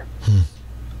nature.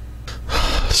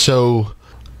 So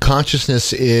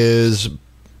consciousness is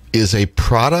a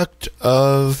product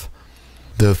of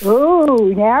the...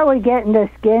 Ooh, now we're getting to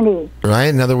skinny. Right?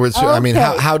 In other words, I mean,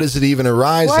 how does it even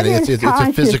arise? What It's is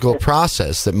a physical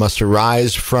process that must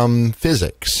arise from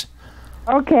physics.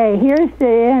 Okay, here's the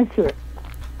answer.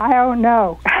 I don't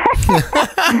know.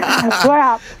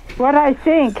 Well, what I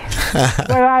think,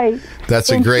 That's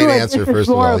a great answer, first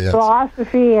of all. This is Yes. more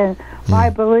philosophy, and my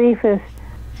belief is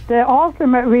the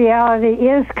ultimate reality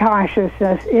is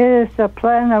consciousness. It is the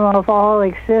plenum of all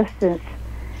existence.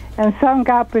 And some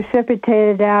got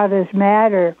precipitated out as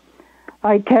matter.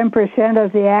 Like 10%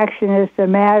 of the action is the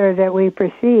matter that we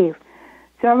perceive.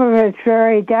 Some of it's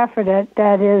very definite.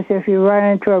 That is, if you run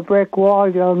into a brick wall,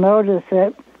 you'll notice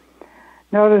it.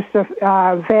 Notice the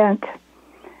vent.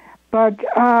 But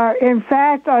in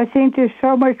fact, I think there's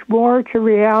so much more to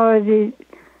reality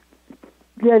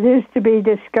that is to be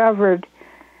discovered.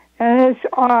 And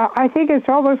I think it's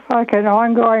almost like an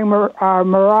ongoing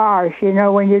mirage. You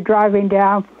know, when you're driving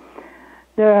down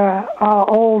the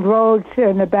old roads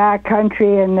in the back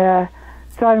country and the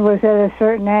sun was at a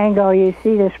certain angle, you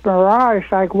see this mirage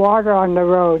like water on the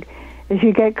road. As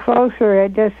you get closer,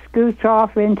 it just scoots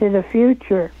off into the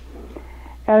future.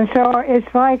 And so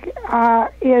it's like,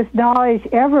 is knowledge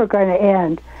ever going to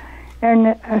end?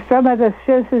 And some of the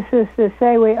physicists that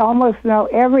say we almost know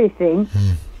everything,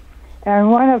 and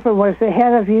one of them was the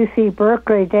head of UC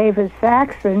Berkeley, David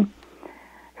Saxon,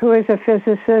 who is a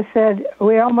physicist, said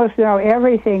we almost know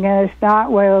everything, and it's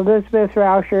not what Elizabeth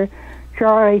Rauscher,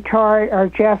 Charlie Tart, or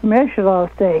Jeff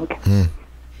Michelot think.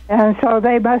 And so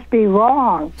they must be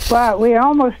wrong, but we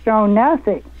almost know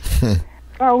nothing.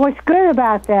 But what's good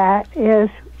about that is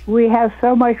we have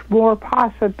so much more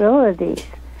possibilities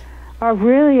of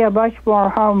really a much more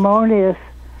harmonious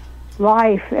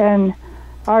life. And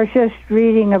I was just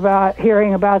hearing about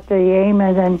the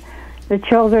Yemen and the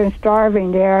children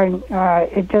starving there, and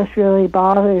it just really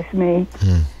bothers me.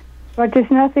 But there's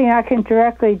nothing I can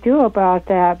directly do about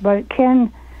that. But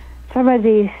can some of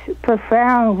these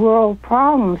profound world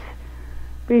problems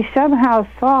be somehow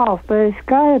solved? But it's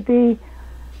got to be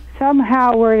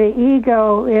somehow where the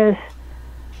ego is,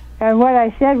 and what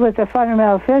I said with the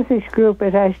fundamental physics group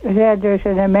is I said there's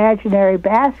an imaginary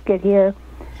basket here.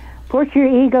 Put your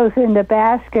egos in the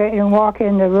basket and walk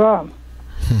in the room.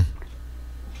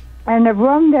 And the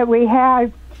room that we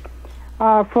had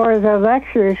for the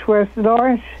lectures was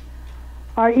Lawrence,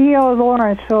 E.O.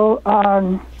 Lawrence,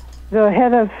 the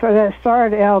head of that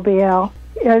started LBL.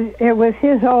 It was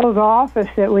his old office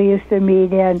that we used to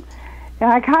meet in.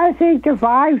 And I kind of think the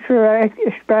vibes were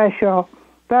special.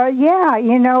 But yeah,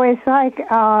 you know, it's like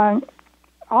all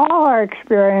our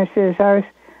experiences. I was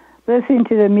listening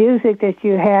to the music that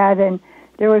you had, and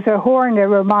there was a horn that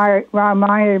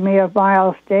reminded me of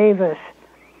Miles Davis.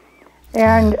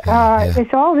 And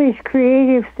it's all these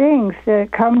creative things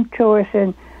that come to us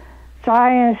in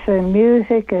science and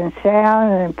music and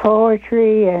sound and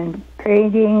poetry and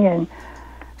painting and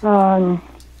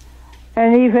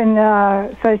even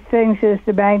such things as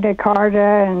the Magna Carta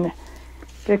and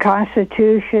the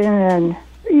Constitution, and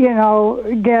you know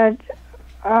that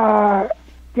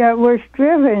we're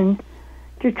driven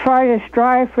to try to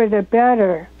strive for the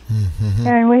better,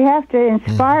 and we have to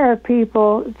inspire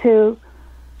people to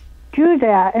do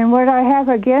that. And what I have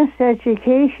against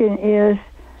education is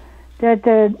that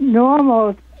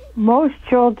most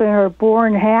children are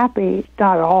born happy,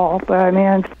 not all, but I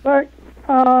mean,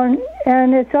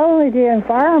 and it's only the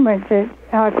environment that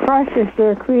crushes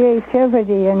their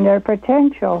creativity and their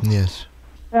potential. Yes.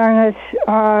 And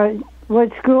it's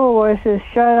what school was is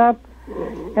shut up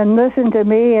and listen to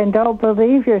me and don't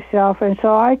believe yourself. And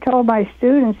so I told my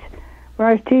students when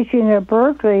I was teaching at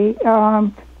Berkeley,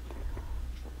 don't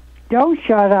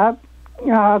shut up,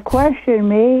 question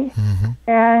me,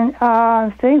 and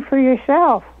think for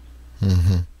yourself,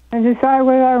 and decide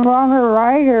whether I'm wrong or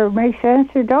right, or make sense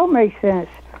or don't make sense.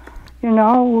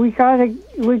 We got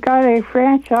a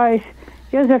franchise,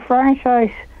 give the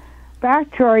franchise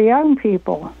back to our young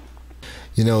people.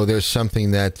 There's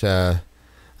something that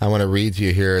I want to read to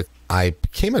you here. I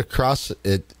came across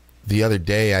it the other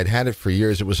day. I'd had it for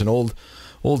years. It was an old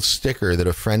sticker that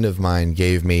a friend of mine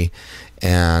gave me,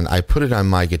 and I put it on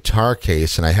my guitar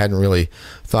case, and I hadn't really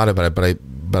thought about it,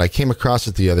 but I came across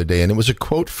it the other day, and it was a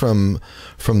quote from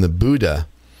the Buddha,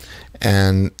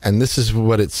 and this is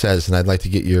what it says, and I'd like to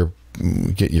get your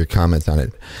comment on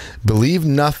it. Believe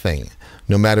nothing,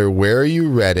 no matter where you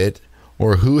read it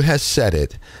or who has said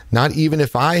it, not even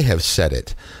if I have said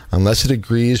it, unless it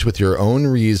agrees with your own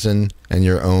reason and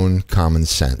your own common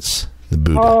sense. The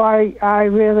Buddha. Oh, I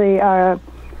really,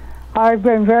 I've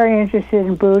been very interested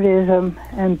in Buddhism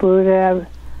and Buddha.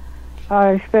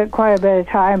 I've spent quite a bit of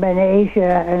time in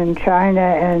Asia and China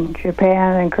and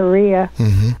Japan and Korea.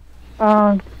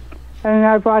 And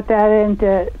I brought that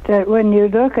into that when you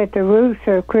look at the roots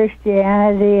of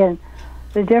Christianity and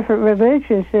the different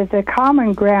religions, that the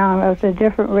common ground of the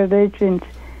different religions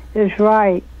is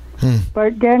right.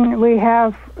 But then we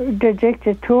have the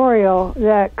dictatorial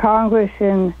that Congress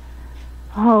in,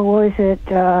 was it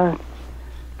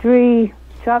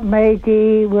 3-something AD,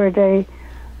 where they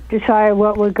decided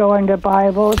what would go in the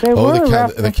Bible. They were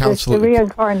the Council of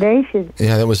reincarnation.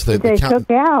 Yeah, that was they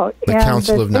took out. The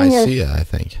Council of Nicaea, I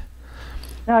think.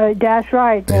 That's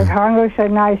right, the Congress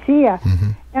of Nicaea.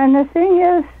 And the thing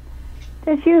is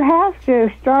that you have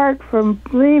to start from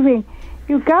believing.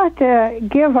 You've got to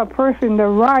give a person the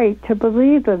right to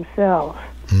believe themselves.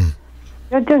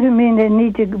 That doesn't mean they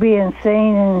need to be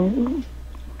insane and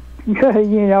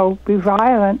be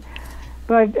violent,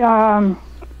 but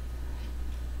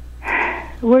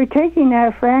we're taking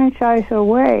that franchise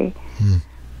away,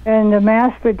 and the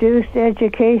mass-produced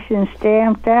education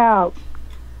stamped out.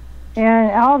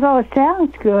 And although it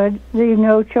sounds good, leave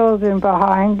no children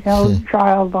behind, no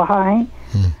child behind,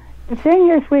 the thing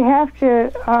is we have to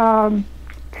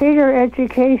cater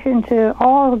education to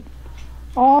all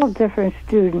different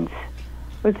students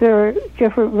with their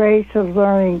different rates of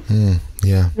learning.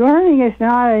 Learning is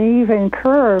not an even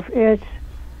curve. It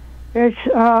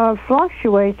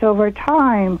fluctuates over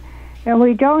time, and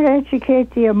we don't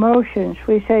educate the emotions.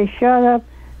 We say, shut up,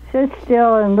 sit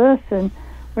still, and listen.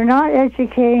 We're not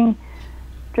educating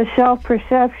the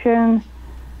self-perception,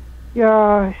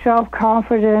 your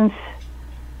self-confidence,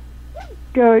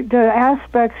 the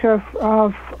aspects of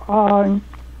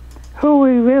who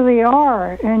we really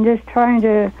are, and just trying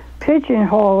to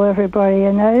pigeonhole everybody,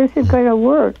 and that isn't going to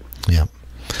work. Yeah.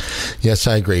 Yes,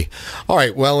 I agree. All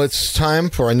right, well, it's time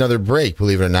for another break,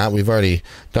 believe it or not. We've already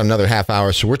done another half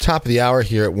hour, so we're top of the hour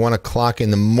here at 1 o'clock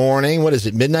in the morning. What is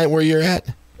it, midnight where you're at?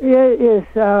 It is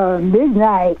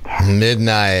midnight.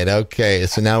 Midnight, okay.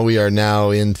 So now we are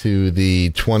into the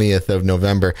 20th of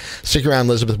November. Stick around,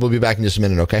 Elizabeth. We'll be back in just a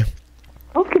minute, okay?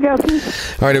 Okay,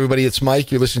 dokie. All right, everybody, it's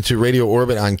Mike. You're listening to Radio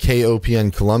Orbit on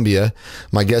KOPN Columbia.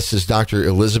 My guest is Dr.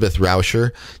 Elizabeth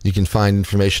Rauscher. You can find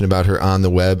information about her on the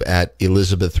web at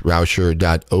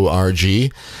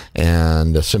elizabethrauscher.org.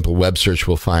 And a simple web search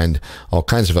will find all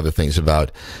kinds of other things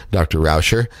about Dr.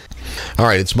 Rauscher. All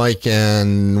right, it's Mike,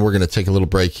 and we're going to take a little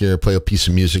break here, play a piece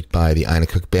of music by the Aina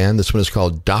Band. This one is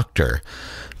called Doctor.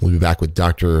 We'll be back with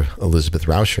Dr. Elizabeth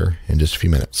Rauscher in just a few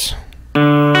minutes.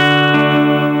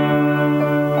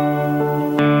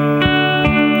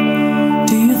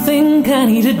 I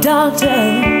need a doctor,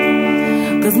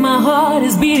 'cause my heart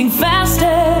is beating faster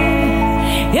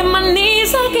and my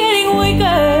knees are getting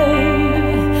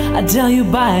weaker. I tell you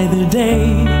by the day.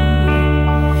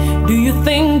 Do you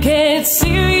think it's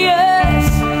serious,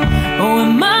 or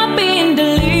am I being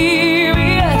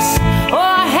delirious,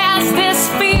 or has this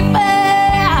fever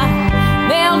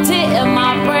melted in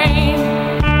my brain?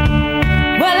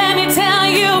 Well, let me tell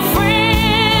you,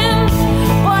 friend,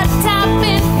 what I've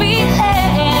been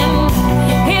feeling.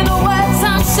 Hear the words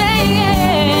I'm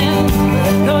saying.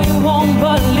 No, you won't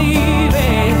believe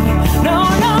it. No,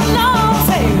 no, no.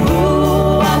 Say,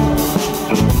 ooh,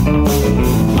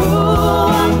 ooh,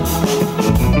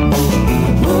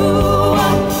 ooh.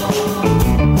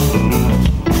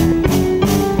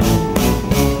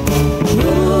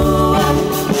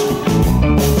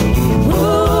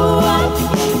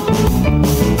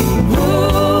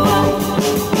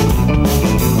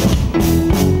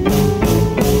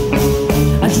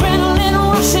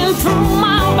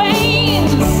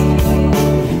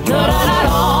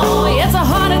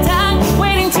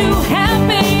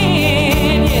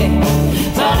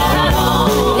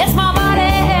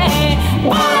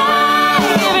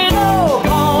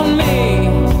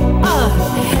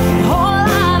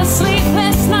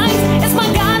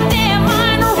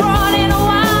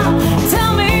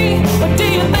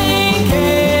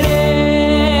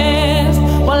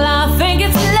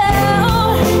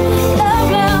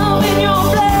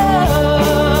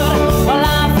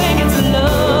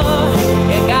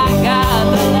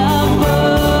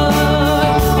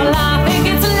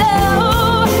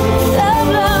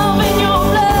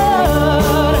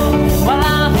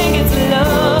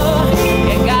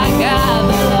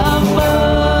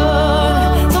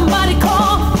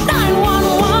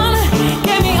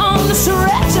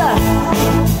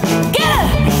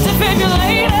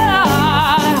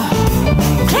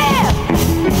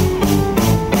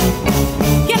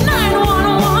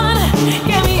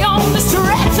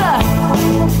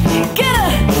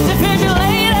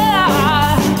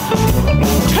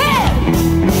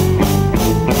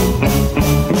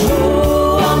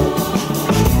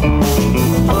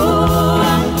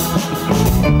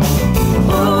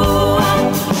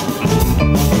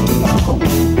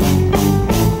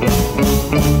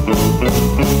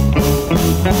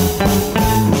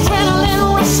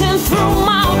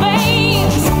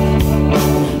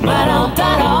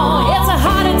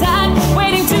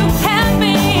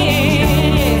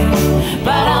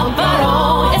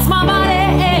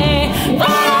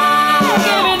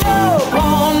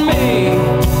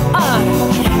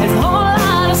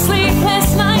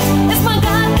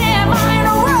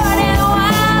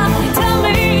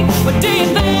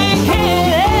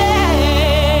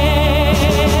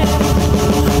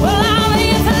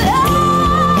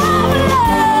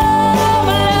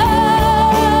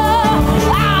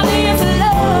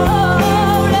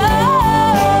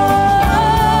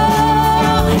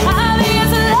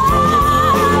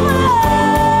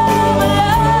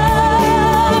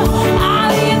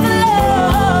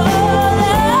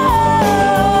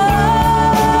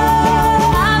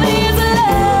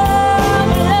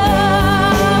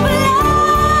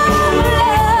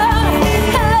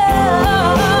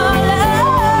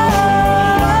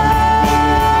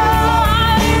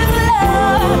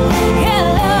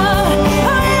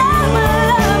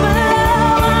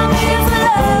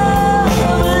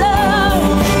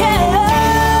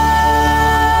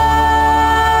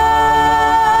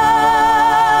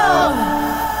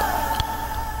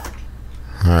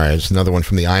 There's another one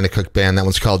from the Aina Cook Band. That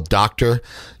one's called Doctor.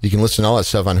 You can listen to all that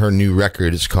stuff on her new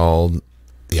record. It's called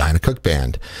the Aina Cook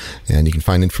Band. And you can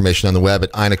find information on the web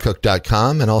at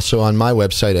ainacook.com and also on my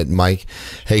website at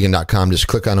mikehagan.com. Just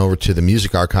click on over to the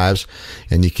music archives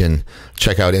and you can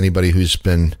check out anybody who's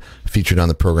been featured on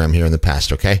the program here in the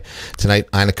past, okay? Tonight,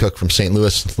 Aina Cook from St.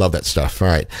 Louis. Love that stuff. All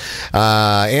right.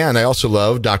 And I also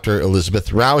love Dr. Elizabeth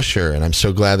Rauscher, and I'm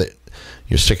so glad that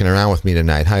you're sticking around with me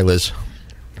tonight. Hi, Liz.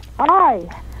 Hi.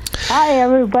 Hi,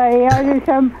 everybody. There's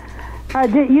some,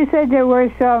 you said there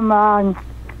were some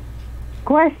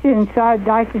questions. I'd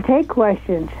like to take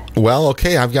questions. Well,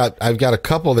 okay. I've got a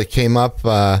couple that came up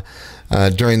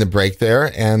during the break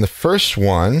there, and the first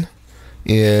one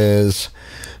is,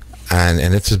 and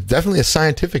it's definitely a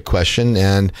scientific question,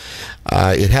 and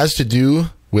it has to do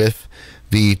with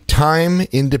the time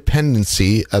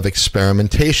independency of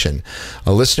experimentation.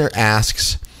 A listener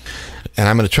asks, and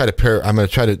I'm going to try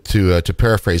to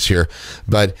paraphrase here,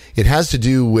 but it has to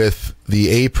do with the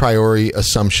a priori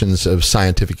assumptions of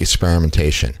scientific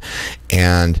experimentation.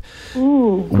 And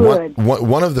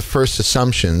one of the first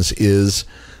assumptions is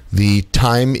the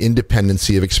time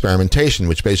independency of experimentation,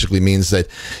 which basically means that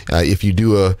if you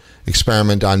do a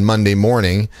experiment on Monday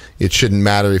morning, it shouldn't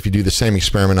matter if you do the same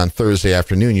experiment on Thursday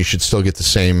afternoon, you should still get the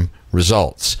same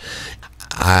results.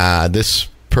 This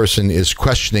person is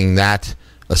questioning that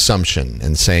assumption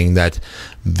and saying that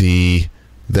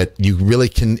that you really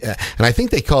can, and I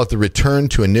think they call it the return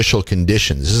to initial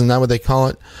conditions. Isn't that what they call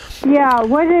it? Yeah,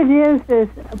 what it is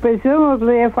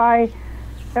presumably if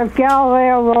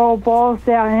Galileo rolled balls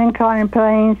down inclined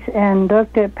planes and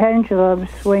looked at pendulums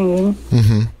swinging,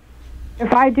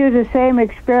 if I do the same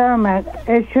experiment,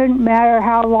 it shouldn't matter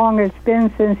how long it's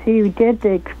been since he did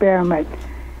the experiment.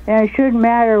 And it shouldn't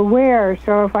matter where.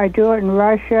 So if I do it in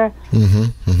Russia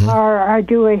or I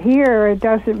do it here, it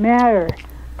doesn't matter.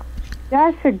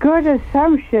 That's a good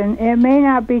assumption. It may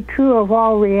not be true of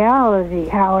all reality,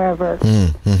 however,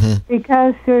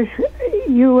 because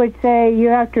you would say you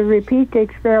have to repeat the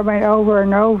experiment over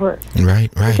and over.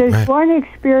 Right. There's one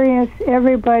experience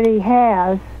everybody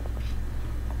has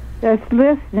that's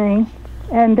listening,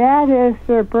 and that is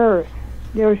their birth.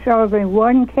 There's only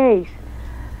one case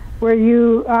where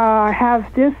you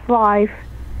have this life,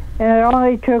 and it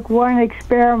only took one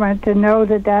experiment to know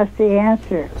that that's the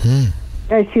answer,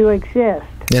 that you exist.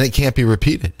 And it can't be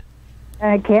repeated.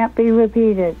 And it can't be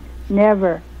repeated.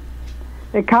 Never.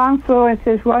 The confluence,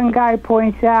 as one guy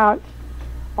points out,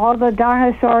 all the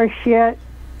dinosaur shit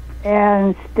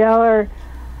and stellar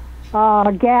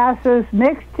gases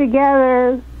mixed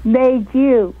together made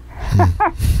you.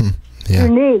 Yeah.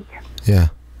 Unique. Yeah.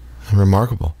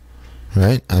 Remarkable.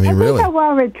 Right? I mean, really. I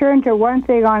want to return to one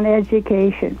thing on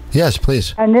education. Yes,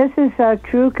 please. And this is a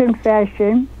true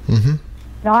confession.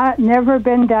 Never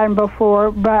been done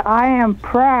before, but I am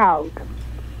proud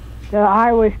that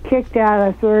I was kicked out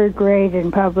of third grade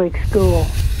in public school.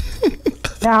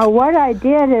 Now, what I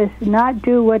did is not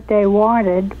do what they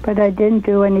wanted, but I didn't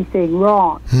do anything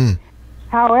wrong.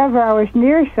 However, I was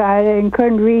nearsighted and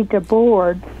couldn't read the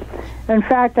board. In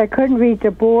fact, I couldn't read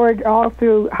the board all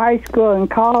through high school and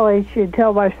college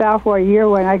until my sophomore year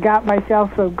when I got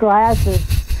myself some glasses.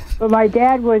 But my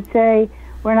dad would say,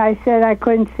 when I said I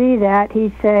couldn't see that,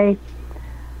 he'd say,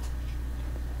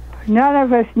 none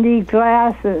of us need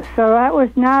glasses. So that was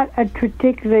not a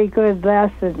particularly good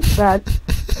lesson. But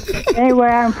anyway,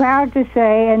 I'm proud to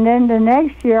say, and then the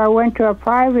next year I went to a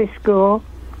private school,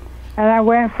 and I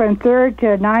went from third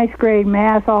to ninth grade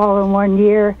math all in 1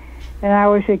 year, and I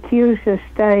was accused of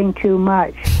studying too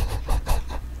much.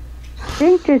 I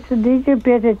think there's a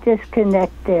bit of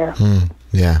disconnect there.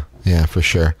 Yeah, for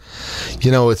sure. You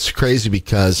know, it's crazy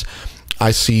because I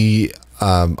see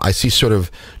sort of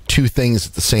two things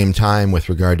at the same time with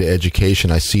regard to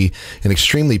education. I see an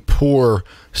extremely poor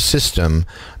system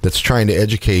that's trying to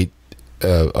educate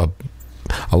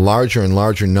a larger and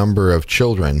larger number of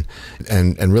children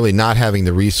and really not having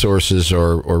the resources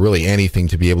or really anything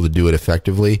to be able to do it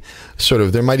effectively. Sort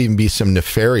of, there might even be some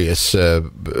nefarious,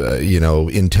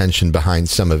 intention behind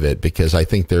some of it, because I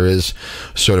think there is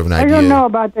sort of an idea. I don't know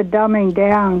about the dumbing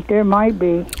down. There might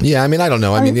be. Yeah, I mean, I don't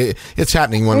know. I mean, it's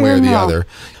happening one way or the other.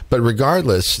 But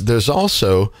regardless, there's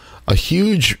also a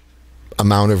huge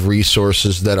amount of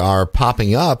resources that are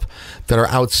popping up that are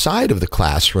outside of the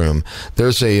classroom.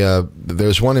 There's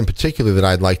one in particular that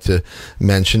I'd like to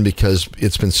mention because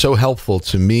it's been so helpful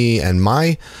to me and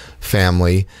my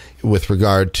family with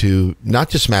regard to not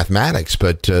just mathematics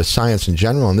but science in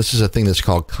general. And this is a thing that's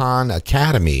called Khan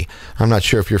Academy. I'm not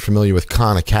sure if you're familiar with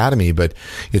Khan Academy, but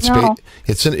it's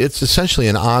it's essentially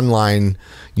an online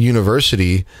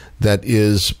university that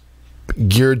is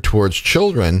geared towards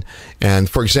children. And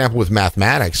for example, with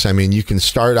mathematics, I mean, you can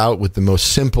start out with the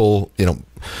most simple,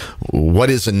 what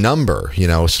is a number?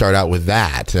 Start out with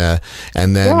that,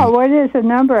 and then. Yeah, what is a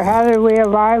number? How did we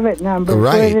arrive at numbers?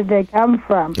 Right. Where did they come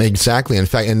from? Exactly. In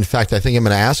fact, I think I'm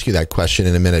going to ask you that question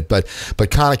in a minute. But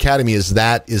Khan Academy is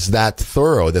that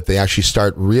thorough that they actually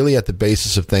start really at the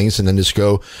basis of things and then just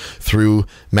go through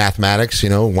mathematics.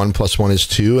 1 + 1 is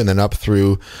 2, and then up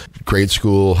through grade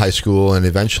school, high school, and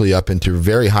eventually up into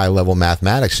very high level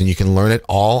mathematics. And you can learn it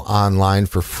all online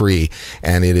for free,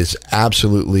 and it is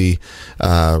absolutely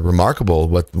remarkable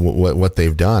what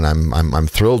they've done. I'm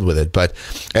thrilled with it. But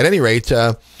at any rate,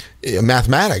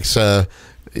 mathematics,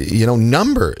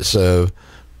 numbers.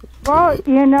 Well,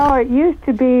 it used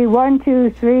to be 1, 2,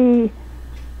 3,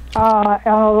 and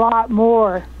a lot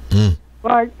more.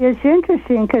 But it's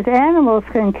interesting because animals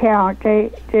can count.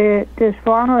 This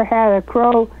farmer had a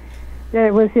crow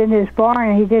that was in his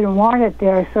barn, and he didn't want it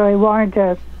there, so he wanted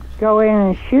to go in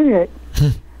and shoot it.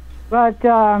 But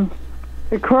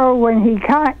the crow, when he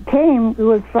came,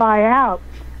 would fly out.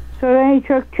 So then he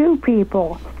took 2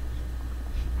 people,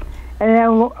 and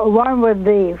then one would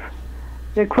leave.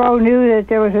 The crow knew that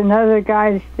there was another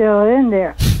guy still in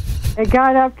there. It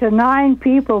got up to 9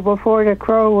 people before the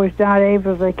crow was not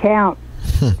able to count.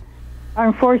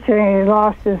 Unfortunately, he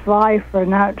lost his life for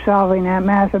not solving that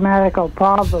mathematical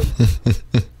problem.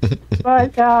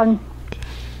 But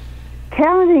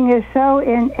counting is so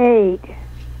innate,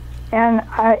 and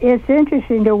it's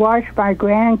interesting to watch my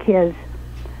grandkids.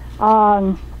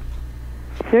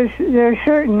 There's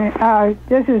certain,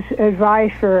 this is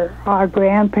advice for our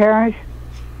grandparents.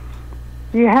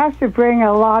 You have to bring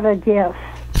a lot of gifts.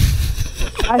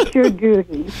 That's your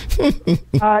duty.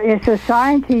 It's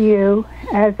assigned to you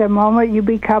at the moment you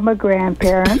become a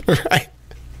grandparent. Right.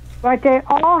 But they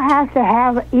all have to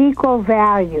have equal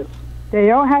value. They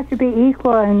don't have to be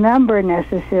equal in number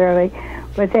necessarily,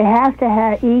 but they have to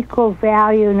have equal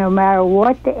value no matter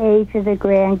what the age of the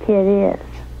grandkid is.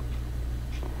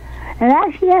 And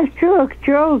actually that's true of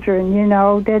children,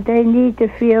 that they need to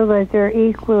feel that they're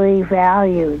equally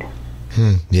valued.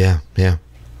 Yeah.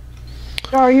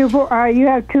 So you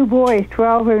have 2 boys,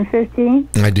 12 and 15?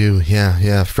 I do,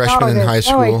 yeah. Freshmen in high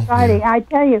school. So exciting. Yeah. I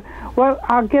tell you,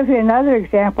 I'll give you another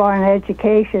example on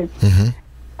education.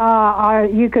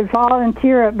 You could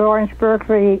volunteer at Lawrence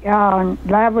Berkeley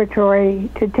Laboratory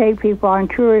to take people on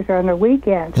tours on the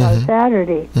weekends, on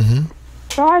Saturday.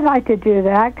 So I'd like to do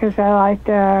that because I like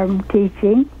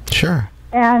teaching. Sure.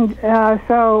 And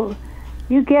so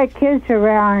you get kids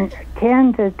around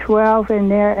 10 to 12 in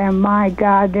there, and my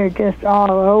God, they're just all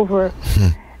over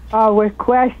with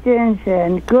questions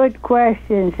and good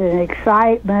questions and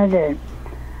excitement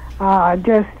and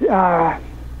just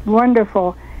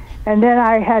wonderful. And then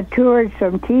I had toured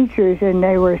some teachers, and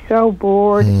they were so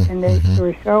bored and they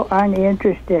were so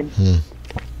uninterested.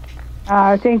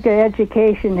 I think the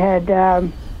education had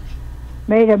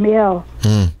made them ill.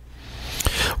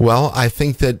 Well, I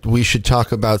think that we should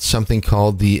talk about something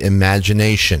called the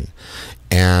imagination,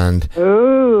 and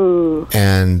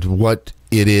what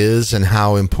it is and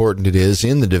how important it is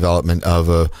in the development of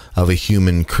a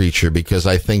human creature, because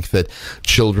I think that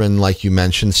children, like you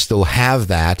mentioned, still have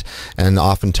that, and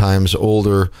oftentimes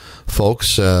older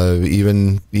folks,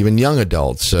 even young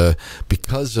adults,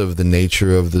 because of the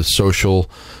nature of the social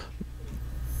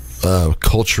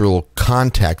cultural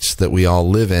context that we all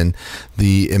live in,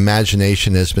 the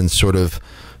imagination has been sort of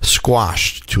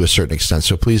squashed to a certain extent.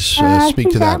 So please speak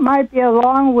to that. That might be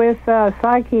along with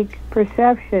psychic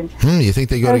perception. You think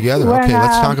they go together? Okay,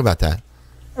 let's talk about that.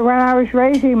 When I was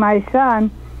raising my son,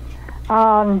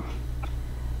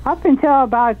 up until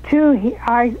about 2,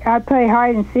 I played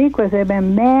hide and seek with him,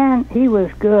 and man, he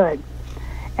was good.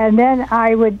 And then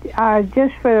I would,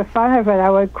 just for the fun of it,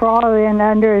 I would crawl in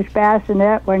under his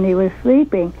bassinet when he was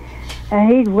sleeping,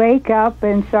 and he'd wake up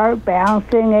and start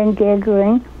bouncing and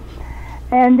giggling.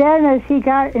 And then as he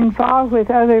got involved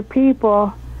with other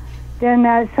people, then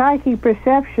that psychic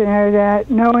perception, or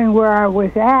that knowing where I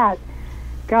was at,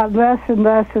 got less and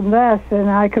less and less, and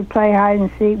I could play hide and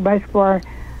seek much more,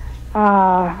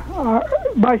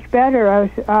 much better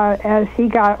as he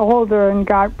got older and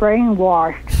got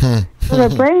brainwashed. So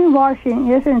the brainwashing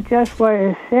isn't just what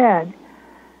is said,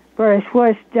 but it's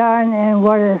what's done and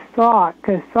what is thought,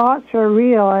 because thoughts are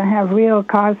real and have real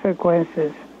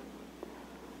consequences.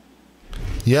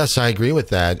 Yes, I agree with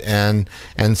that. And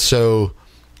so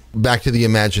back to the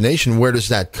imagination, where does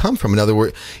that come from? In other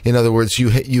words, you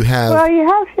have... Well, you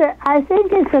have to, I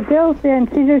think it's a built-in,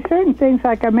 see, there's certain things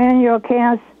like Immanuel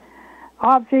Kant's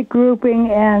object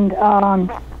grouping and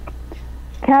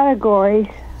categories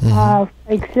of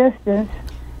existence,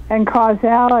 and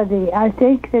causality. I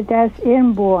think that that's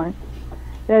inborn.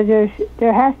 That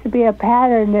there has to be a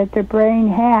pattern that the brain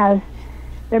has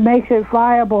that makes it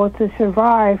viable to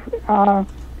survive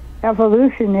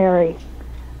evolutionary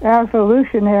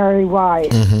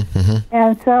wise.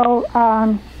 And so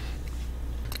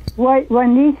what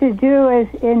one needs to do is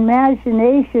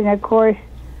imagination. Of course,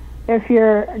 if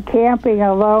you're camping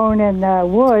alone in the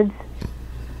woods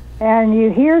and you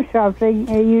hear something,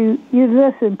 you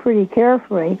listen pretty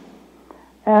carefully.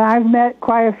 And I've met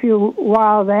quite a few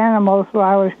wild animals while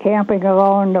I was camping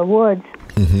alone in the woods,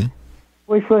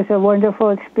 which was a wonderful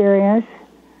experience.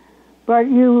 But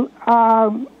you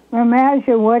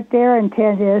imagine what their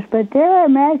intent is, but they're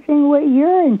imagining what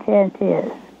your intent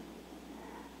is.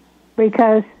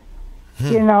 Because,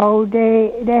 you know,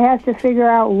 they have to figure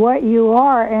out what you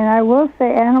are. And I will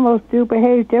say animals do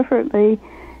behave differently.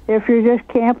 If you're just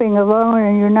camping alone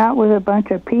and you're not with a bunch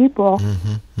of people,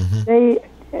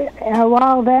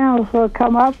 wild animals will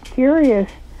come up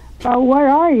curious about what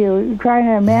are you, trying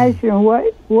to imagine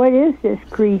what is this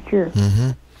creature.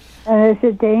 And is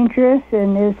it dangerous,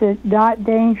 and is it not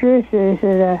dangerous? Is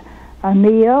it a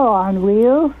meal on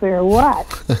wheels, or what?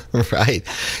 Right.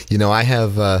 You know, I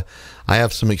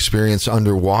have some experience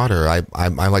underwater. I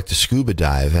like to scuba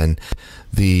dive, and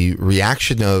the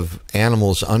reaction of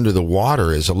animals under the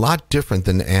water is a lot different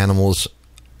than animals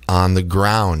on the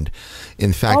ground.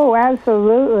 In fact, oh,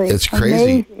 absolutely, it's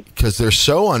crazy because they're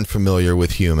so unfamiliar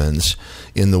with humans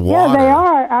in the water. Yeah, they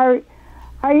are.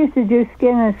 I used to do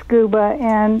skin and scuba,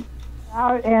 and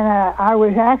I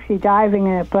was actually diving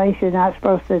in a place you're not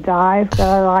supposed to dive. So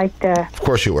I like to. Of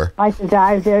course, you were. Like to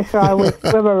dive there, so I would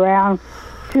swim around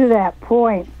to that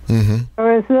point. So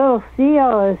this little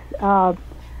seal is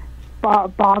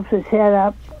bobs his head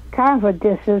up, kind of a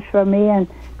distance from me, and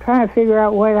trying to figure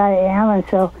out what I am, and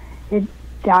so it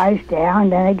dives down,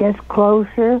 then it gets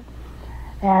closer,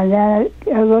 and then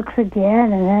it looks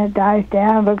again, and then it dives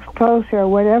down, looks closer.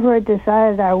 Whatever it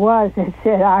decided I was, it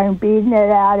said, I'm beating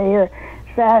it out of here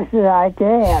as fast as I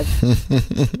can.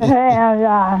 And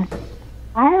I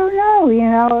don't know, you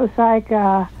know, it's like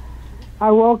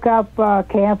I woke up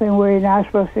camping where you're not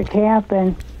supposed to camp,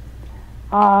 and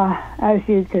as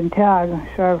you can tell, I'm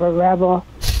sort of a rebel.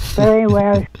 But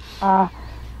anyway,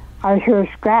 I hear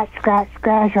scratch, scratch,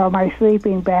 scratch on my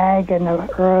sleeping bag in the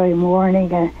early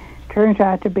morning, and it turns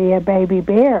out to be a baby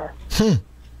bear. And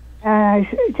I was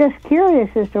just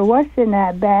curious as to what's in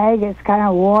that bag. It's kind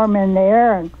of warm in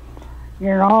there, and, you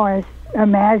know, I was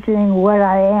imagining what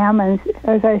I am, and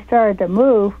as I started to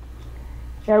move,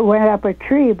 it went up a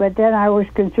tree, but then I was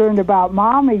concerned about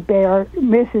mommy bear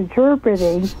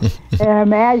misinterpreting and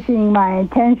imagining my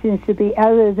intentions to be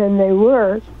other than they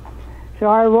were. So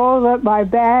I rolled up my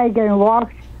bag and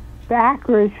walked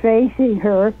backwards facing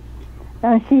her,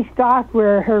 and she stopped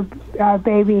where her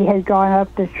baby had gone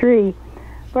up the tree.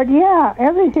 But yeah,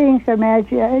 everything's there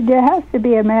has to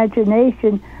be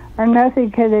imagination, or nothing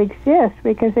can exist,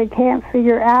 because they can't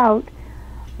figure out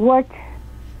what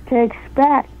to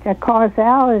expect, a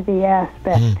causality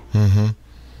aspect.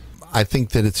 I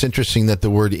think that it's interesting that the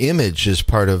word image is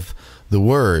part of the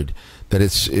word. That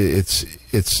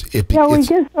we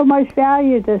give so much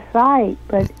value to sight,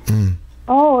 but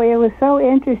it was so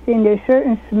interesting. There's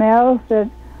certain smells that,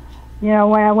 you know,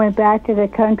 when I went back to the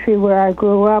country where I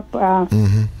grew up,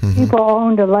 people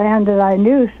owned the land that I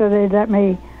knew, so they let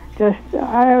me there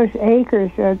was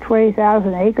acres,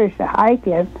 20,000 acres to hike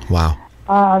in. Wow.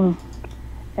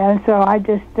 And so I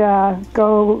just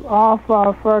go off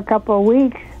for a couple of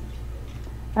weeks,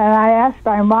 and I asked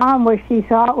my mom what she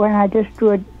thought when I just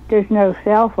would. There's no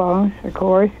cell phones, of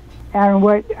course, and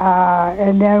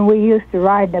and then we used to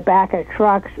ride in the back of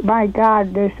trucks. My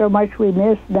God, there's so much we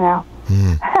miss now.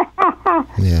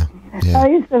 Yeah. I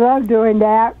used to love doing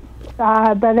that,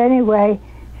 but anyway,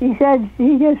 she said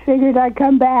she just figured I'd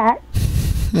come back.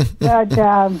 But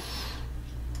I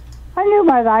knew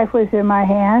my life was in my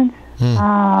hands.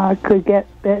 I could get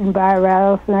bitten by a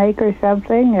rattlesnake or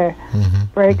something, or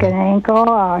break an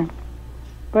ankle,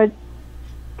 but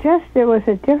just there was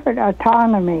a different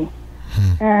autonomy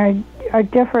and a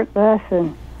different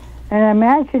lesson. And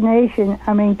imagination,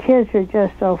 I mean, kids are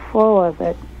just so full of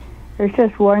it. It's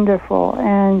just wonderful.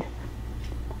 And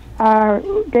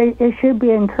it should be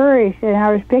encouraged. And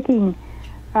I was picking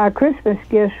Christmas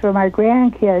gifts for my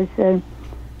grandkids, and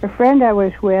a friend I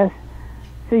was with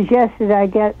suggested I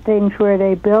get things where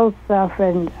they build stuff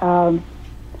and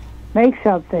make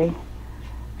something.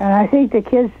 And I think the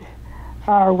kids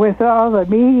with all the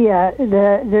media,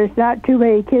 there's not too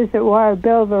many kids that want to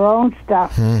build their own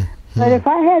stuff. But if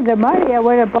I had the money, I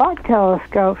would have bought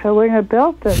telescopes. I wouldn't have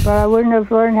built them, but I wouldn't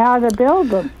have learned how to build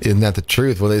them. Isn't that the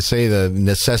truth? Well, they say the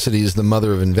necessity is the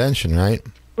mother of invention, right?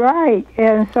 Right,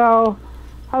 and so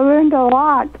I learned a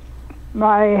lot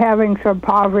by having some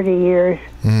poverty years.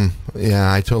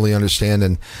 Yeah, I totally understand,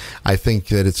 and I think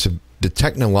that it's the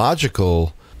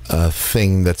technological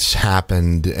thing that's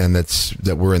happened, and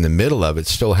that we're in the middle of.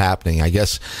 It's still happening, I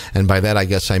guess, and by that I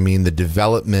guess I mean the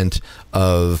development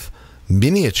of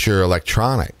miniature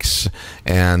electronics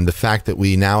and the fact that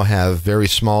we now have very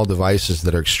small devices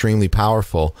that are extremely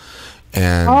powerful.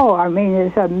 And I mean,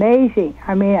 it's amazing.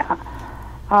 I mean,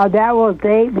 that will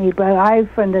date me, but I'm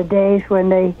from the days when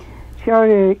they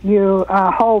showed you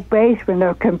a whole basement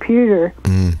of computer.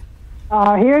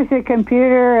 Here's the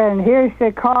computer, and here's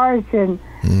the cards, and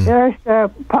there's the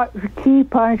key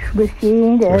punch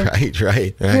machine. And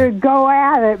right. You go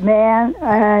at it, man,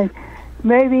 and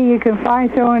maybe you can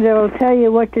find someone that will tell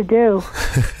you what to do.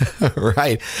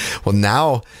 Right. Well,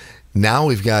 now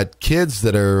we've got kids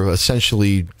that are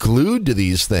essentially glued to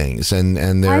these things, and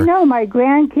they're... I know, my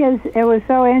grandkids, it was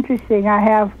so interesting. I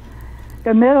have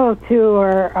the middle two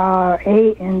are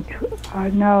 9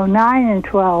 and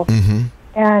 12.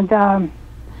 And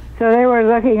so they were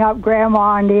looking up Grandma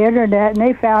on the internet, and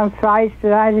they found sites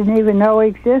that I didn't even know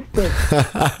existed,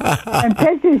 and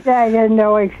pictures that I didn't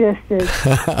know existed.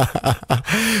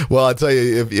 Well, I'll tell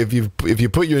you, if you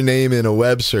put your name in a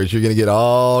web search, you're going to get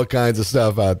all kinds of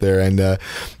stuff out there, and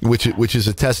which is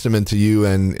a testament to you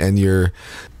and your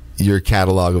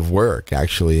catalog of work,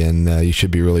 actually, and you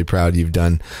should be really proud. You've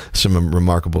done some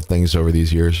remarkable things over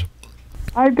these years.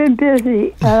 I've been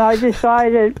busy, and I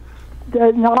decided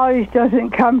that knowledge doesn't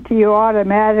come to you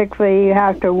automatically. You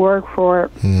have to work for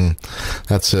it.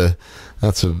 That's a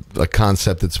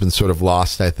concept that's been sort of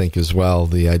lost, I think, as well.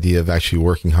 The idea of actually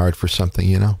working hard for something,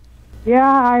 you know? Yeah,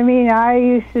 I mean, I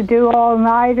used to do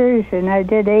all-nighters, and I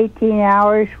did 18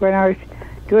 hours when I was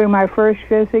doing my first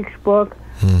physics book,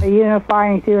 A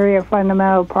Unifying Theory of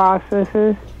Fundamental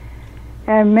Processes.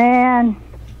 And man,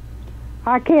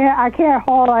 I can't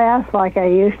haul ass like I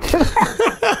used to.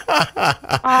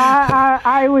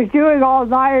 I was doing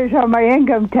all-nighters on my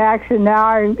income tax, and now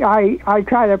I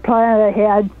try to plan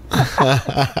ahead.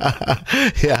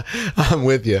 Yeah, I'm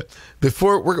with you.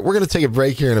 Before we're going to take a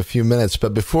break here in a few minutes,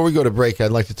 but before we go to break,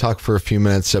 I'd like to talk for a few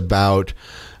minutes about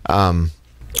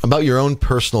your own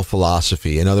personal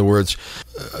philosophy. In other words,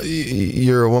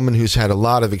 you're a woman who's had a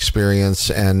lot of experience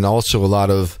and also a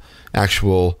lot of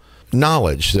actual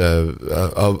knowledge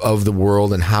of the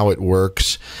world and how it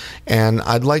works. And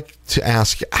I'd like to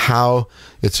ask how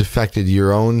it's affected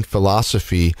your own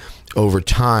philosophy over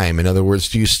time. In other words,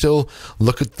 do you still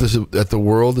look at the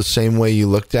world the same way you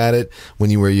looked at it when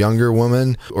you were a younger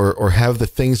woman, or have the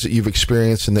things that you've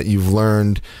experienced and that you've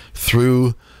learned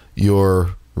through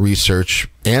your research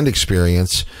and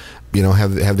experience,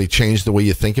 have they changed the way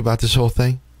you think about this whole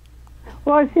thing?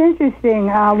 Well, it's interesting.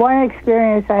 One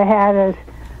experience I had is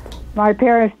my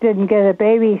parents didn't get a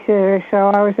babysitter, so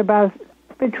I was about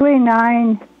between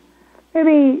 9,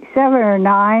 maybe 7 or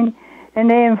 9, and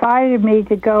they invited me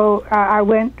to go. I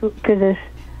went to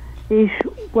these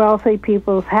wealthy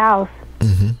people's house,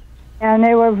 and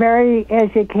they were very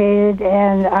educated,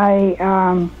 and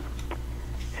I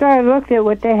so I looked at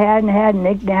what they had and had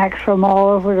knickknacks from all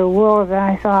over the world, and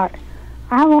I thought,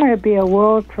 I want to be a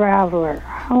world traveler.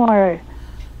 I want to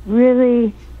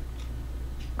really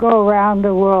go around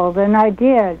the world, and I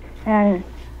did. And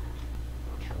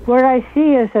what I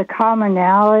see is a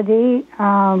commonality.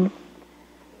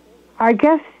 I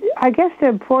guess the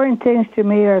important things to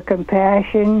me are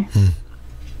compassion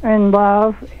and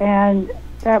love, and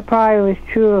that probably was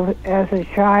true as a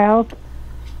child.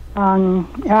 I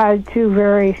had 2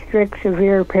 very strict,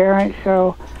 severe parents,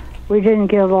 so we didn't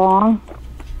get along.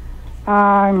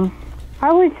 I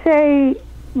would say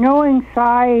knowing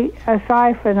a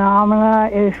psi phenomena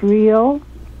is real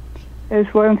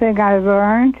is one thing I've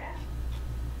learned.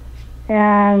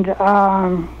 And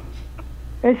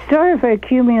it's sort of an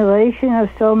accumulation of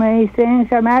so many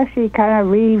things. I'm actually kind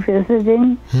of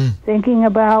revisiting, thinking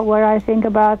about what I think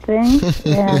about things.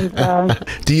 And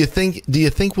do you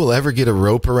think we'll ever get a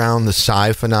rope around the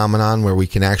psi phenomenon where we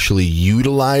can actually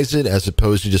utilize it as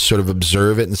opposed to just sort of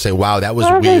observe it and say, "Wow, that was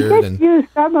weird"?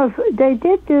 They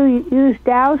did use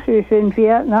dowsers in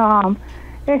Vietnam.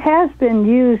 It has been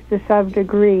used to some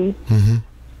degree.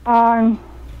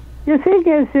 The thing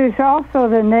is, there's also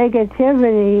the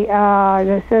negativity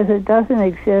that says it doesn't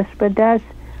exist, but that's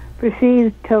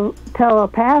perceived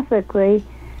telepathically.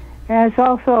 And it's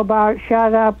also about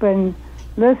shut up and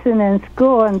listen in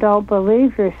school and don't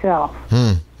believe yourself.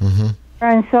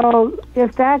 And so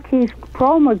if that keeps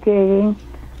promulgating,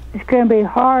 it's going to be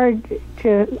hard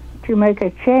to make a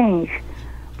change.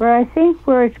 But I think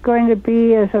where it's going to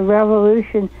be is a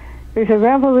revolution. There's a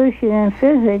revolution in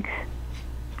physics,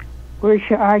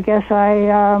 which I guess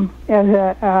I don't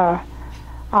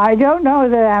know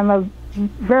that I'm a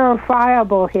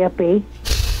verifiable hippie.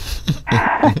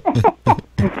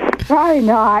 Probably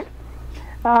not.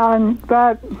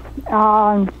 But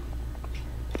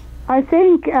I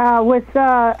think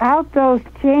without those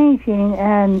changing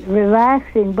and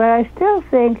relaxing, but I still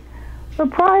think we're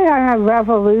probably on a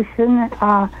revolution.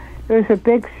 There's a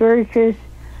big surging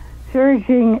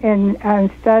in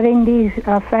studying these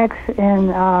effects in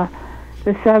the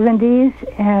 70s,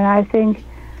 and I think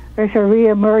there's a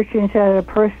reemergence at a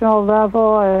personal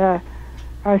level, at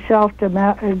a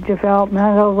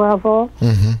self-developmental level.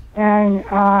 Mm-hmm. And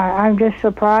I'm just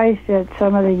surprised at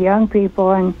some of the young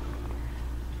people, and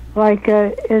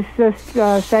it's just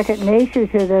second nature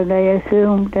to them. They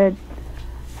assume that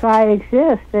psi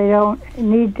exists. They don't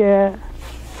need to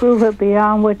prove it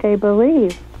beyond what they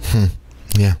believe.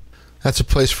 Yeah. That's a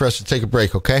place for us to take a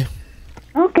break, okay?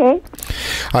 Okay. All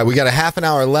right, we got a half an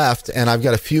hour left, and I've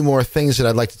got a few more things that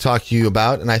I'd like to talk to you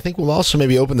about, and I think we'll also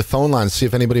maybe open the phone line and see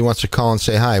if anybody wants to call and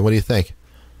say hi. What do you think?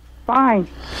 Fine.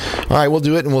 All right, we'll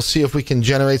do it, and we'll see if we can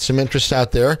generate some interest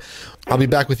out there. I'll be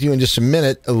back with you in just a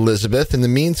minute, Elizabeth. In the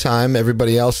meantime,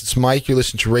 everybody else, it's Mike. You're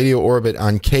listening to Radio Orbit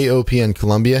on KOPN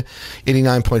Columbia,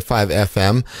 89.5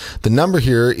 FM. The number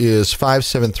here is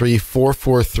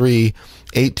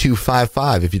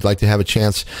 573-443-8255. If you'd like to have a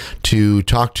chance to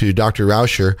talk to Dr.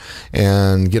 Rauscher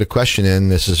and get a question in,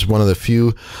 this is one of the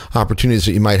few opportunities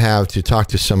that you might have to talk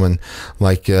to someone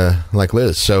like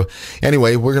Liz. So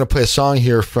anyway, we're going to play a song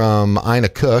here from Aina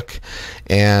Cook,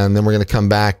 and then we're going to come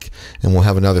back and we'll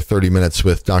have another 30 minutes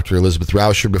with Dr. Elizabeth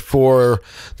Rauscher before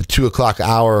the 2 o'clock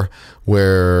hour,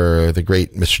 where the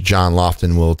great Mr. John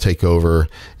Lofton will take over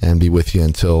and be with you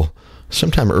until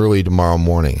sometime early tomorrow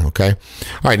morning, okay?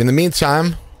 All right, in the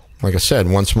meantime, like I said,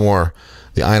 once more,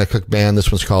 the Aina Cook Band. This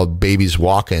one's called Babies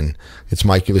Walkin'. It's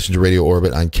Mike. You listen to Radio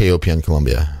Orbit on KOPN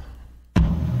Columbia.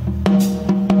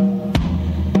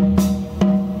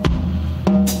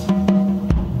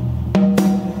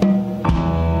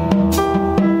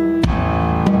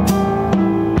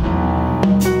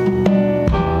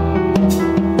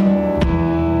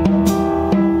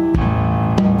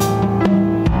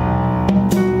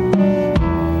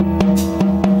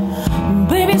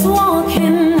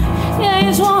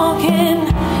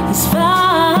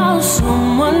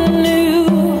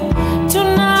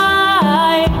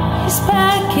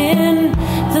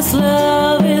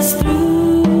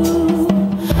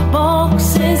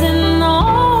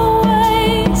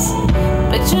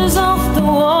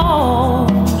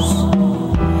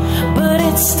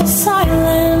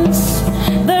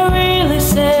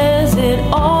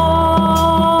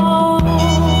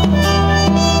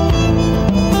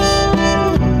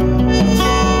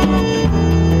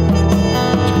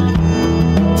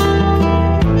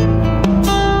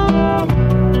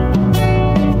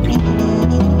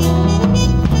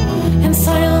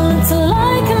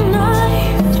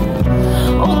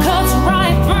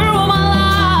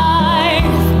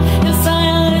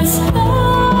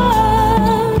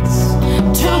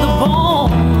 To the bone.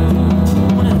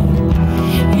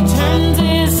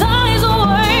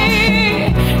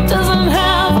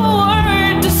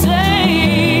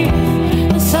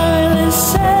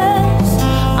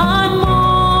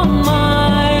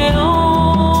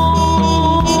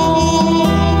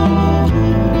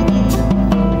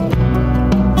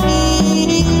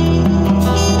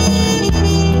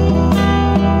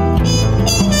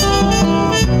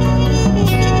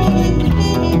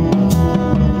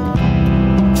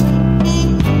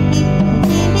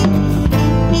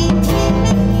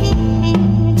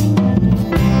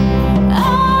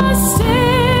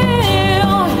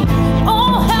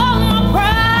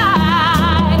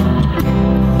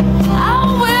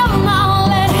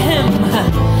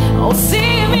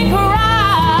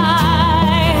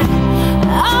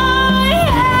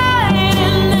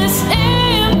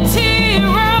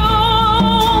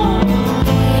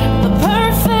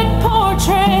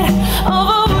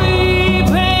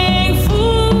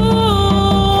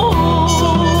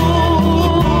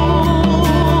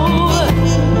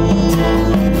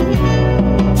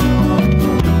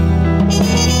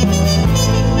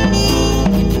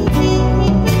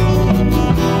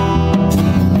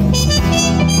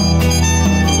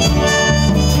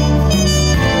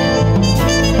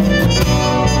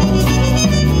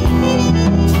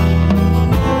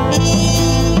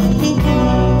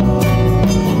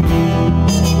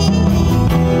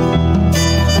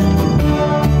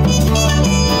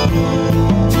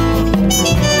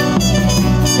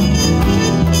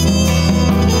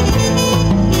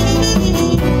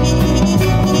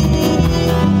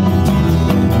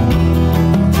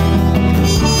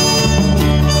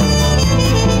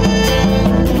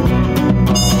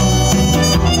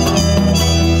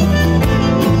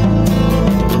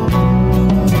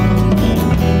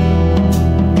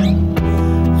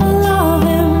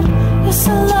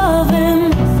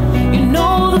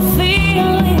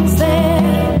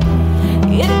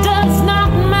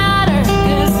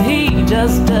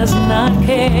 not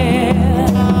care.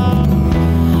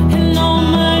 And all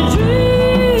my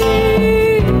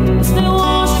dreams, they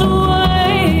washed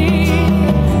away.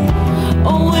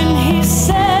 Oh, when he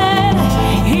said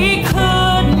he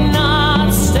could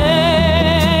not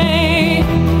stay.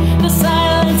 The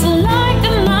silence like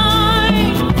the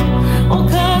night, oh,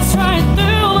 cuts right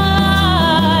through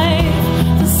my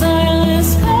life. The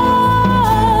silence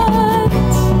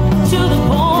cuts to the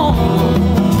bone.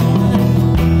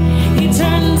 He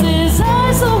turns his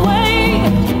eyes away,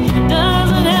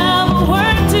 doesn't have a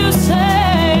word to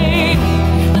say.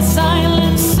 The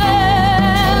silence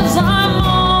says I'm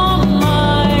on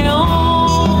my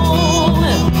own.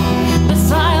 The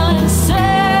silence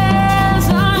says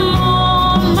I'm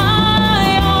on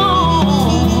my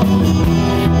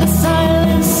own. The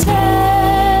silence says.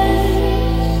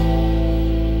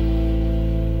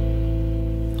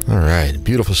 All right,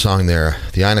 beautiful song there.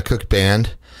 The Aina Cook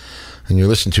Band. And you're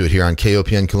listening to it here on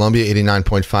KOPN Columbia,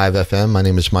 89.5 FM. My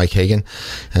name is Mike Hagan,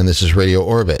 and this is Radio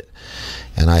Orbit.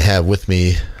 And I have with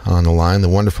me on the line the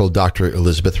wonderful Dr.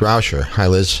 Elizabeth Rauscher. Hi,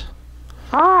 Liz.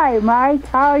 Hi, Mike.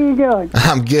 How are you doing?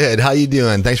 I'm good. How you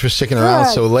doing? Thanks for sticking around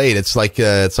Good. so late. It's like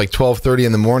 12:30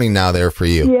 in the morning now there for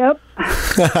you. Yep.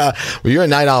 Well, you're a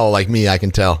night owl like me, I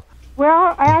can tell.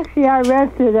 Well, actually, I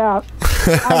rested up.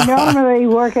 I normally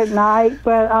work at night,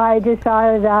 but I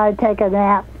decided I'd take a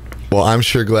nap. Well, I'm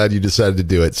sure glad you decided to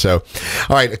do it. So,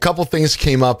 all right, a couple things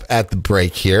came up at the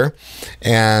break here.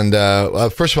 And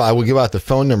first of all, I will give out the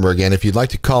phone number again. If you'd like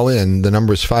to call in, the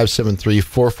number is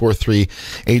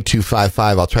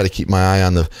 573-443-8255. I'll try to keep my eye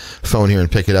on the phone here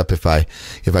and pick it up if I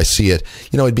see it.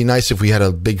 You know, it'd be nice if we had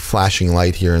a big flashing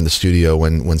light here in the studio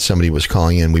when somebody was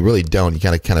calling in. We really don't. You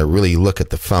got to kind of really look at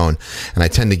the phone. And I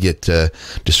tend to get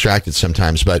distracted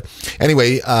sometimes. But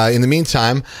anyway, in the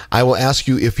meantime, I will ask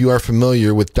you if you are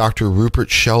familiar with Dr. Rupert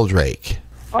Sheldrake.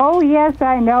 Oh, yes,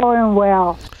 I know him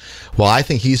well. Well, I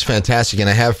think he's fantastic, and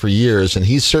I have for years, and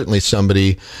he's certainly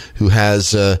somebody who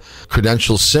has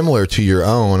credentials similar to your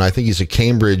own. I think he's a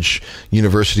Cambridge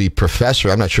University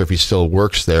professor. I'm not sure if he still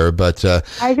works there, but...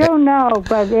 I don't know,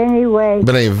 but anyway.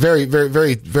 But anyway, very, very,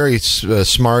 very, very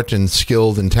smart and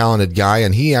skilled and talented guy,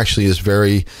 and he actually is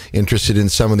very interested in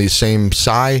some of these same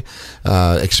psi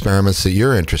experiments that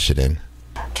you're interested in.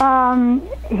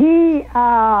 He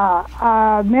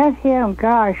met him,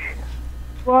 gosh.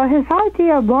 Well, his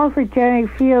idea of morphogenic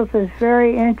fields is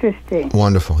very interesting.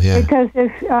 Wonderful, yeah. Because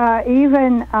if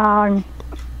even, I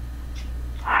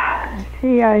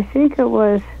think it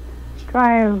was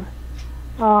trying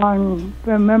to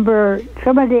remember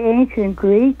some of the ancient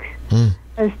Greeks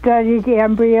have studied the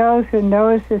embryos and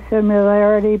noticed the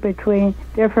similarity between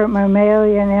different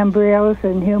mammalian embryos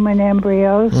and human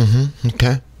embryos. Mm-hmm.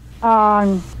 Okay.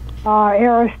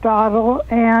 Aristotle,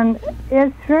 and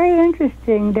it's very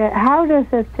interesting that how does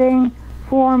a thing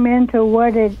form into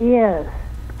what it is?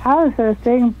 How does a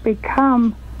thing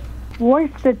become,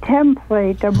 what's the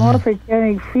template, the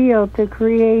morphogenic field to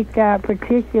create that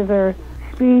particular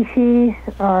species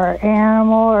or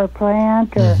animal or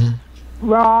plant or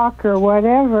rock or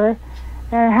whatever,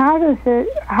 and how does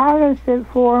it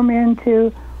form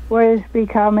into what is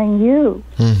becoming you?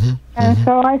 And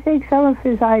so I think some of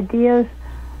his ideas,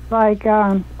 like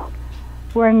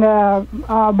when the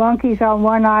monkeys on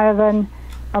one island,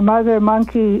 a mother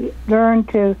monkey learned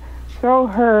to throw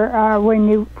her, when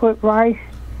you put rice,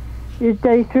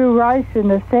 they threw rice in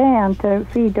the sand to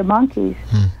feed the monkeys.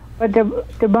 But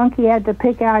the monkey had to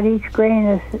pick out each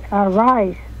grain of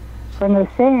rice from the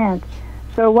sand.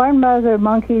 So one mother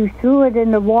monkey threw it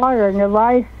in the water, and the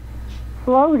rice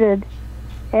floated,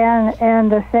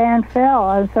 and the sand fell,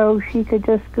 and so she could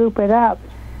just scoop it up.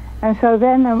 And so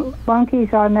then the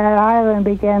monkeys on that island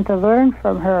began to learn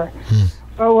from her.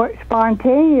 But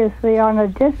spontaneously on a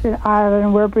distant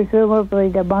island where presumably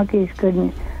the monkeys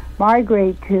couldn't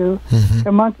migrate to,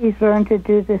 the monkeys learned to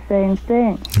do the same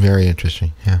thing. Very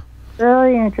interesting, yeah.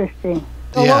 Very interesting.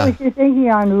 So Yeah. what was you thinking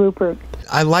on Rupert?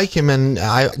 I like him, and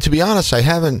to be honest, I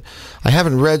haven't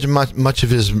read much of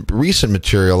his recent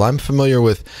material. I'm familiar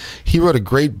with. He wrote a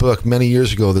great book many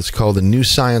years ago that's called The New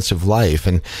Science of Life,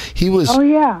 and he was. Oh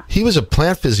yeah. He was a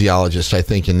plant physiologist, I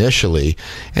think, initially.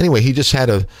 Anyway, he just had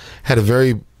a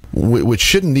very, which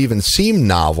shouldn't even seem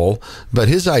novel, but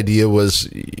his idea was,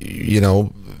 you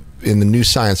know, in The New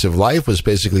Science of Life, was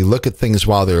basically look at things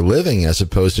while they're living as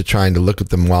opposed to trying to look at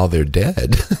them while they're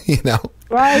dead. You know.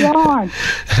 Right on.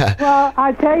 Well,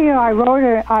 I tell you, I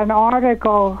wrote an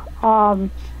article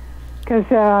because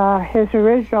his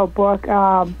original book,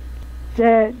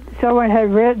 that someone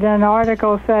had written an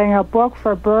article saying a book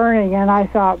for burning, and I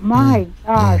thought, my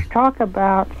gosh, talk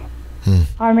about.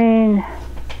 I mean,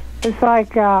 it's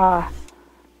like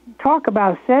talk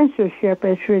about censorship.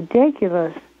 It's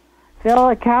ridiculous.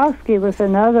 Velikovsky was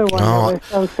another one that was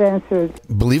so censored.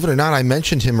 Believe it or not, I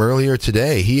mentioned him earlier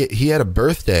today. He had a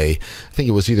birthday. I think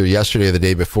it was either yesterday or the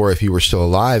day before, if he were still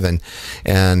alive,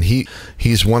 and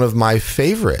he's one of my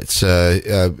favorites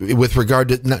with regard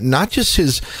to not just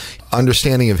his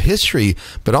understanding of history,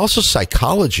 but also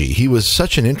psychology. He was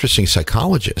such an interesting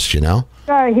psychologist, you know.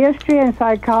 History and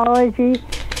psychology,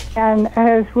 and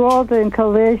his World in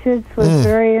Collisions was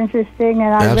very interesting,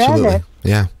 and I read it.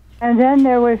 Yeah. And then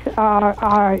there was,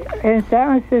 in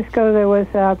San Francisco, there was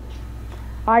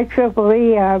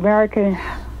IEEE, American,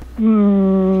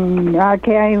 I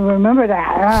can't even remember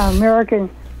that, American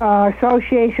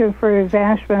Association for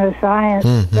Advancement of Science.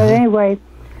 Mm-hmm. But anyway,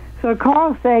 so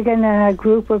Carl Sagan and a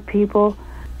group of people,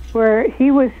 where he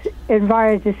was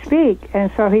invited to speak,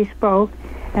 and so he spoke.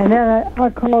 And then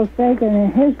Carl Sagan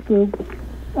and his group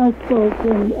spoke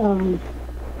and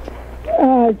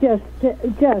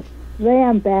just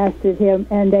lambasted him,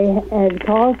 and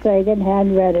Carl Sagan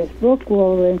hadn't read his book,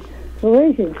 World in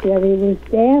Collisions, yet he was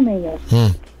damning it.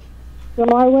 So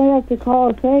I went up to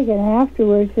Carl Sagan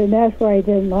afterwards, and that's why he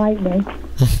didn't like me.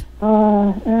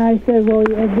 And I said, well,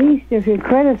 at least if you're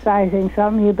criticizing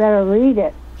something, you better read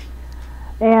it.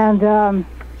 And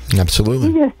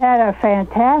absolutely, he just had a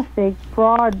fantastic,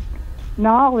 broad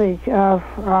knowledge of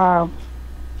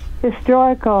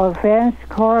historical events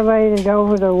correlated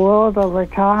over the world over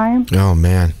time. Oh,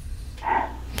 man.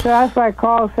 So that's why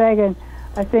Carl Sagan,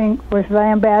 I think, was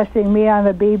lambasting me on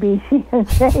the BBC and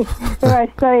saying that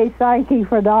I study psychic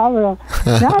phenomena.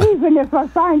 Not even if I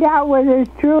find out whether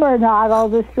it's true or not, I'll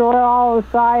destroy all the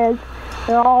science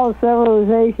and all the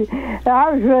civilization. And I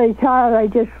was really tired. I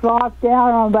just flopped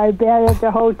down on my bed at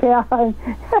the hotel, and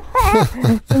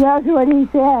that's what he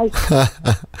said.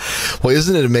 Well,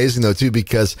 isn't it amazing, though, too,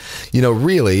 because, you know,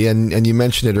 really, and you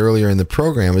mentioned it earlier in the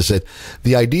program, is that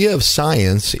the idea of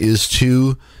science is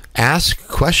to ask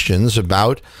questions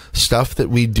about stuff that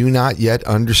we do not yet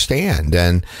understand.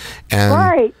 And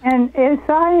right, and is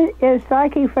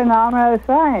psychic phenomena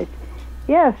science?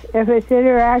 Yes, if it's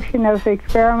interaction of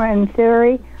experiment and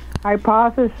theory,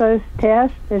 hypothesis,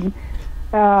 test, and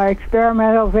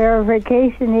experimental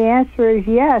verification, the answer is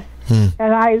yes.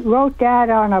 And I wrote that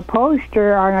on a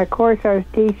poster on a course I was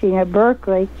teaching at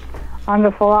Berkeley on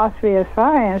the philosophy of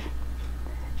science.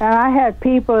 And I had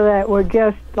people that would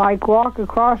just like walk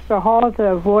across the hall to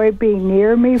avoid being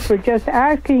near me for just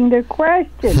asking the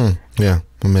question. Yeah,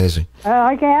 amazing.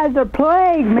 Like I had the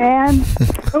plague, man.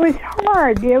 It was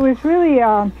hard. It was really,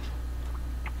 I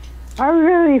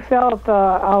really felt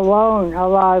alone a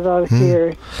lot of those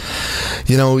years.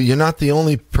 You know, you're not the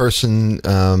only person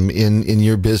in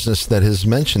your business that has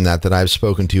mentioned that I've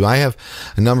spoken to. I have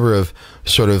a number of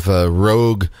sort of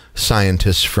rogue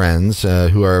scientist friends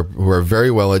who are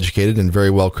very well educated and very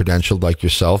well credentialed, like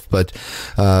yourself, but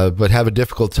have a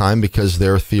difficult time because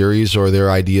their theories or their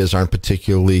ideas aren't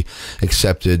particularly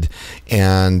accepted.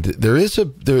 And there is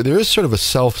sort of a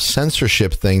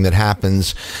self-censorship thing that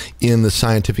happens in the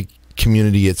scientific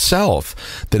community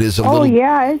itself that is a little... Oh,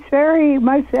 yeah, it's very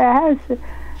much... It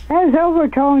has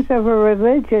overtones of a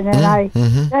religion, and I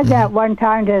said that one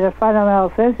time to the fundamental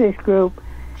physics group,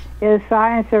 is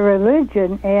science a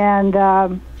religion? And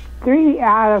 3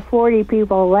 out of 40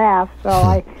 people laughed, so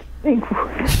I think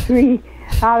 3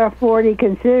 out of 40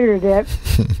 considered it.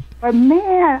 But,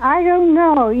 man, I don't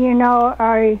know, you know,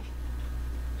 I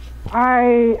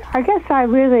guess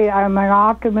I'm an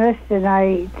optimist, and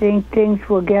I think things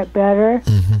will get better.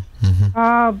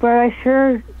 But I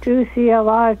sure do see a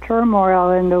lot of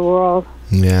turmoil in the world.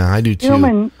 Yeah, I do too.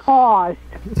 Human caused.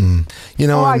 You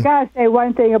know, I gotta say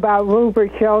one thing about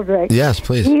Rupert Sheldrake. Yes,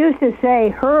 please. He used to say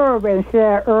herb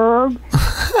instead of herb.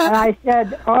 And I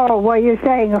said, oh, well, you're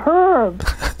saying herb.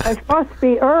 It's supposed to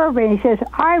be herb. And he says,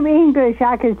 I'm English.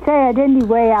 I can say it any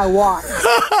way I want.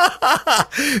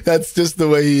 That's just the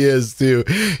way he is, too.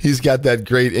 He's got that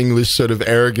great English sort of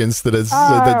arrogance that is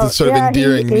sort of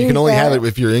endearing. You can only have it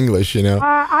if you're English, you know.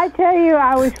 I tell you,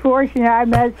 I was fortunate. I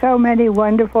met so many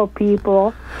wonderful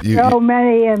people,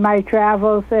 many in my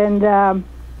travels. And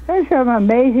there's some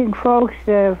amazing folks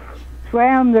that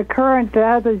swam the current the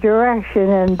other direction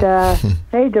and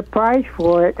paid the price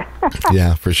for it.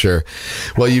 Yeah, for sure.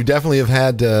 Well, you definitely have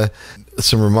had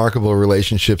some remarkable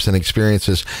relationships and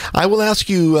experiences. I will ask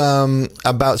you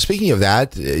about, speaking of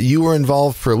that, you were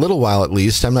involved for a little while at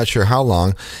least, I'm not sure how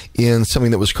long, in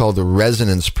something that was called the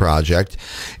Resonance Project.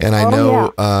 And I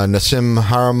know Nassim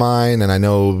Haramein and I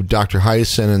know Dr.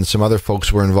 Hyson and some other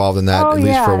folks were involved in that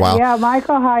least for a while. Yeah,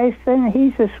 Michael Hyson,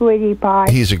 he's a sweetie pie.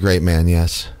 He's a great man,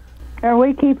 yes. And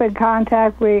we keep in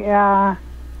contact.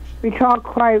 we talk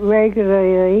quite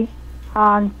regularly.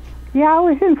 Yeah, I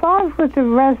was involved with the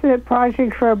resident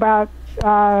project for about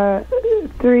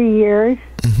 3 years.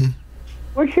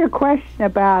 What's your question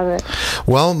about it?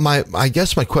 Well, I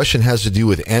guess my question has to do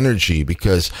with energy,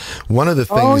 because one of the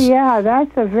things. Oh yeah,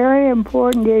 that's a very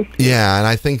important issue. Yeah, and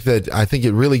I think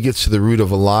it really gets to the root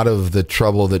of a lot of the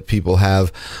trouble that people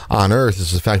have on Earth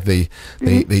is the fact they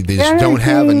just don't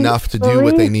have enough to do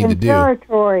what they need to do.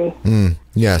 Territory.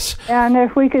 Yes. And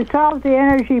if we could solve the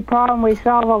energy problem, we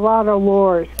solve a lot of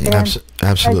wars.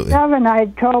 Absolutely. At 7, I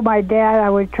told my dad I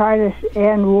would try to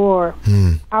end war.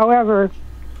 However,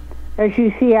 as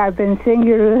you see, I've been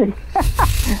singularly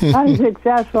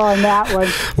unsuccessful in that one.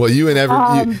 Well, you and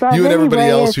everybody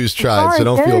else who's tried, so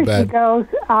don't feel bad. Goes,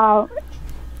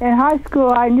 in high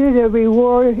school, I knew there'd be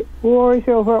wars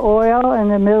over oil in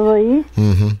the Middle East.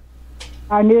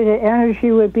 I knew that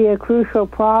energy would be a crucial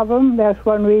problem. That's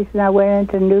one reason I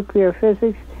went into nuclear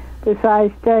physics,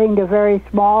 besides studying the very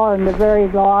small and the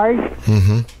very large,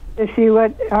 to see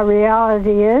what a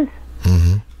reality is.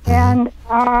 And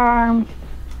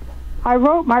I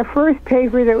wrote my first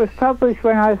paper that was published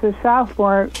when I was a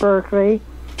sophomore at Berkeley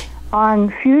on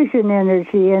fusion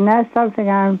energy, and that's something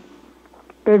I've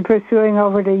been pursuing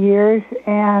over the years.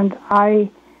 And I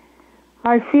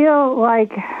feel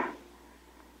like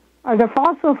the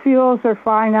fossil fuels are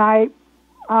finite.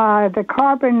 The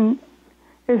carbon,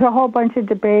 there's a whole bunch of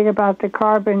debate about the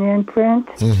carbon imprint.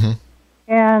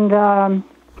 And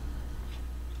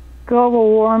global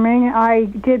warming. I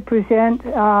did present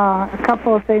a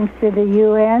couple of things to the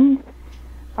UN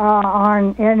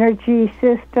on energy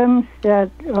systems that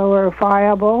were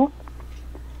viable,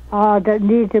 that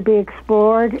need to be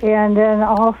explored, and then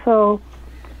also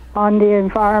on the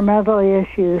environmental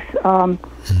issues.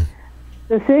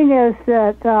 The thing is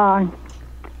that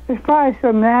there's probably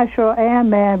some natural and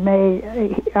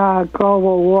man-made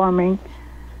global warming.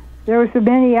 There was a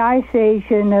mini ice age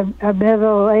in the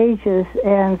Middle Ages,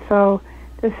 and so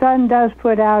the sun does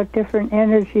put out different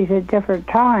energies at different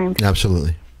times.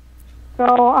 Absolutely.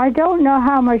 So I don't know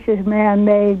how much is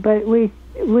man-made, but we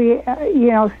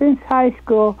since high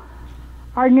school,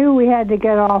 I knew we had to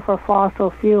get off of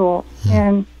fossil fuel,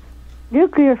 and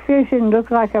nuclear fission looked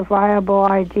like a viable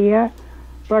idea.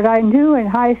 But I knew in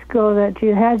high school that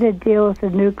you had to deal with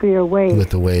the nuclear waste. With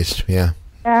the waste, yeah.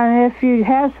 And if you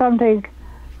have something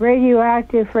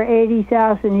radioactive for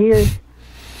 80,000 years,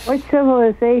 what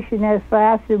civilization has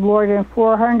lasted more than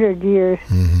 400 years?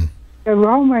 The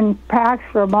Roman Pax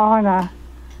Romana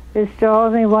is the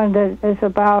only one that is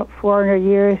about 400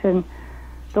 years, and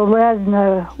the lead in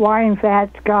the wine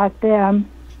vats got them,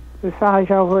 besides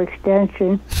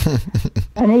overextension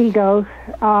and egos.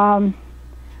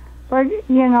 But,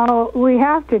 we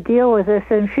have to deal with this,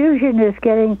 and fusion is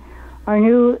getting a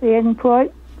new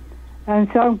input, and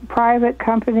some private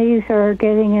companies are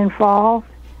getting involved.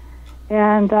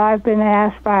 And I've been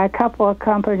asked by a couple of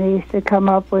companies to come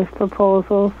up with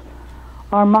proposals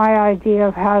on my idea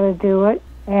of how to do it.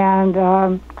 And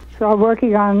so I'm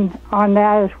working on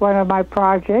that as one of my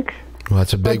projects. Well,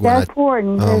 that's a big one. That's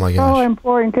important. Oh, my gosh. It's so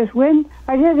important, because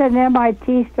I did an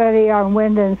MIT study on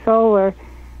wind and solar,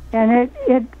 and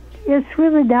it's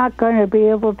really not going to be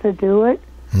able to do it.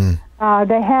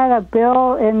 They had a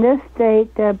bill in this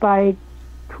state that by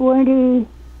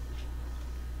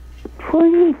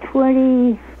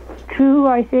 2022,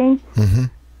 I think,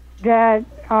 that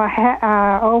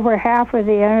over half of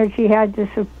the energy had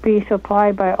to be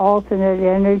supplied by alternate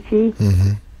energy.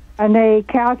 And they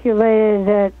calculated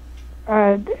that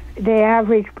the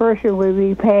average person would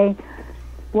be paying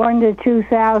 $1,000 to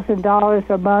 $2,000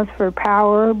 a month for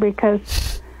power,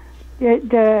 because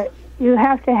you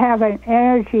have to have an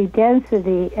energy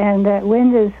density, and that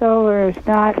wind and solar is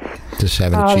not. Just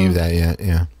haven't achieved that yet.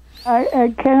 Yeah.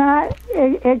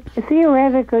 It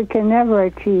theoretically can never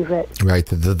achieve it. Right.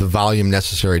 The volume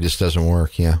necessary just doesn't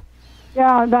work. Yeah.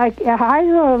 Yeah, like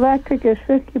hydroelectric is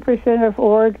 50% of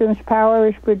Oregon's power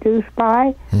is produced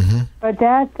by, but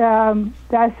that's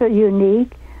a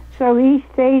unique. So each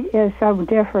state is some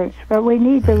difference, but we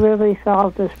need to really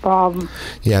solve this problem.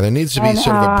 Yeah, there needs to be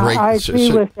sort of a break. I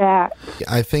agree with that.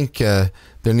 I think there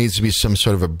needs to be some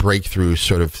sort of a breakthrough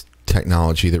sort of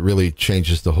technology that really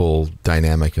changes the whole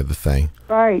dynamic of the thing.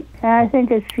 Right, and I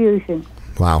think it's fusion.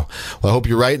 Wow. Well, I hope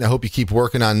you're right, and I hope you keep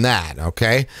working on that,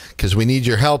 okay? Because we need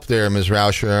your help there, Ms.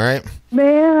 Rauscher, all right?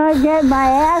 Man, I get my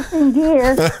ass in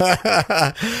gear.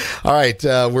 All right,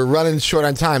 we're running short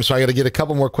on time, so I got to get a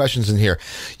couple more questions in here.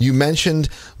 You mentioned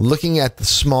looking at the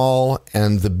small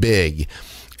and the big.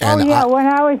 And when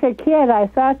I was a kid, I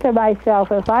thought to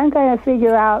myself, if I'm going to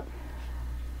figure out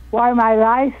why my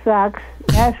life sucks,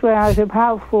 that's when I was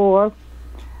about 4,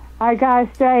 I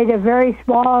got studied the very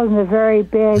small and the very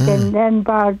big, and then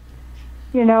about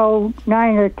 9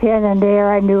 or 10 in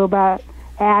there, I knew about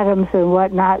atoms and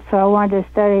whatnot. So I wanted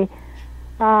to study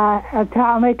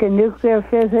atomic and nuclear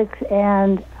physics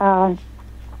and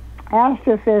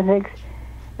astrophysics.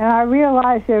 And I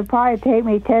realized it would probably take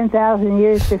me 10,000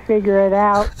 years to figure it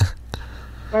out.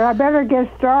 But I better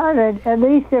get started. At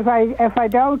least if I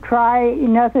don't try,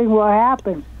 nothing will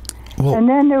happen. Well, and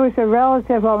then there was a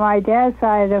relative on my dad's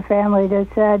side of the family that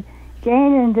said,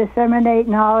 gain and disseminate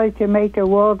knowledge and make the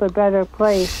world a better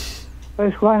place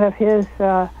was one of his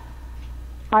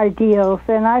ideals.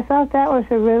 And I thought that was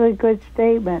a really good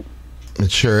statement.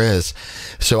 It sure is.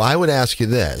 So I would ask you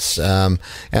this,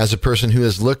 as a person who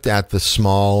has looked at the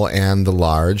small and the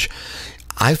large,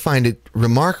 I find it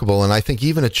remarkable, and I think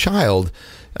even a child,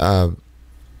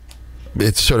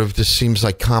 it sort of just seems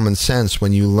like common sense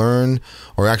when you learn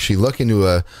or actually look into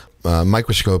a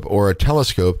microscope or a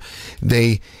telescope,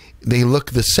 they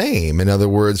look the same. In other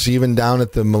words, even down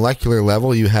at the molecular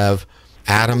level, you have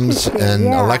atoms and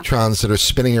electrons that are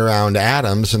spinning around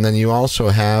atoms, and then you also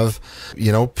have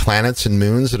planets and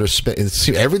moons that are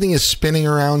everything is spinning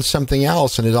around something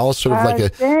else, and it's all sort of like a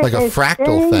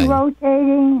fractal thing.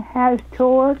 Rotating, has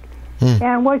torque,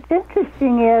 and what's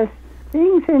interesting is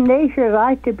things in nature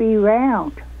like to be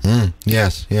round.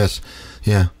 Yes,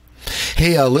 yeah.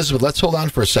 Hey, Elizabeth, let's hold on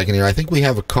for a second here. I think we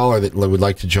have a caller that would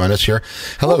like to join us here.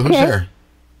 Hello, okay. Who's there?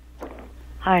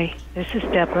 Hi, this is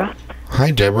Deborah.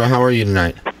 Hi, Deborah. How are you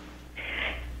tonight?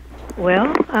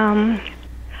 Well,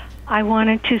 I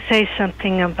wanted to say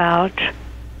something about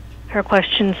her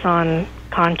questions on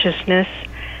consciousness.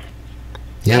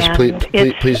 Yes,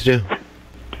 please do.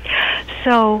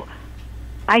 So,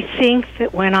 I think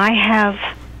that when I have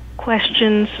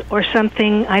questions or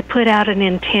something, I put out an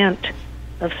intent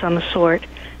of some sort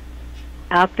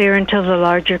out there into the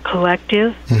larger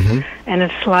collective, and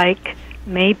it's like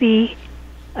maybe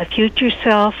a future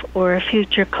self or a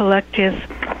future collective,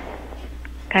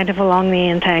 kind of along the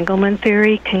entanglement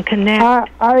theory, can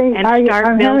connect and start building itself.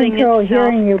 I'm having trouble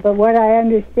hearing you, but what I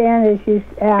understand is you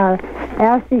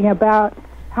asking about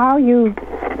how you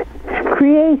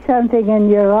create something in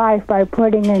your life by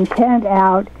putting intent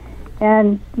out,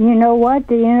 and you know what?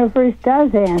 The universe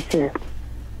does answer.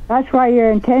 That's why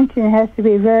your intention has to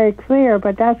be very clear,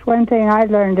 but that's one thing I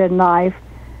learned in life.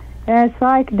 And it's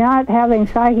like not having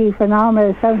psychic phenomena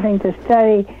as something to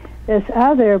study this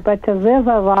other, but to live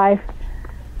a life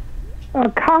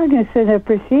cognizant of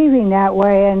perceiving that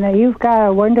way, and you've got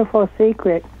a wonderful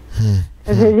secret.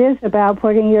 Because it is about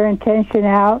putting your intention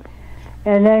out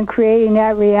and then creating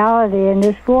that reality. And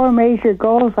there's 4 major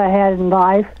goals I had in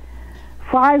life,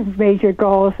 5 major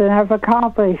goals, and I've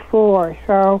accomplished 4.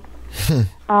 So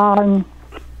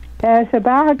it's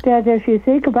about that if you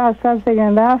think about something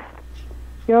enough,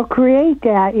 you'll create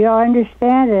that. You'll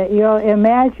understand it. You'll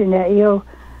imagine it. You'll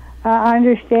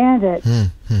understand it.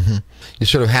 You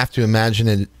sort of have to imagine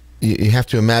it. You have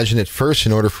to imagine it first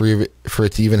in order for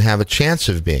it to even have a chance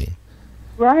of being.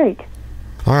 Right.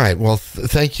 All right. Well,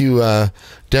 thank you,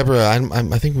 Deborah.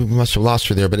 I think we must have lost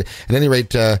her there, but at any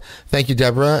rate, thank you,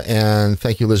 Deborah, and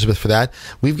thank you, Elizabeth, for that.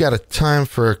 We've got a time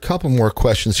for a couple more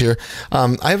questions here.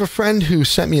 I have a friend who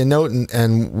sent me a note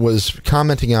and was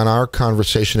commenting on our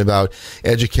conversation about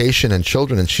education and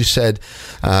children, and she said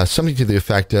something to the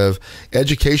effect of,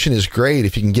 education is great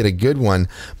if you can get a good one,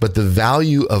 but the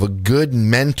value of a good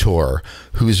mentor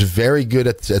who's very good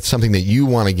at something that you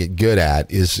want to get good at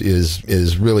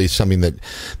is really something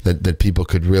that people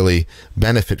could really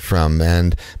benefit from.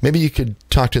 And maybe you could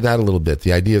talk to that a little bit,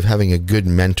 the idea of having a good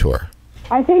mentor.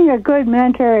 I think a good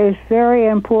mentor is very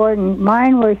important.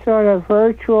 Mine was sort of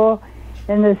virtual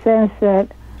in the sense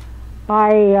that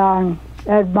I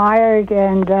admired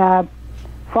and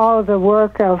followed the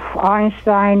work of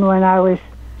Einstein when I was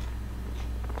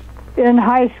in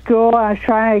high school. I was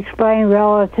trying to explain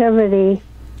relativity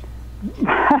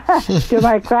to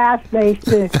my classmates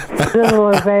to little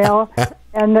avail,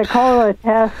 and Nikola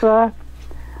Tesla.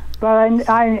 But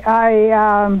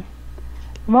I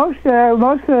most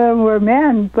of them were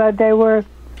men, but they were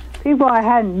people I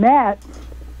hadn't met.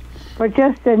 But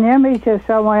just an image of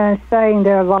someone and studying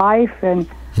their life and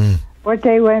what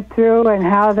they went through and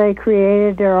how they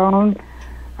created their own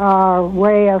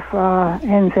way of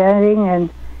inventing and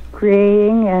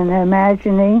creating and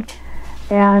imagining,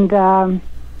 and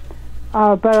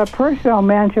but a personal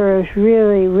mentor is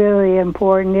really, really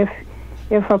important.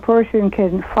 If a person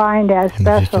can find that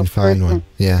special person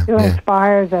to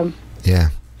inspire them. Yeah,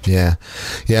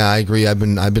 I agree. I've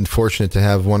been fortunate to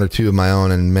have 1 or 2 of my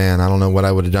own, and man, I don't know what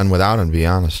I would have done without them, to be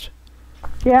honest.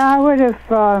 Yeah, I would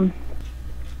have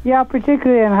Yeah,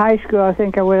 particularly in high school, I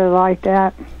think I would have liked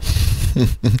that.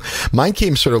 Mine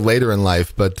came sort of later in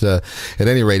life, but at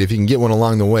any rate, if you can get one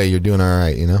along the way, you're doing all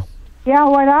right, you know? Yeah,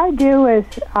 what I do is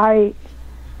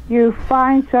you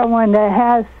find someone that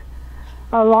has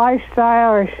a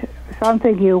lifestyle or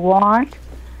something you want,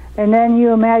 and then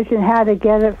you imagine how to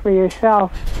get it for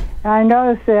yourself. And I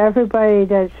notice that everybody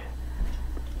that's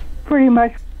pretty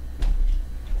much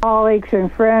colleagues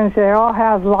and friends, they all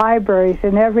have libraries,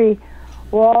 and every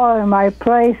wall in my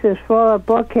place is full of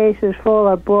bookcases full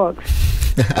of books.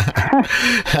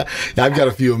 I've got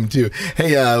a few of them, too.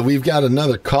 Hey, we've got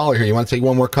another caller here. You want to take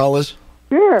one more call, Liz?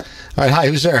 Sure. All right, hi,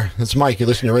 who's there? It's Mike. You're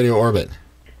listening to Radio Orbit.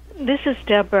 This is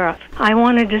Deborah. I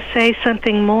wanted to say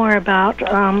something more about,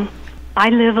 I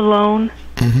live alone.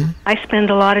 Mm-hmm. I spend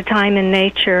a lot of time in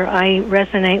nature. I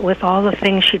resonate with all the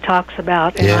things she talks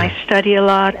about, and I study a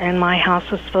lot, and my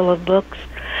house is full of books.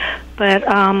 But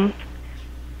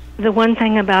the one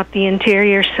thing about the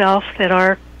interior self that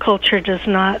our culture does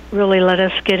not really let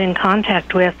us get in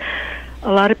contact with,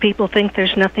 a lot of people think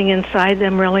there's nothing inside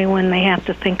them really when they have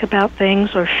to think about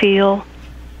things or feel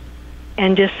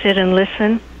and just sit and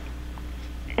listen.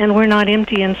 And we're not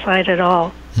empty inside at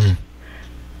all.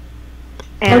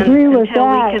 I agree with that.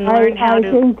 I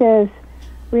think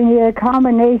we need a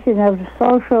combination of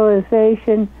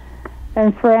socialization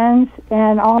and friends,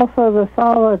 and also the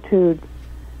solitude,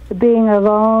 being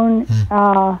alone,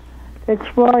 to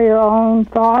explore your own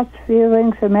thoughts,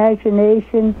 feelings,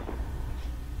 imagination,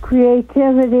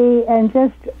 creativity, and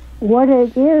just what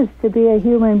it is to be a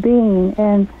human being,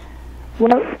 and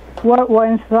what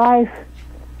one's life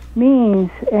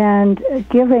means, and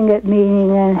giving it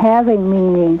meaning and having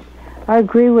meaning. I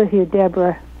agree with you,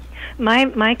 Deborah.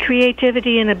 My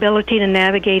creativity and ability to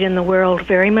navigate in the world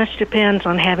very much depends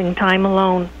on having time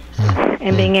alone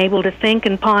and being able to think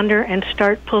and ponder and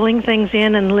start pulling things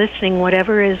in and listening,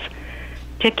 whatever is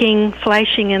ticking,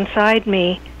 flashing inside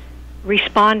me,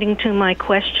 responding to my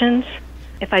questions.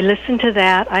 If I listen to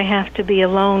that, I have to be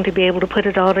alone to be able to put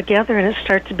it all together, and it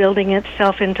starts building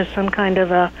itself into some kind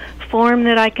of a form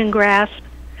that I can grasp.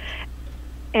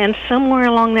 And somewhere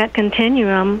along that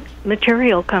continuum,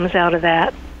 material comes out of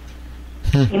that.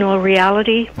 You know, a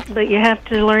reality, but you have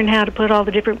to learn how to put all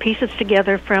the different pieces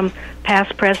together from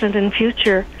past, present, and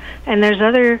future. And there's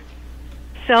other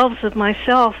selves of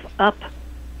myself up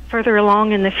further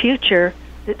along in the future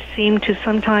that seem to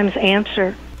sometimes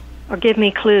answer or give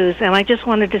me clues. And I just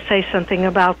wanted to say something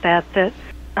about that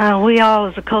we all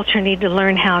as a culture need to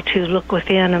learn how to look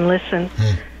within and listen.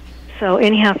 So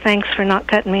anyhow, thanks for not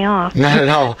cutting me off. Not at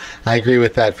all. I agree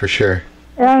with that for sure.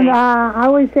 And I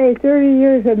would say 30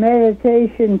 years of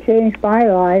meditation changed my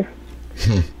life.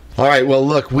 All right, well,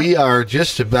 look, we are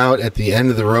just about at the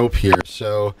end of the rope here,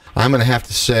 so I'm going to have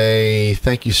to say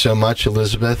thank you so much,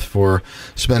 Elizabeth, for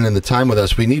spending the time with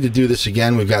us. We need to do this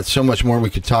again. We've got so much more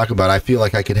we could talk about. I feel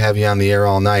like I could have you on the air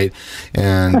all night,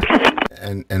 and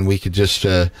we could just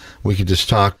talk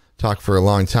for a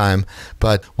long time.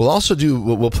 But we'll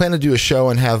plan to do a show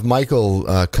and have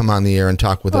Michael come on the air and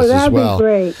talk with us as well. That'd be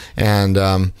great. And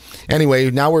anyway,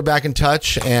 now we're back in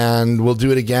touch, and we'll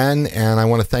do it again. And I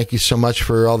want to thank you so much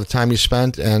for all the time you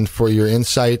spent, and for your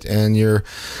insight and your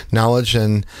knowledge,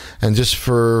 and just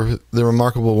for the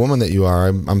remarkable woman that you are.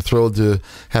 I'm thrilled to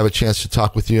have a chance to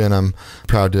talk with you, and I'm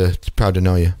proud to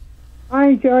know you. I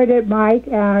enjoyed it, Mike,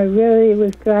 and I really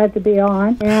was glad to be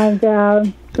on. And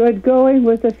good going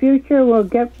with the future. We'll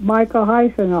get Michael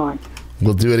Heisen on.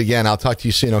 We'll do it again. I'll talk to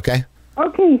you soon, okay?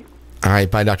 Okay. All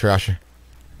right. Bye, Dr. Rauscher.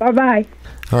 Bye-bye.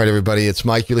 All right, everybody. It's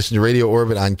Mike. You listen to Radio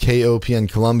Orbit on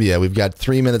KOPN Columbia. We've got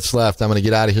 3 minutes left. I'm going to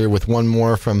get out of here with one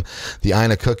more from the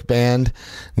Aina Cook Band.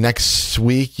 Next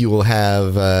week, you will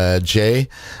have Jay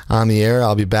on the air.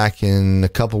 I'll be back in a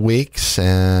couple weeks,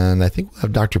 and I think we'll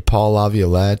have Dr. Paul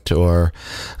Laviolette, or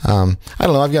I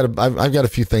don't know. I've got a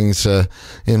few things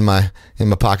in my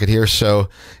pocket here. So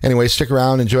anyway, stick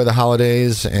around, enjoy the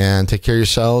holidays, and take care of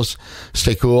yourselves.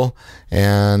 Stay cool.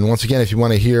 And once again, if you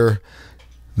want to hear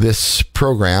this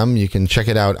program, you can check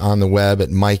it out on the web at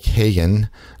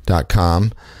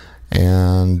mikehagan.com,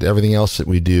 and everything else that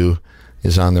we do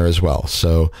is on there as well.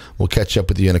 So we'll catch up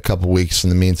with you in a couple weeks. In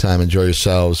the meantime, enjoy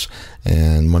yourselves.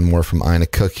 And one more from Aina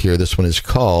Cook here. This one is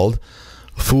called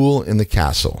Fool in the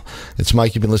Castle. It's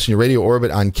Mike. You've been listening to Radio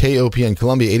Orbit on KOPN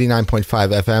Columbia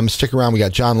 89.5 FM. Stick around. We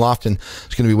got John Lofton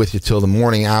who's going to be with you till the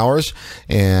morning hours,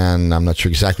 and I'm not sure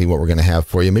exactly what we're going to have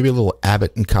for you. Maybe a little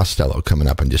Abbott and Costello coming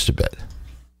up in just a bit.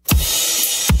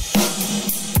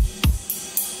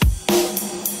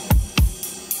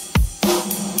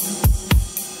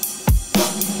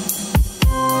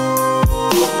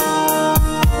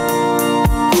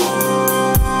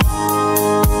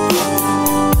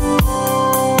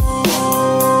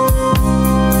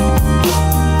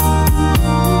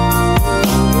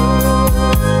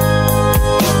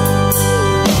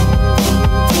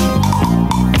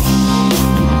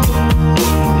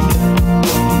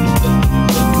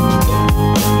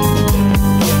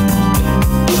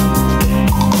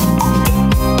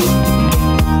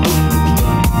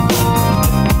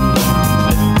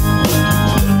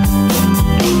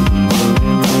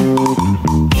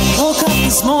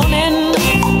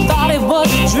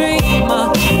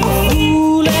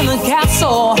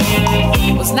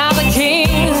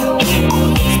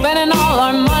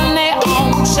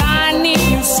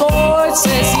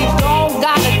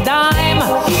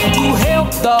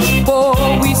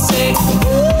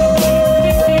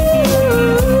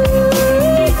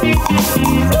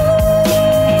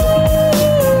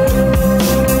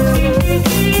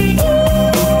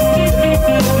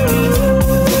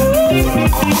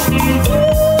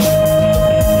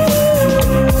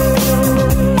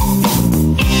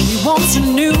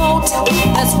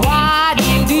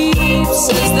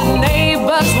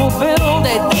 build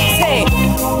it. Say,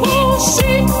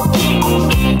 bullshit.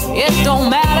 It don't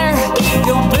matter,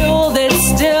 you build it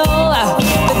still.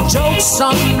 The joke's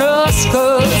on us,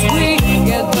 'cause we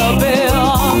get the bill.